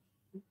forgot.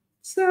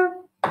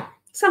 So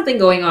something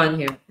going on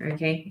here.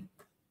 Okay.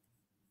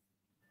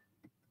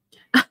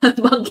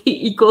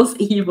 Monkey equals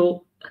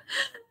evil.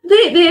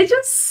 They're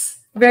just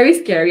very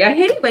scary. I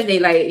hate it when they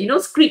like, you know,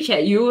 screech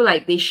at you,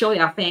 like they show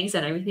their fangs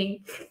and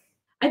everything.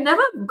 I've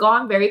never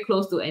gone very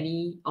close to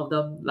any of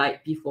them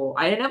like before.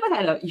 I never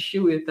had an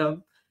issue with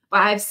them.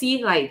 But I've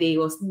seen like they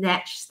will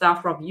snatch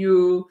stuff from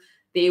you.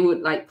 They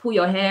would like pull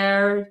your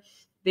hair.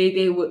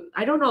 They would,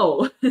 I don't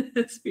know.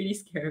 It's pretty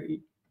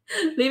scary.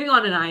 Living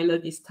on an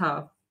island is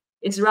tough.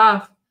 It's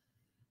rough.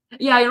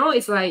 Yeah, you know,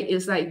 it's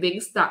like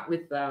being stuck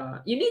with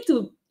you need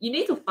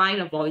to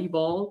find a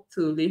volleyball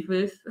to live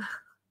with.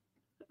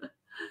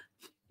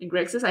 And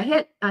Greg says I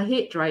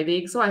hate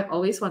driving, so I've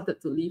always wanted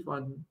to live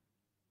on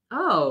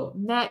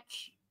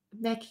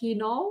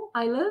Makino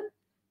Island.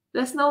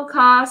 There's no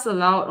cars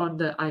allowed on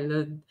the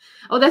island.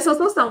 Oh, there's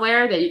also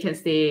somewhere that you can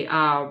stay.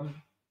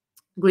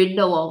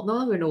 Grindelwald,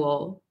 no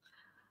Grindelwald.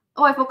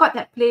 Oh, I forgot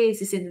that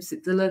place. It's in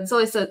Switzerland. So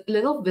it's a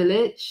little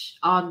village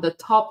on the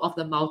top of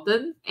the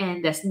mountain,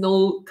 and there's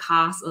no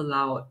cars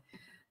allowed.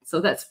 So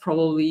that's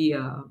probably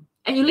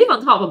and you live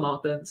on top of a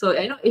mountain. So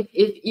I know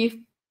if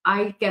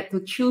I get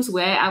to choose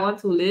where I want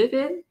to live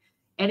in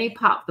any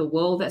part of the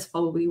world, that's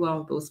probably one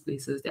of those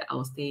places that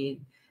I'll stay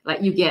in.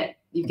 Like you get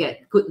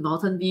good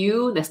mountain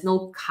view. There's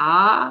no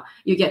car.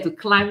 You get to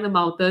climb the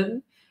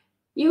mountain.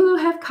 You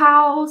have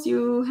cows.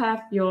 You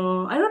have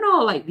your I don't know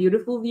like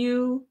beautiful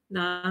view.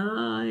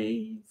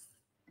 Nice.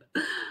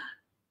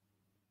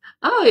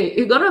 Oh,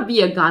 you're gonna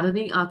be a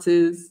gardening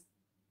artist.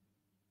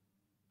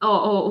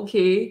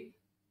 Okay.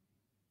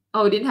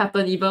 Oh, it didn't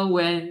happen even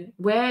when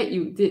where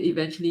you did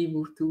eventually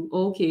move to.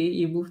 Okay,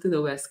 you moved to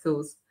the West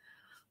Coast.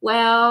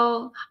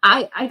 Well,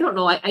 I don't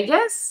know. I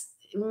guess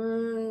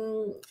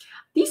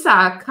these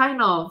are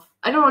kind of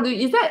I don't know.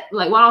 Is that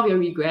like one of your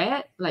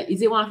regret? Like,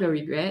 is it one of your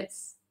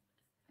regrets?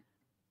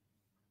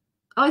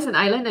 Oh, it's an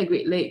island at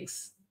Great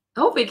Lakes.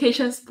 Oh,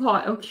 vacation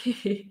spot.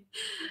 Okay.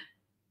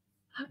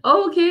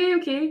 Oh, okay,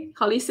 okay.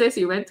 Holly says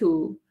you went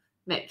to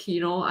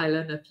Makino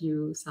Island a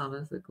few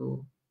summers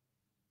ago.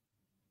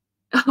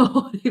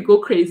 Oh, you go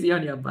crazy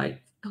on your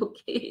bike.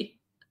 Okay.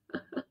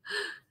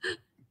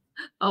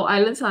 Oh,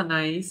 islands are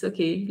nice.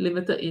 Okay.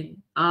 Limited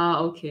in. Ah,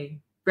 okay.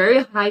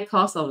 Very high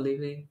cost of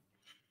living.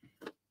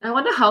 I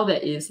wonder how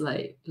that is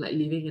like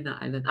living in an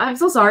island. I'm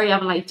so sorry.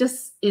 I'm like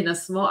just in a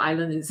small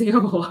island in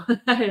Singapore.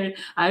 I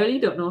really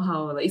don't know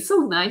how. Like it's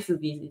so nice to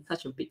be in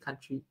such a big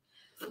country.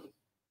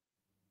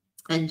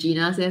 And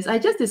Gina says, I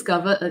just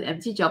discovered an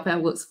empty gel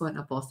pen works for an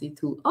upholstery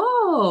too.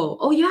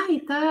 Oh yeah,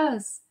 it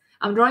does.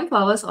 I'm drawing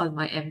flowers on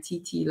my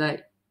MTT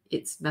like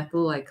it's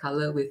metal like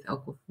color with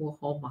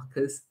alcohol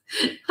markers.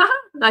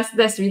 Nice,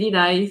 that's really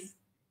nice.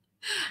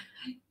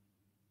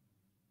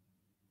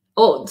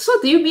 Oh, so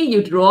do you mean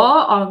you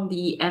draw on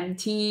the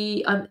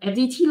MDT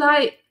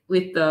light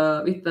with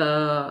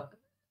the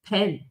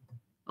pen?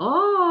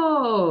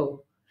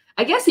 Oh,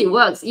 I guess it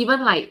works.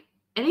 Even like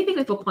anything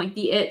with a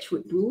pointy edge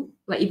would do.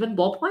 Like even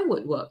ballpoint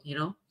would work, you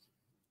know.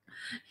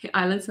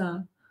 Islands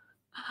are,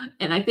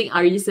 and I think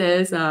Ari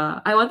says,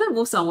 I want to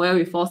move somewhere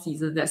with 4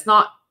 seasons that's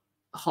not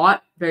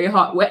hot, very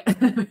hot, wet.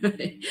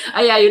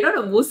 Yeah, you don't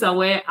want to move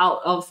somewhere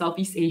out of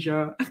Southeast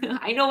Asia.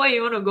 I know where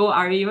you want to go,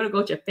 Ari. You want to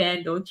go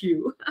Japan, don't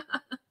you?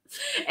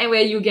 And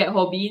where you get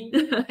Hobin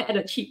at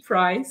a cheap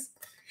price.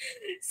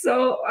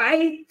 So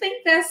I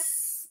think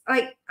that's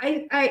like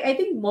I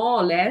think more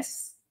or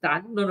less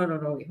done. No,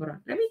 wait, hold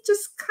on. Let me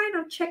just kind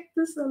of check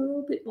this a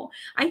little bit more.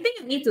 I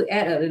think I need to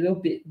add a little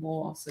bit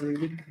more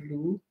cerulean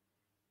blue.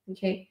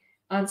 Okay.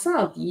 On some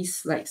of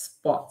these like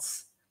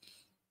spots.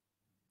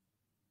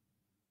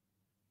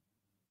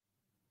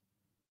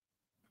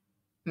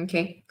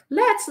 Okay.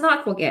 Let's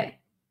not forget,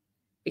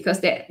 because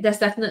there's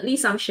definitely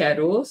some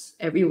shadows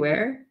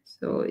everywhere.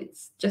 So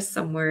it's just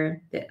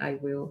somewhere that I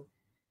will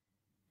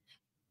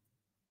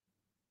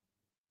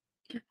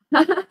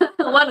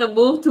want to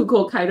move to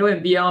Hokkaido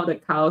and be all the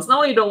cows.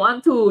 No, you don't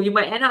want to. You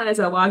might end up as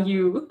a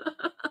Wagyu.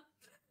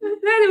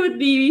 That would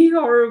be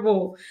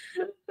horrible.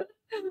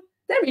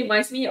 That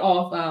reminds me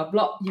of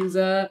blog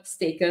user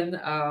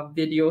Staken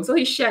video. So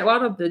he shared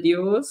one of the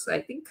videos, I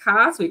think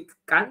cows with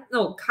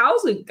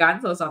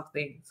guns or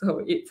something.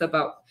 So it's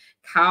about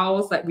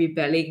cows like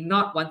rebelling,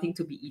 not wanting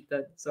to be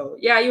eaten. So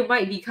yeah, you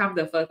might become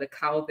the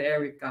cow there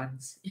with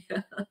guns.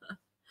 Yeah.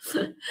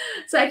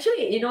 So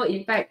actually,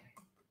 in fact,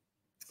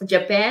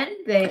 Japan,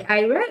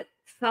 I read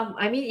some.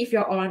 I mean, if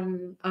you're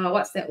on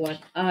what's that one?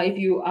 If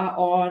you are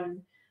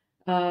on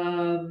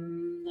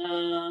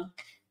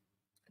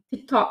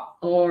TikTok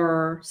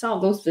or some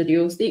of those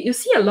videos, you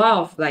see a lot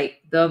of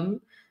like them,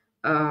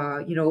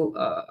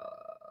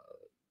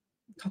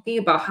 talking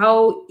about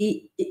how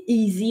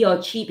easy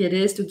or cheap it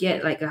is to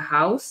get like a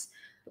house.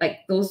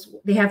 Like those,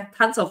 they have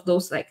tons of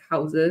those like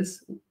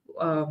houses,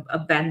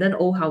 abandoned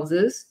old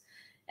houses,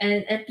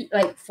 and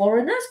like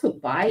foreigners could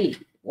buy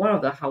one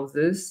of the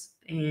houses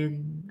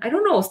and I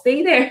don't know,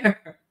 stay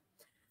there.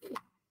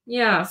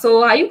 Yeah.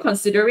 So are you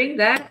considering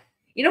that?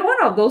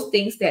 One of those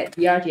things that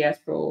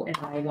DRGS Pro and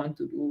I want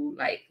to do,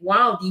 like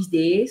one of these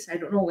days, I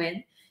don't know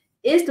when,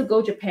 is to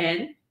go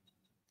Japan,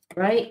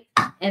 right?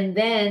 And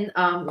then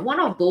one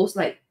of those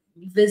like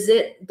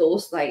visit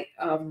those like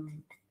out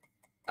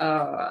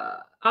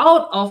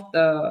of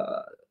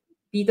the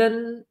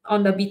beaten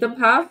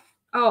path,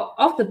 out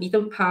of the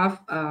beaten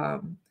path,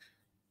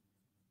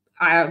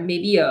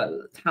 maybe a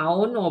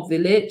town or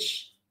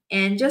village,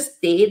 and just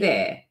stay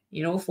there,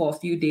 for a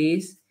few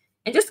days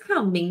and just kind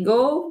of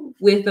mingle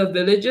with the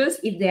villagers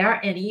if there are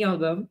any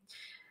of them.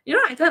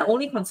 I think the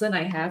only concern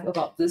I have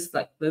about this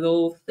like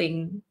little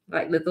thing,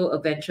 like little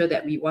adventure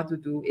that we want to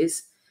do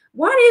is,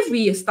 what if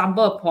we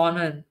stumble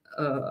upon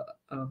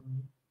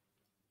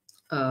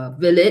a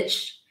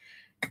village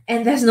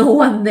and there's no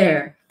one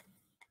there?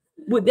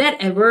 Would that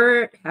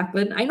ever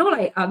happen? I know,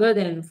 like other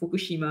than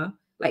Fukushima,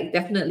 like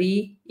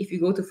definitely if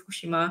you go to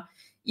Fukushima,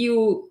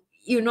 you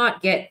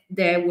not get,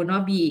 there will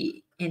not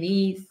be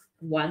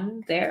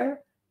anyone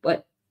there.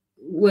 But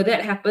will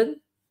that happen?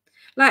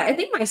 Like I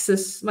think my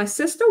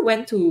sister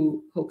went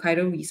to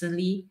Hokkaido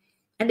recently,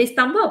 and they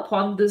stumbled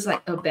upon this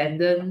like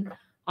abandoned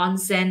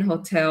onsen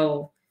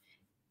hotel.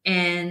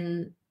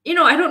 And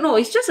I don't know,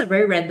 it's just a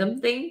very random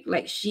thing.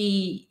 Like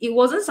it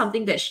wasn't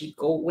something that she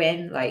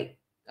went like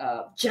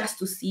just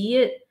to see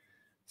it.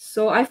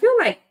 So I feel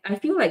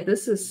like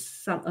this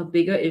is a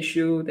bigger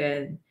issue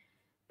than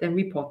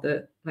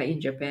reported, like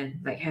in Japan,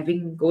 like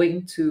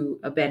going to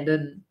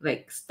abandoned,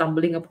 like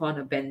stumbling upon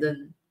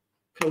abandoned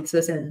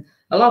places, and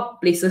a lot of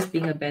places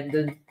being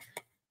abandoned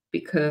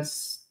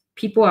because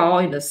people are all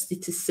in the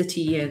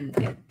city,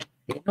 and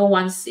no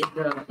one's in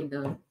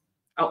the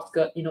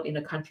outskirt, in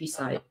the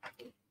countryside.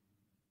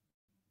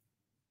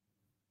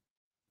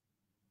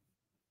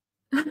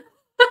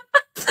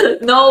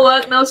 No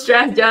work, no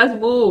stress, just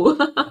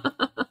move.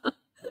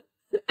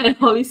 And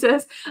Holly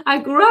says, I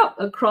grew up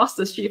across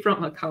the street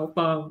from a cow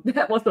farm.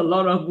 That was a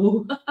lot of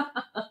moo.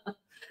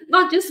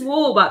 Not just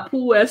moo, but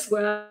poo as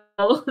well.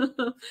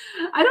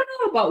 I don't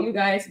know about you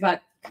guys,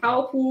 but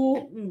cow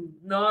poo,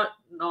 not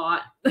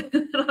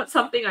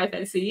something I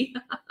fancy.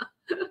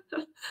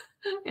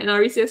 And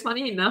Ari says,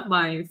 funny enough,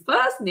 my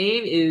first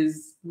name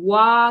is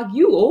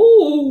Wagyu.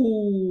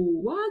 Oh,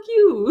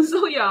 Wagyu.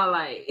 So you're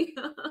like,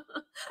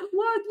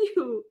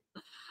 Wagyu.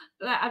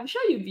 Like, I'm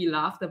sure you'd be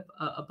laughed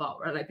about,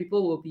 right? Like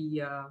people will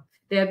be,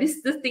 they have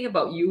this thing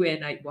about you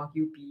and like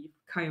Wagyu beef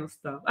kind of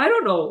stuff. I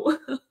don't know.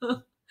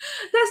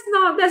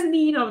 That's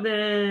mean of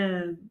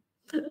them.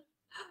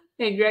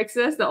 And Greg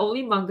says the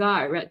only manga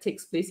I read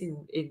takes place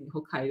in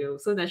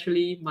Hokkaido. So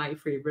naturally my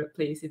favorite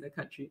place in the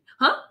country.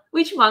 Huh?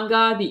 Which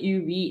manga did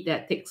you read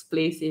that takes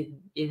place in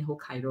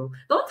Hokkaido?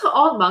 Don't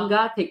all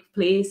manga take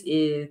place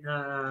in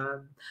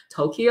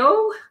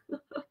Tokyo?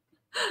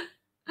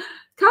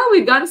 Car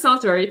with Gun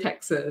sounds very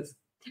Texas.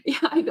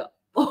 Yeah,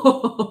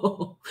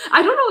 Oh,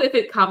 I don't know if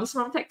it comes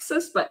from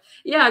Texas, but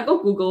yeah,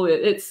 go Google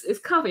it. It's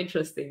kind of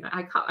interesting.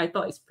 I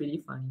thought it's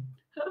pretty funny.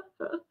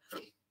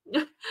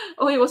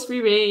 Oh, it was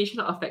free range,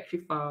 not a factory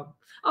farm.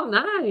 Oh,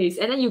 nice.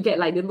 And then you get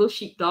like the little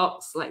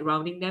sheepdogs, like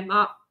rounding them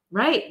up,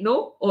 right?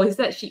 No? Or is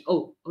that sheep?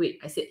 Oh, wait,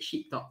 I said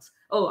sheepdogs.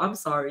 Oh, I'm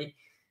sorry.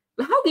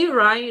 But how do you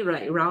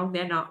round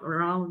them up,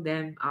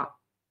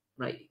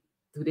 Right?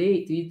 Do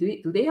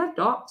they have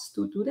dogs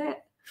to do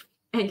that?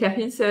 And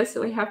Catherine says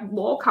we have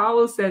more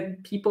cows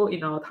than people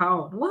in our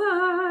town.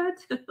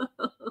 What?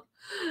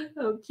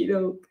 Okie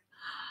doke.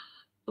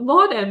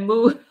 More than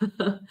moo.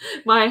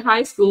 My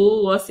high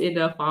school was in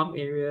the farm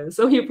area,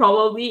 so you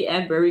probably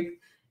am very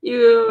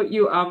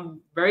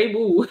very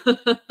moo.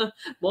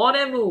 More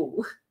than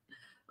moo.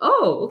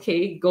 Oh,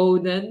 okay.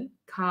 Golden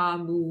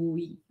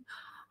Kamui.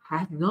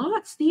 Have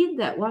not seen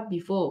that one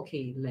before.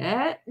 Okay,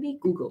 let me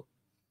Google.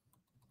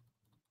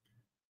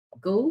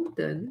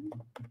 Golden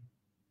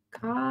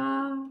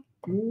Kamui.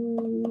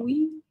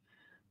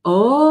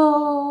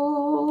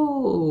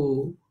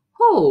 Oh,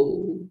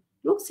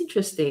 looks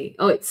interesting.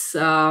 Oh, it's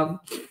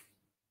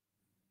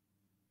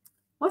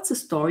what's the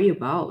story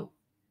about?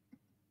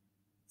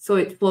 So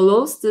it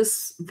follows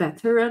this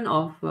veteran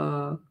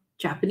of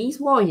Japanese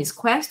war in his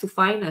quest to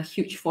find a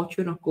huge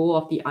fortune of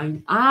gold of the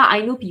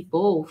Ainu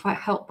people,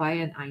 helped by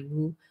an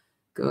Ainu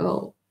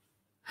girl.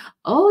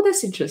 Oh,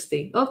 that's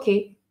interesting.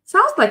 Okay,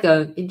 sounds like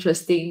an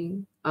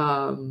interesting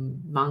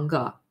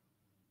manga.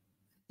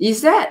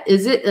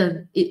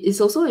 It's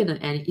also an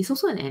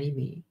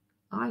anime.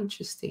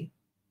 Interesting.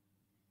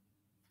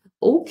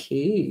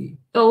 Okay.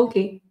 Oh,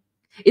 okay.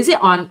 Is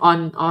it on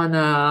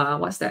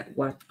what's that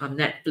one? On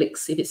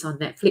Netflix. If it's on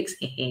Netflix,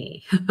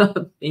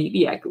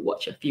 maybe I could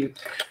watch a few.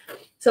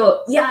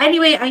 So yeah,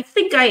 anyway, I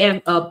think I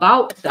am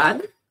about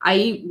done.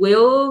 I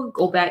will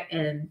go back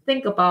and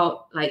think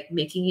about like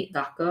making it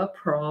darker,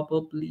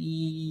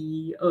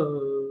 probably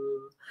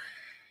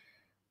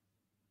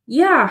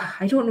yeah,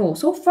 I don't know.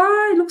 So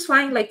far, it looks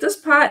fine. Like this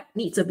part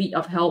needs a bit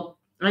of help.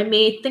 I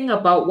may think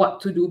about what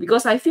to do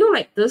because I feel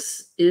like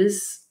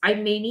I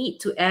may need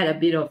to add a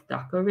bit of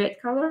darker red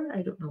color.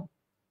 I don't know.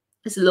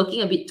 It's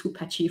looking a bit too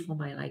patchy for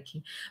my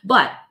liking.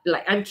 But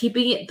like I'm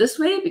keeping it this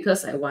way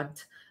because I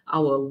want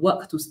our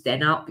work to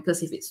stand out,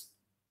 because if it's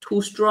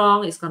too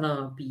strong, it's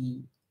gonna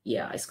be,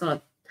 it's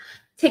gonna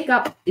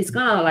it's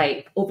gonna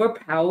like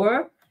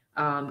overpower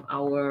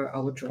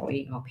our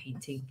drawing, our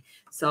painting.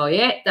 So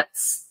yeah,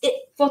 that's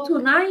it for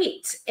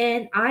tonight.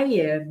 And I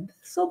am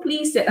so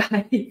pleased that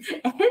I end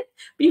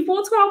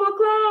before 12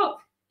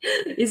 o'clock.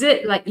 Is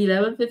it like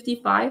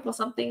 11:55 or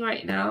something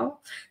right now?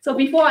 So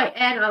before I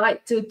end, I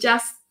like to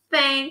just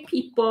thank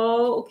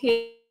people.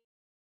 Okay.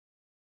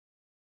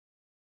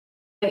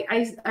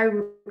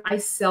 I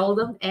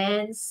seldom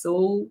end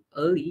so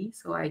early,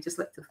 so I just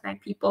like to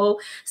thank people.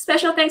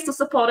 Special thanks to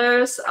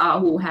supporters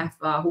who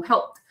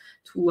helped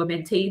to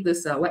maintain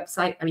this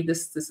website. I mean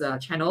this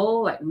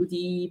channel, like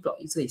Rudy, blog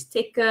user is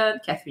taken,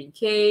 Catherine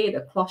K,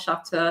 the Cloth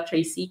Shutter,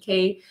 Tracy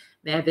K,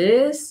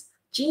 Mavis,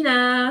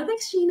 Gina,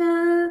 thanks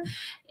Gina,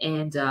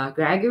 and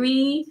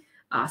Gregory,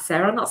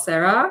 Sarah, not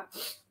Sarah.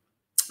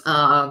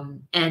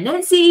 And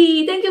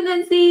Nancy, thank you,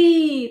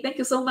 Nancy. Thank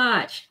you so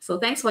much. So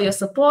thanks for your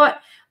support.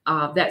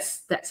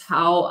 That's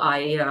how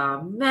I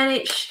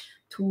manage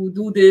to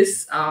do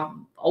this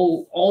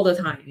all the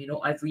time,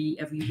 every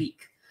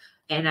week.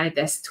 And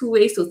there's two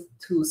ways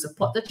to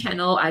support the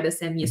channel. Either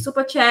send me a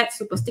super chat,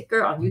 super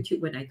sticker on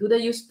YouTube when I do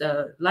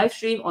the live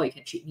stream, or you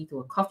can treat me to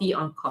a coffee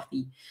on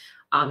Coffee.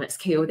 That's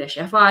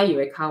ko-fi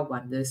Eureka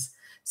Wonders.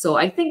 So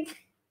I think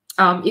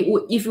it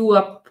would, if you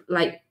were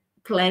like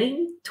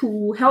planning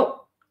to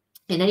help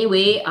in any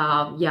way,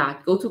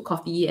 go to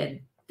Coffee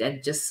and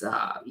then just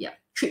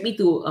treat me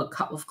to a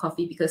cup of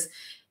coffee, because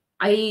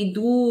I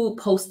do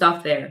post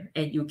stuff there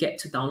and you get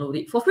to download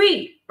it for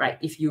free, right?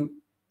 If you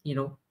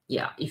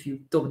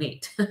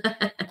donate.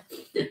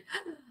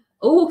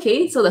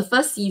 Okay, so the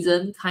first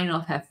season kind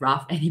of have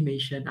rough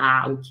animation.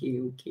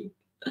 Okay.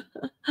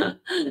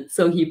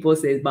 So Hippo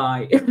says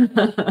bye.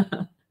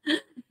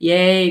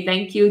 Yay,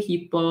 thank you,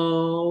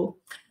 Hippo.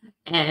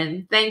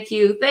 And thanks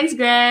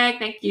Greg,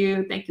 thank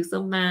you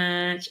so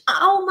much.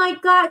 Oh my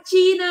god,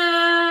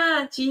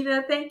 Gina,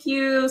 thank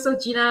you. So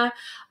Gina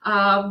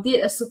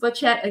did a super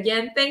chat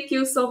again. Thank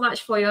you so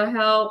much for your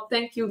help.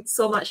 Thank you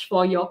so much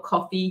for your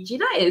coffee.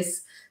 Gina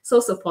is so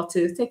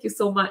supportive. Thank you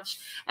so much.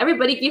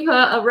 Everybody give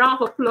her a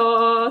round of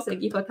applause and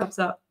give her a thumbs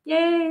up.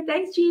 Yay,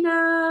 thanks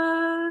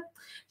Gina.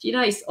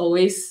 Gina is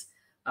always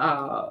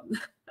I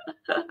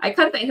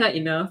can't thank her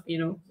enough,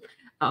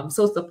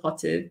 so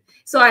supportive.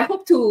 So I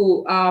hope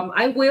to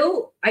I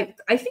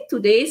think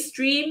today's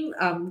stream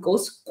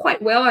goes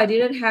quite well. I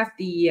didn't have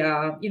the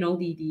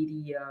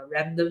the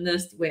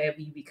randomness where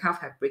we can't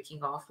have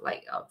breaking off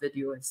like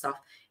video and stuff,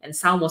 and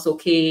sound was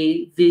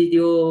okay,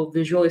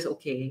 visual is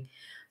okay.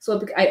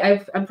 So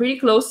I'm pretty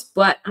close,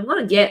 but I'm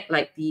gonna get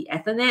like the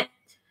Ethernet,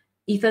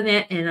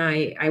 and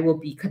I will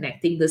be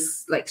connecting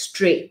this like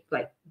straight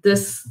like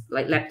this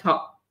like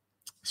laptop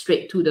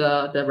straight to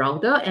the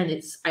router, and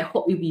I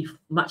hope it'll be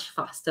much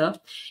faster.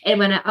 And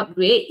when I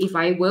upgrade,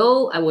 I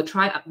will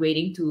try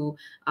upgrading to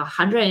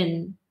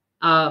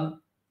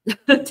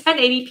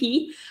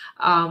 1080p.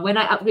 When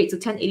I upgrade to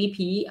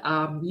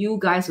 1080p, you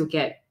guys will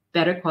get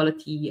better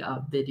quality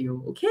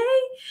video. Okay,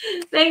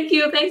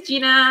 thanks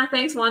Gina,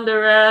 thanks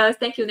Wanderers,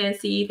 thank you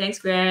Nancy, thanks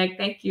Greg,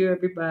 thank you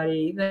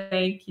everybody,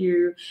 thank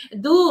you.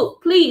 Do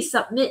please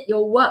submit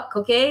your work,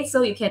 okay?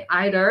 So you can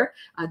either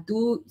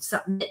do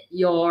submit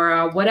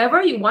your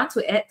whatever you want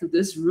to add to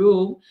this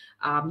room.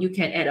 You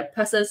can add a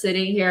person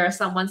sitting here,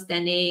 someone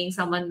standing,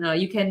 someone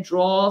you can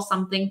draw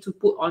something to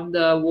put on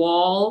the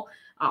wall,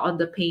 on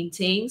the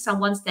painting,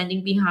 someone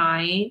standing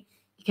behind.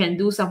 You can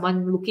do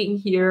someone looking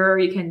here.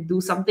 You can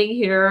do something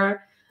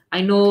here.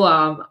 I know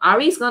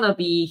Ari's gonna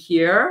be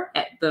here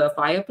at the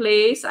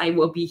fireplace. I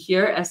will be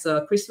here as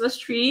a Christmas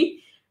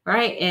tree,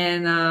 right?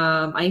 And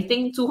I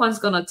think Tuhan's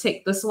gonna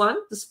take this one,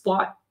 the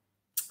spot.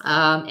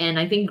 And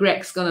I think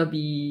Greg's gonna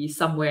be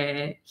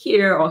somewhere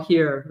here or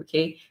here.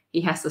 Okay, he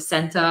has the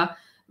center,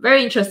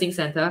 very interesting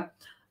center.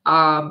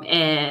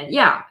 And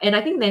yeah, and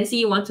I think Nancy,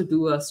 you want to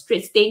do a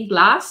straight stained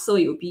glass, so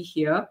you'll be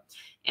here.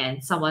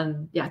 And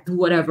someone, do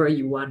whatever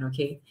you want,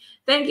 okay?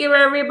 Thank you,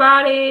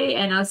 everybody.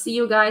 And I'll see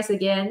you guys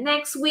again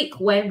next week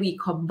when we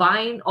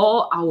combine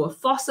all our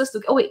forces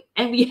together. Oh, wait,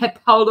 and we have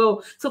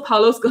Paulo. So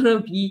Paulo's going to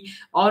be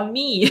on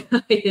me.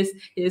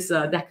 his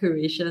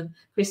decoration,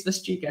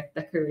 Christmas tree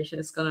decoration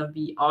is going to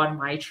be on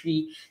my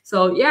tree.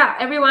 So yeah,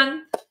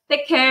 everyone,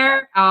 take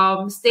care.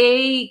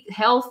 Stay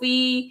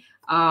healthy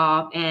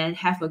and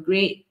have a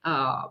great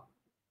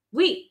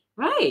week.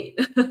 Right.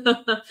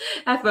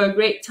 Have a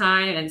great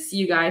time and see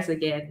you guys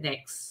again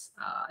next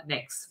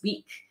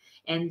week.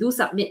 And do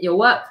submit your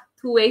work.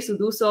 2 ways to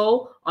do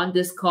so: on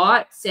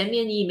Discord, send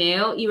me an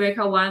email,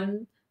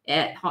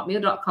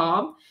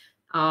 ereka1@hotmail.com.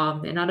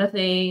 Another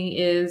thing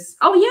is,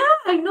 oh yeah,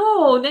 I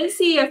know,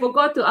 Nancy, I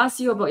forgot to ask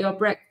you about your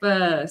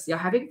breakfast. You're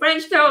having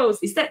French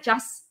toast. Is that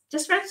just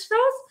French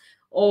toast?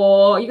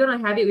 Or you're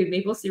gonna have it with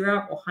maple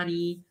syrup or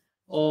honey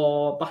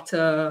or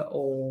butter,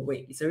 or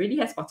wait, it already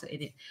has butter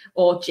in it,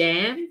 or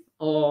jam,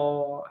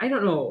 or I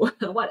don't know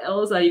what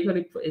else are you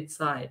going to put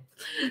inside.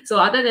 So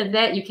other than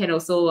that, you can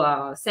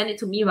also send it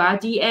to me via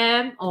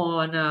DM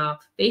on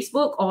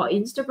Facebook or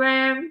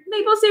Instagram.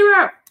 Maple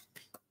syrup,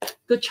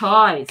 good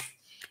choice.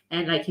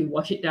 And I can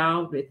wash it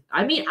down with,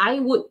 I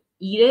would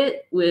eat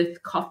it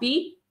with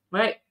coffee,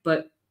 right?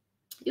 But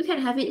you can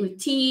have it with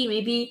tea,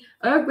 maybe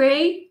Earl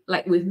Grey,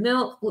 like with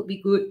milk would be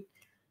good.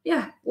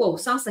 Yeah, whoa,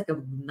 sounds like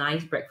a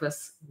nice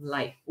breakfast.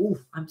 Like, ooh,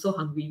 I'm so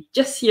hungry.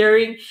 Just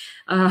hearing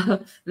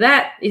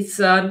that it's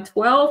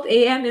 12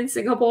 a.m. in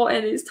Singapore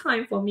and it's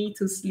time for me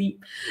to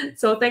sleep.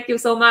 So thank you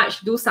so much.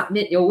 Do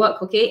submit your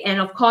work, okay?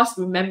 And of course,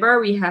 remember,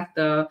 we have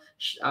the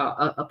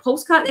a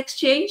postcard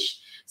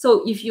exchange.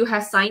 So if you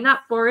have signed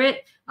up for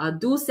it,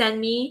 do send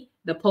me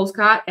the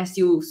postcard as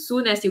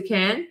soon as you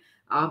can.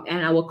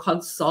 And I will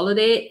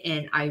consolidate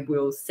and I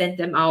will send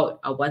them out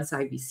once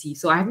I receive.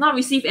 So I have not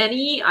received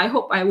any. I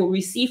hope I will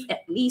receive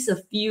at least a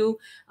few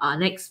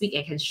next week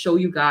and can show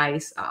you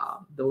guys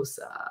those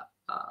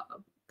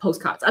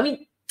postcards.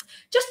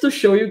 Just to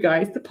show you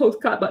guys the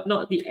postcard, but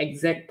not the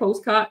exact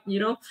postcard,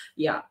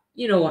 Yeah,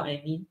 you know what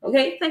I mean.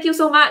 Okay, thank you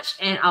so much.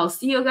 And I'll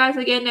see you guys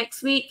again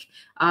next week.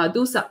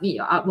 Do submit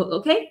your artwork,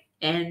 okay?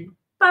 And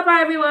bye-bye,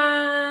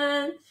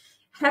 everyone.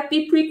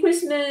 Happy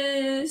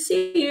pre-Christmas.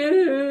 See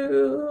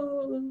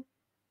you.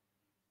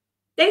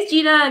 Thanks,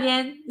 Gina,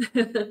 again.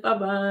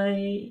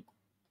 Bye-bye.